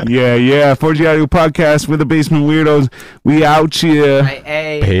podcast. Yeah. 4G Audio Podcast with the Basement Weirdos. We out here.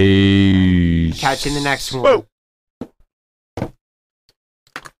 Hey, Peace. catch you in the next one. Whoa.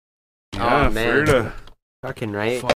 Oh, man. Ferda. Fucking right.